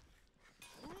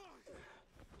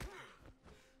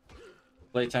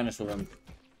 Play tennis with him.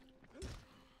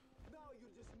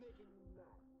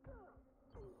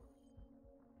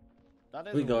 That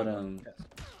is We got him. Yes.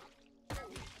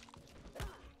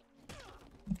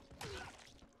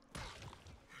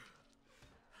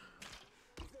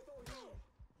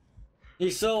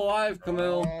 He's still alive,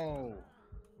 Camille. Oh,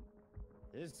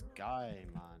 this guy,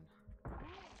 man.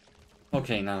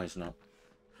 Okay, now he's not.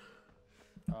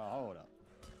 Oh, hold up.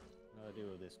 I'm gonna deal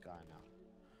with this guy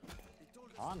now.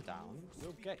 Calm down.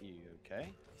 We'll get you, okay?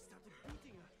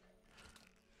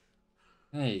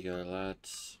 There you go,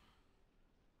 lads.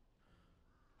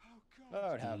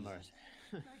 Lord have mercy.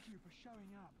 Thank you for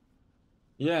showing up.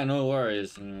 Yeah, no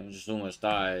worries. Just almost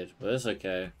died, but it's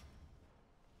okay.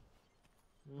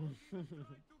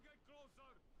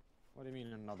 What do you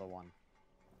mean another one?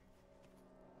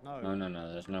 No.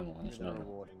 No, there's no more. Give me There's the no more.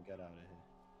 reward and get out of here.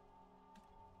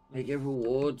 They give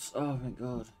rewards. Oh my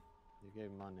god. You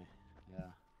gave money.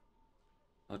 Yeah.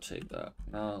 I'll take that.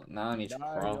 Now I need to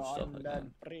Die, craft stuff undead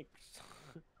again. pricks.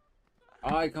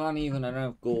 I can't even. I don't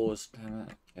have gauze. Damn it.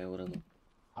 Okay, whatever.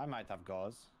 I might have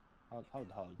gauze. Hold.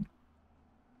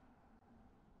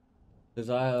 Because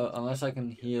unless I can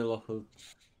heal off of.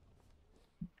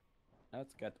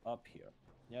 Let's get up here.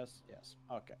 Yes.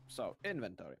 Okay, so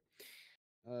inventory.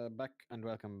 Back and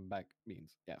welcome back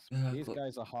means yes. Yeah, These cool.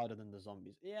 guys are harder than the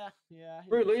zombies. Yeah.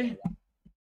 Really?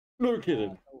 No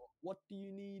kidding. What do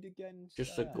you need again?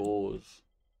 Just sir? a gauze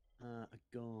A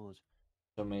gauze.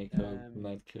 to make a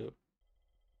med kit.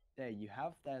 There you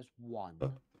have. There's one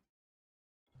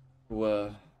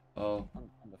Where? Oh,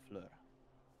 on the floor.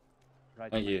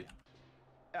 Right. thank you.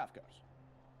 Yeah, of course.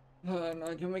 And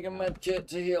I can make a med kit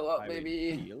to heal up, I will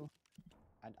baby. heal,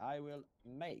 and I will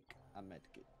make a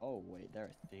medkit. Oh wait, there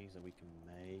are things that we can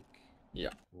make.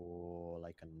 Yeah. Oh,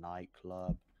 like a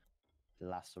nightclub,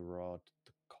 lacerot,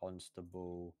 the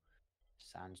constable,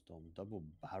 sandstorm, double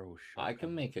barrel shotgun. I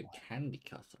can make a candy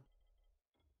cutter.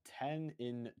 10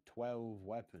 in 12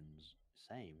 weapons.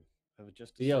 Same. With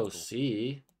just a sickle.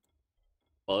 DLC.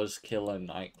 Buzzkiller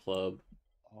nightclub.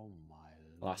 Oh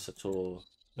my Lacertor.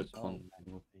 The so con.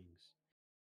 many things.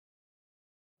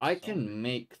 I can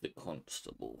make the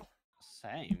constable.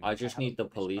 Same. I just have need a the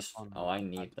police. on Oh, I my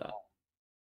need that. phone.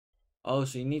 Oh,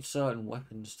 so you need certain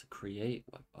weapons to create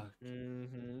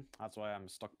weapons. That's why I'm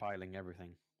stockpiling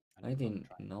everything. I didn't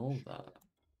know that.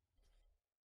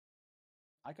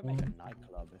 I could make a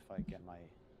nightclub if I get my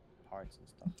parts and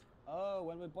stuff. Oh,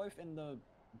 when we're both in the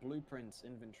blueprints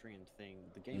inventory and thing,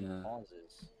 the game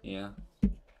pauses. Yeah.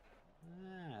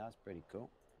 That's pretty cool.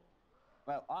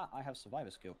 Well, I have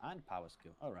survivor skill and power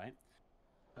skill. All right.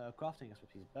 Crafting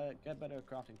expertise. Get better at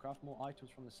crafting. Craft more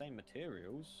items from the same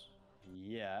materials.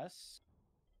 Yes.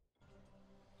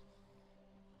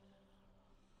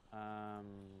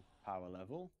 Power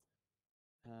level.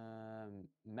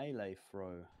 Melee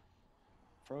throw.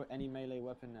 Throw any melee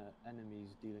weapon at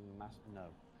enemies dealing mass. No.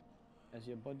 As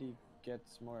your body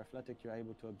gets more athletic, you're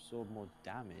able to absorb more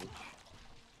damage.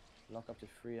 Lock up to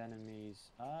 3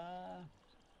 enemies.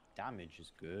 Damage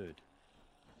is good.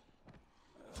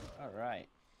 Alright.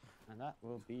 And that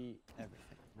will be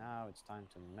everything. Now it's time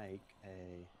to make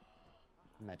a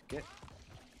medkit.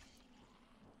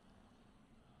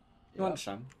 You want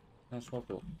some? That's what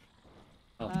cool.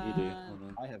 Oh, you do. Hold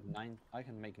on. I have 9. I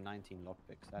can make 19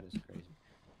 lockpicks. That is crazy.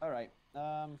 Alright.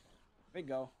 We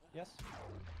go. Yes?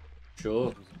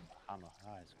 Sure. Hammer.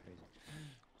 It's crazy.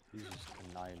 He's just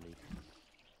annihilating.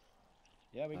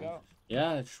 Yeah, we go.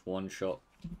 Yeah, it's one shot.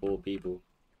 4 people.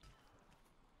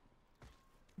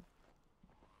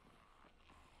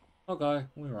 Okay,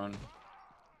 we run.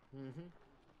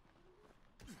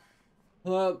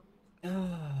 Well,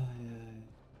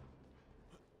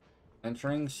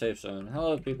 entering safe zone.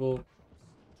 Hello, people.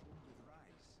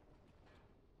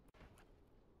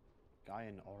 Guy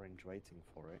in orange waiting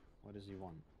for it. What does he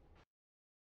want?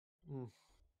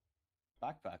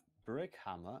 Backpack. Brick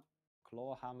hammer.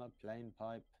 Claw hammer. Plain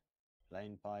pipe.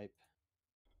 Plain pipe.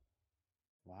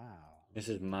 Wow. This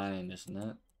is mine, isn't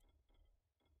it?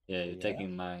 Yeah, you're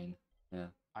taking mine. Yeah.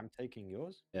 I'm taking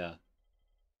yours? Yeah.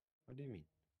 What do you mean?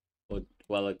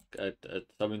 Well,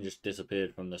 something just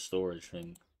disappeared from the storage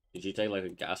thing. Did you take like a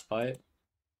gas pipe?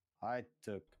 I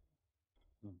took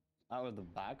out of the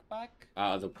backpack?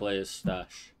 Out of the player's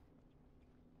stash.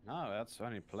 No, that's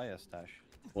only player stash.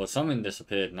 Well, something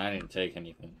disappeared and I didn't take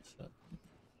anything, so.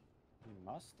 You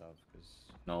must have, because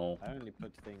No. I only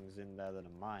put things in there that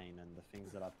are mine, and the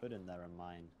things that I put in there are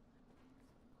mine.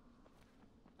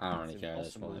 I don't really care at this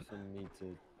It's impossible point. for me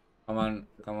to...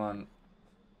 Come on.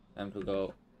 Time to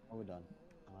go. Oh, we're done.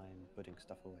 I'm putting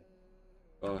stuff away.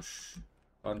 Gosh.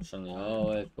 Constantly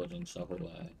always putting stuff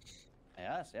away.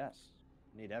 Yes.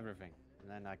 Need everything. And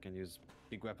then I can use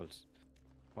big weapons.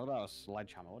 What about a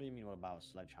sledgehammer? What do you mean, what about a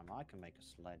sledgehammer? I can make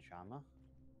a sledgehammer.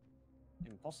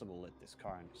 Impossible at this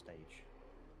current stage.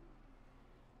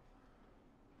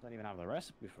 Don't even have the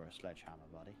recipe for a sledgehammer,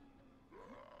 buddy.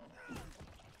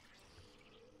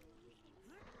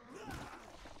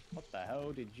 What the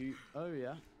hell did you... Oh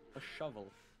yeah, a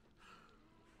shovel.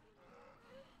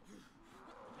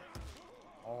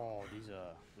 Oh, these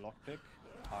are lockpick.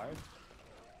 Hard.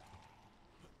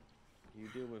 You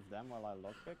deal with them while I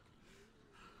lockpick.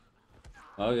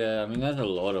 Oh yeah, I mean there's a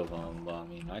lot of them, but I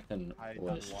mean I can I done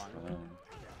always one. try. And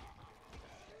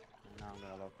now I'm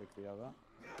gonna lockpick the other.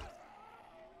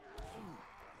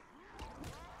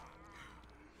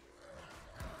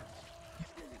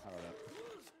 How about that?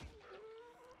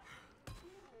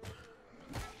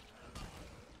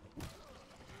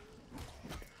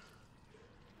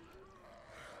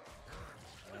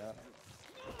 Yeah.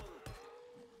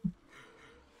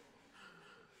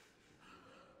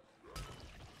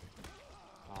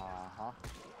 Uh-huh.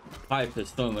 Pipe is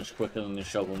so much quicker than the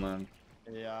shovel, man.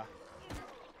 Yeah.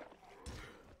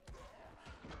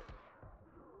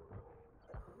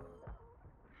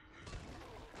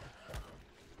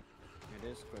 It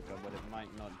is quicker, but it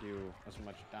might not do as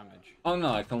much damage. Oh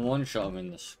no, I can one-shot him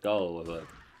in the skull with it.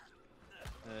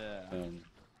 Yeah.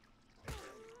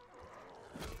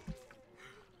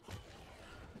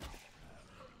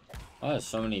 Oh, there's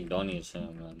so many Donnies here,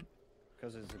 man.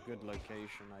 Because it's a good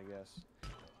location, I guess.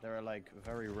 There are like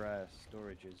very rare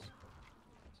storages.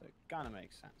 So it kind of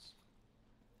makes sense.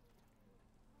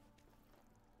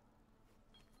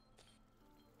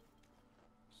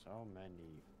 So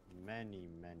many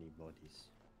bodies.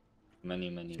 Many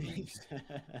men. Jesus.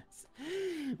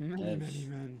 Many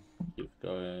men. Keep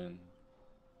going.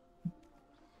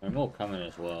 There are more coming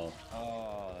as well.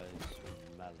 Oh, it's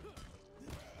melon.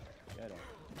 Get up.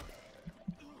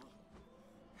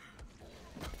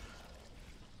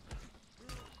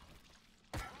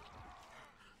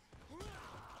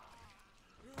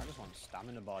 I just want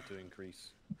stamina bar to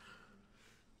increase.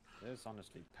 It's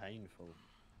honestly painful.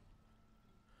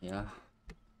 Yeah.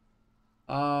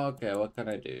 Okay, what can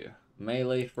I do?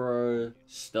 Melee throw,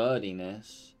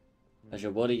 sturdiness. As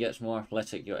your body gets more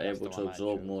athletic, you're That's able the to one I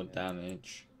absorb chose, more yeah.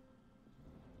 damage.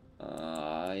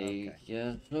 Okay.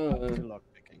 Guess To so.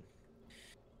 lockpicking.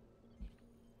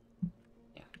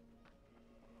 Yeah.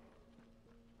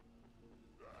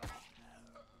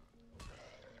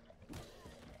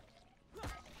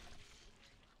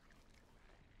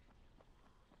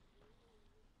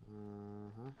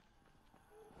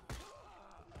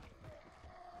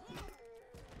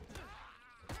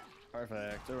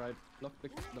 Perfect. Alright,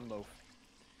 lockpick them both.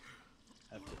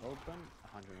 Have to open,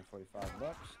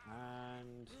 $145,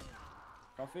 and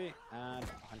coffee, and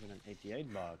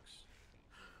 188 bucks.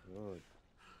 Good.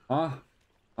 Huh?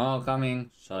 Oh,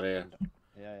 coming. Sorry.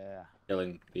 Yeah.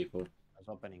 Killing people. I was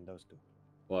opening those two.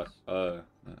 What? Oh.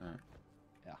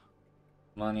 Yeah.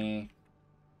 Money.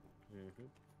 Mm-hmm.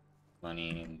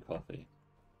 Money and coffee.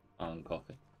 And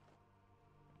coffee.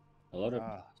 A lot of...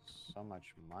 Ah, so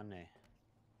much money.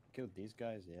 Killed these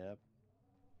guys, yep.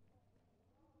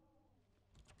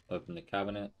 Open the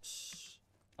cabinets.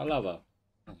 I love her.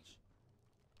 Nice.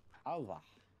 Alva.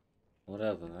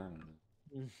 Whatever. I don't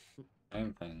know.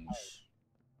 Same things.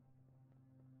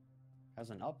 Has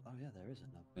an up? Oh yeah, there is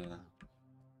an up. Yeah.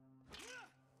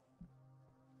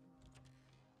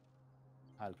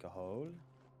 Alcohol.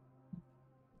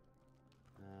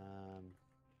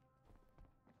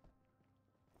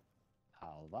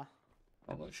 Alva.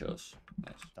 Oh, my shows.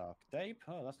 Nice. Duct tape.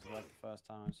 Oh, that's like the first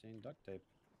time I've seen duct tape.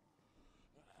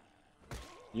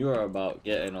 You are about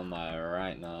getting on my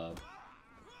right now.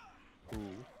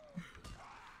 Ooh.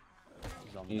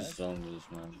 These Zombies. zombies,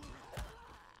 man.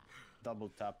 Double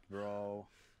tap, bro.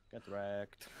 Get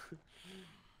wrecked.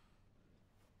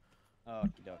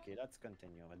 Okie dokie, let's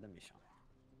continue with the mission.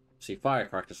 See,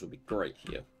 firecrackers would be great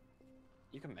here.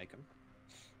 You can make them.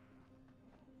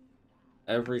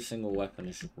 Every single weapon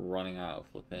is just running out of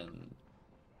flipping.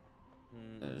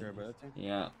 Durability?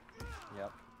 Yeah.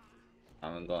 Yep.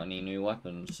 Haven't got any new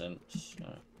weapons since.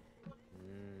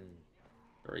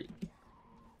 Great.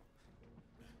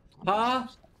 Huh?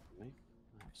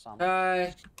 Some.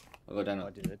 Hi. I'll go down.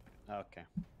 What is it? Okay.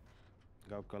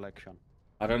 Go collection.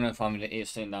 I don't know if I'm gonna eat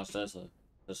sitting downstairs though.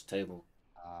 This table.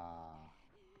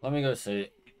 Let me go see.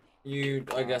 You,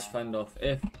 I guess, fend off.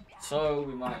 If so,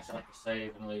 we might actually have to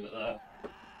save and leave it there.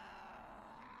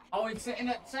 Oh, he's sitting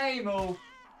at the table.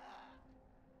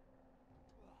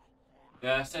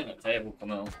 Yeah, sitting at the table,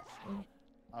 Camille.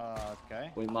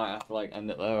 Okay. We might have to like end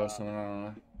it there or something. I don't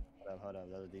know. Hold up.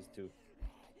 Those are these two.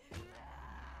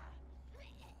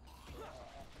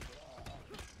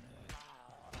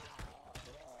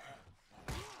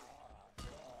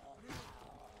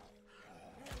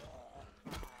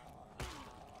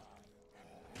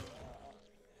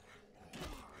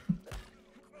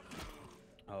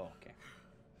 Oh, okay.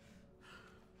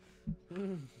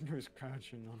 Who's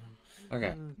crouching on him?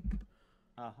 Okay.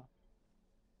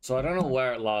 So I don't know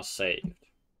where it last saved.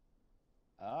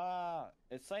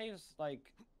 It saves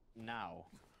like now.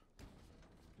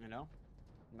 You know?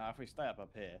 Now if we stay up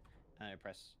here and I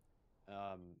press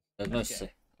There's no escape.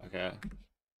 okay.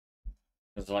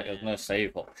 There's no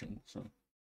save option, so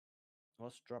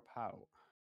Let's drop out.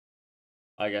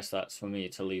 I guess that's for me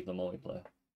to leave the multiplayer.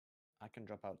 I can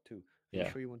drop out too. Are Yeah.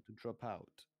 you sure you want to drop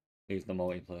out? Leave the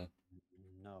multiplayer.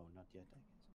 No, not yet, I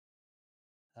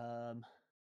guess.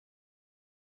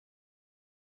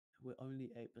 We're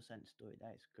only 8% story.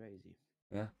 That is crazy.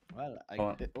 Yeah. Well,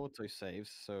 it auto saves,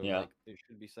 so Yeah. like it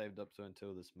should be saved up to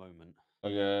until this moment.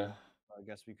 Okay. I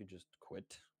guess we could just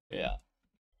quit. Yeah.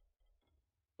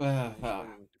 Are you sure you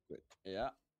want to quit? Yeah.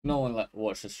 No one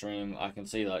watched the stream. I can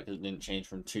see that because it didn't change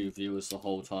from 2 viewers the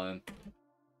whole time.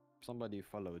 Somebody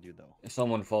followed you though.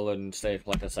 Someone followed and stayed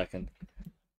for like a second.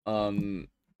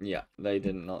 Yeah, they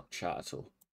did not chat at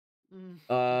all.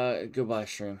 Goodbye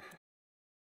stream.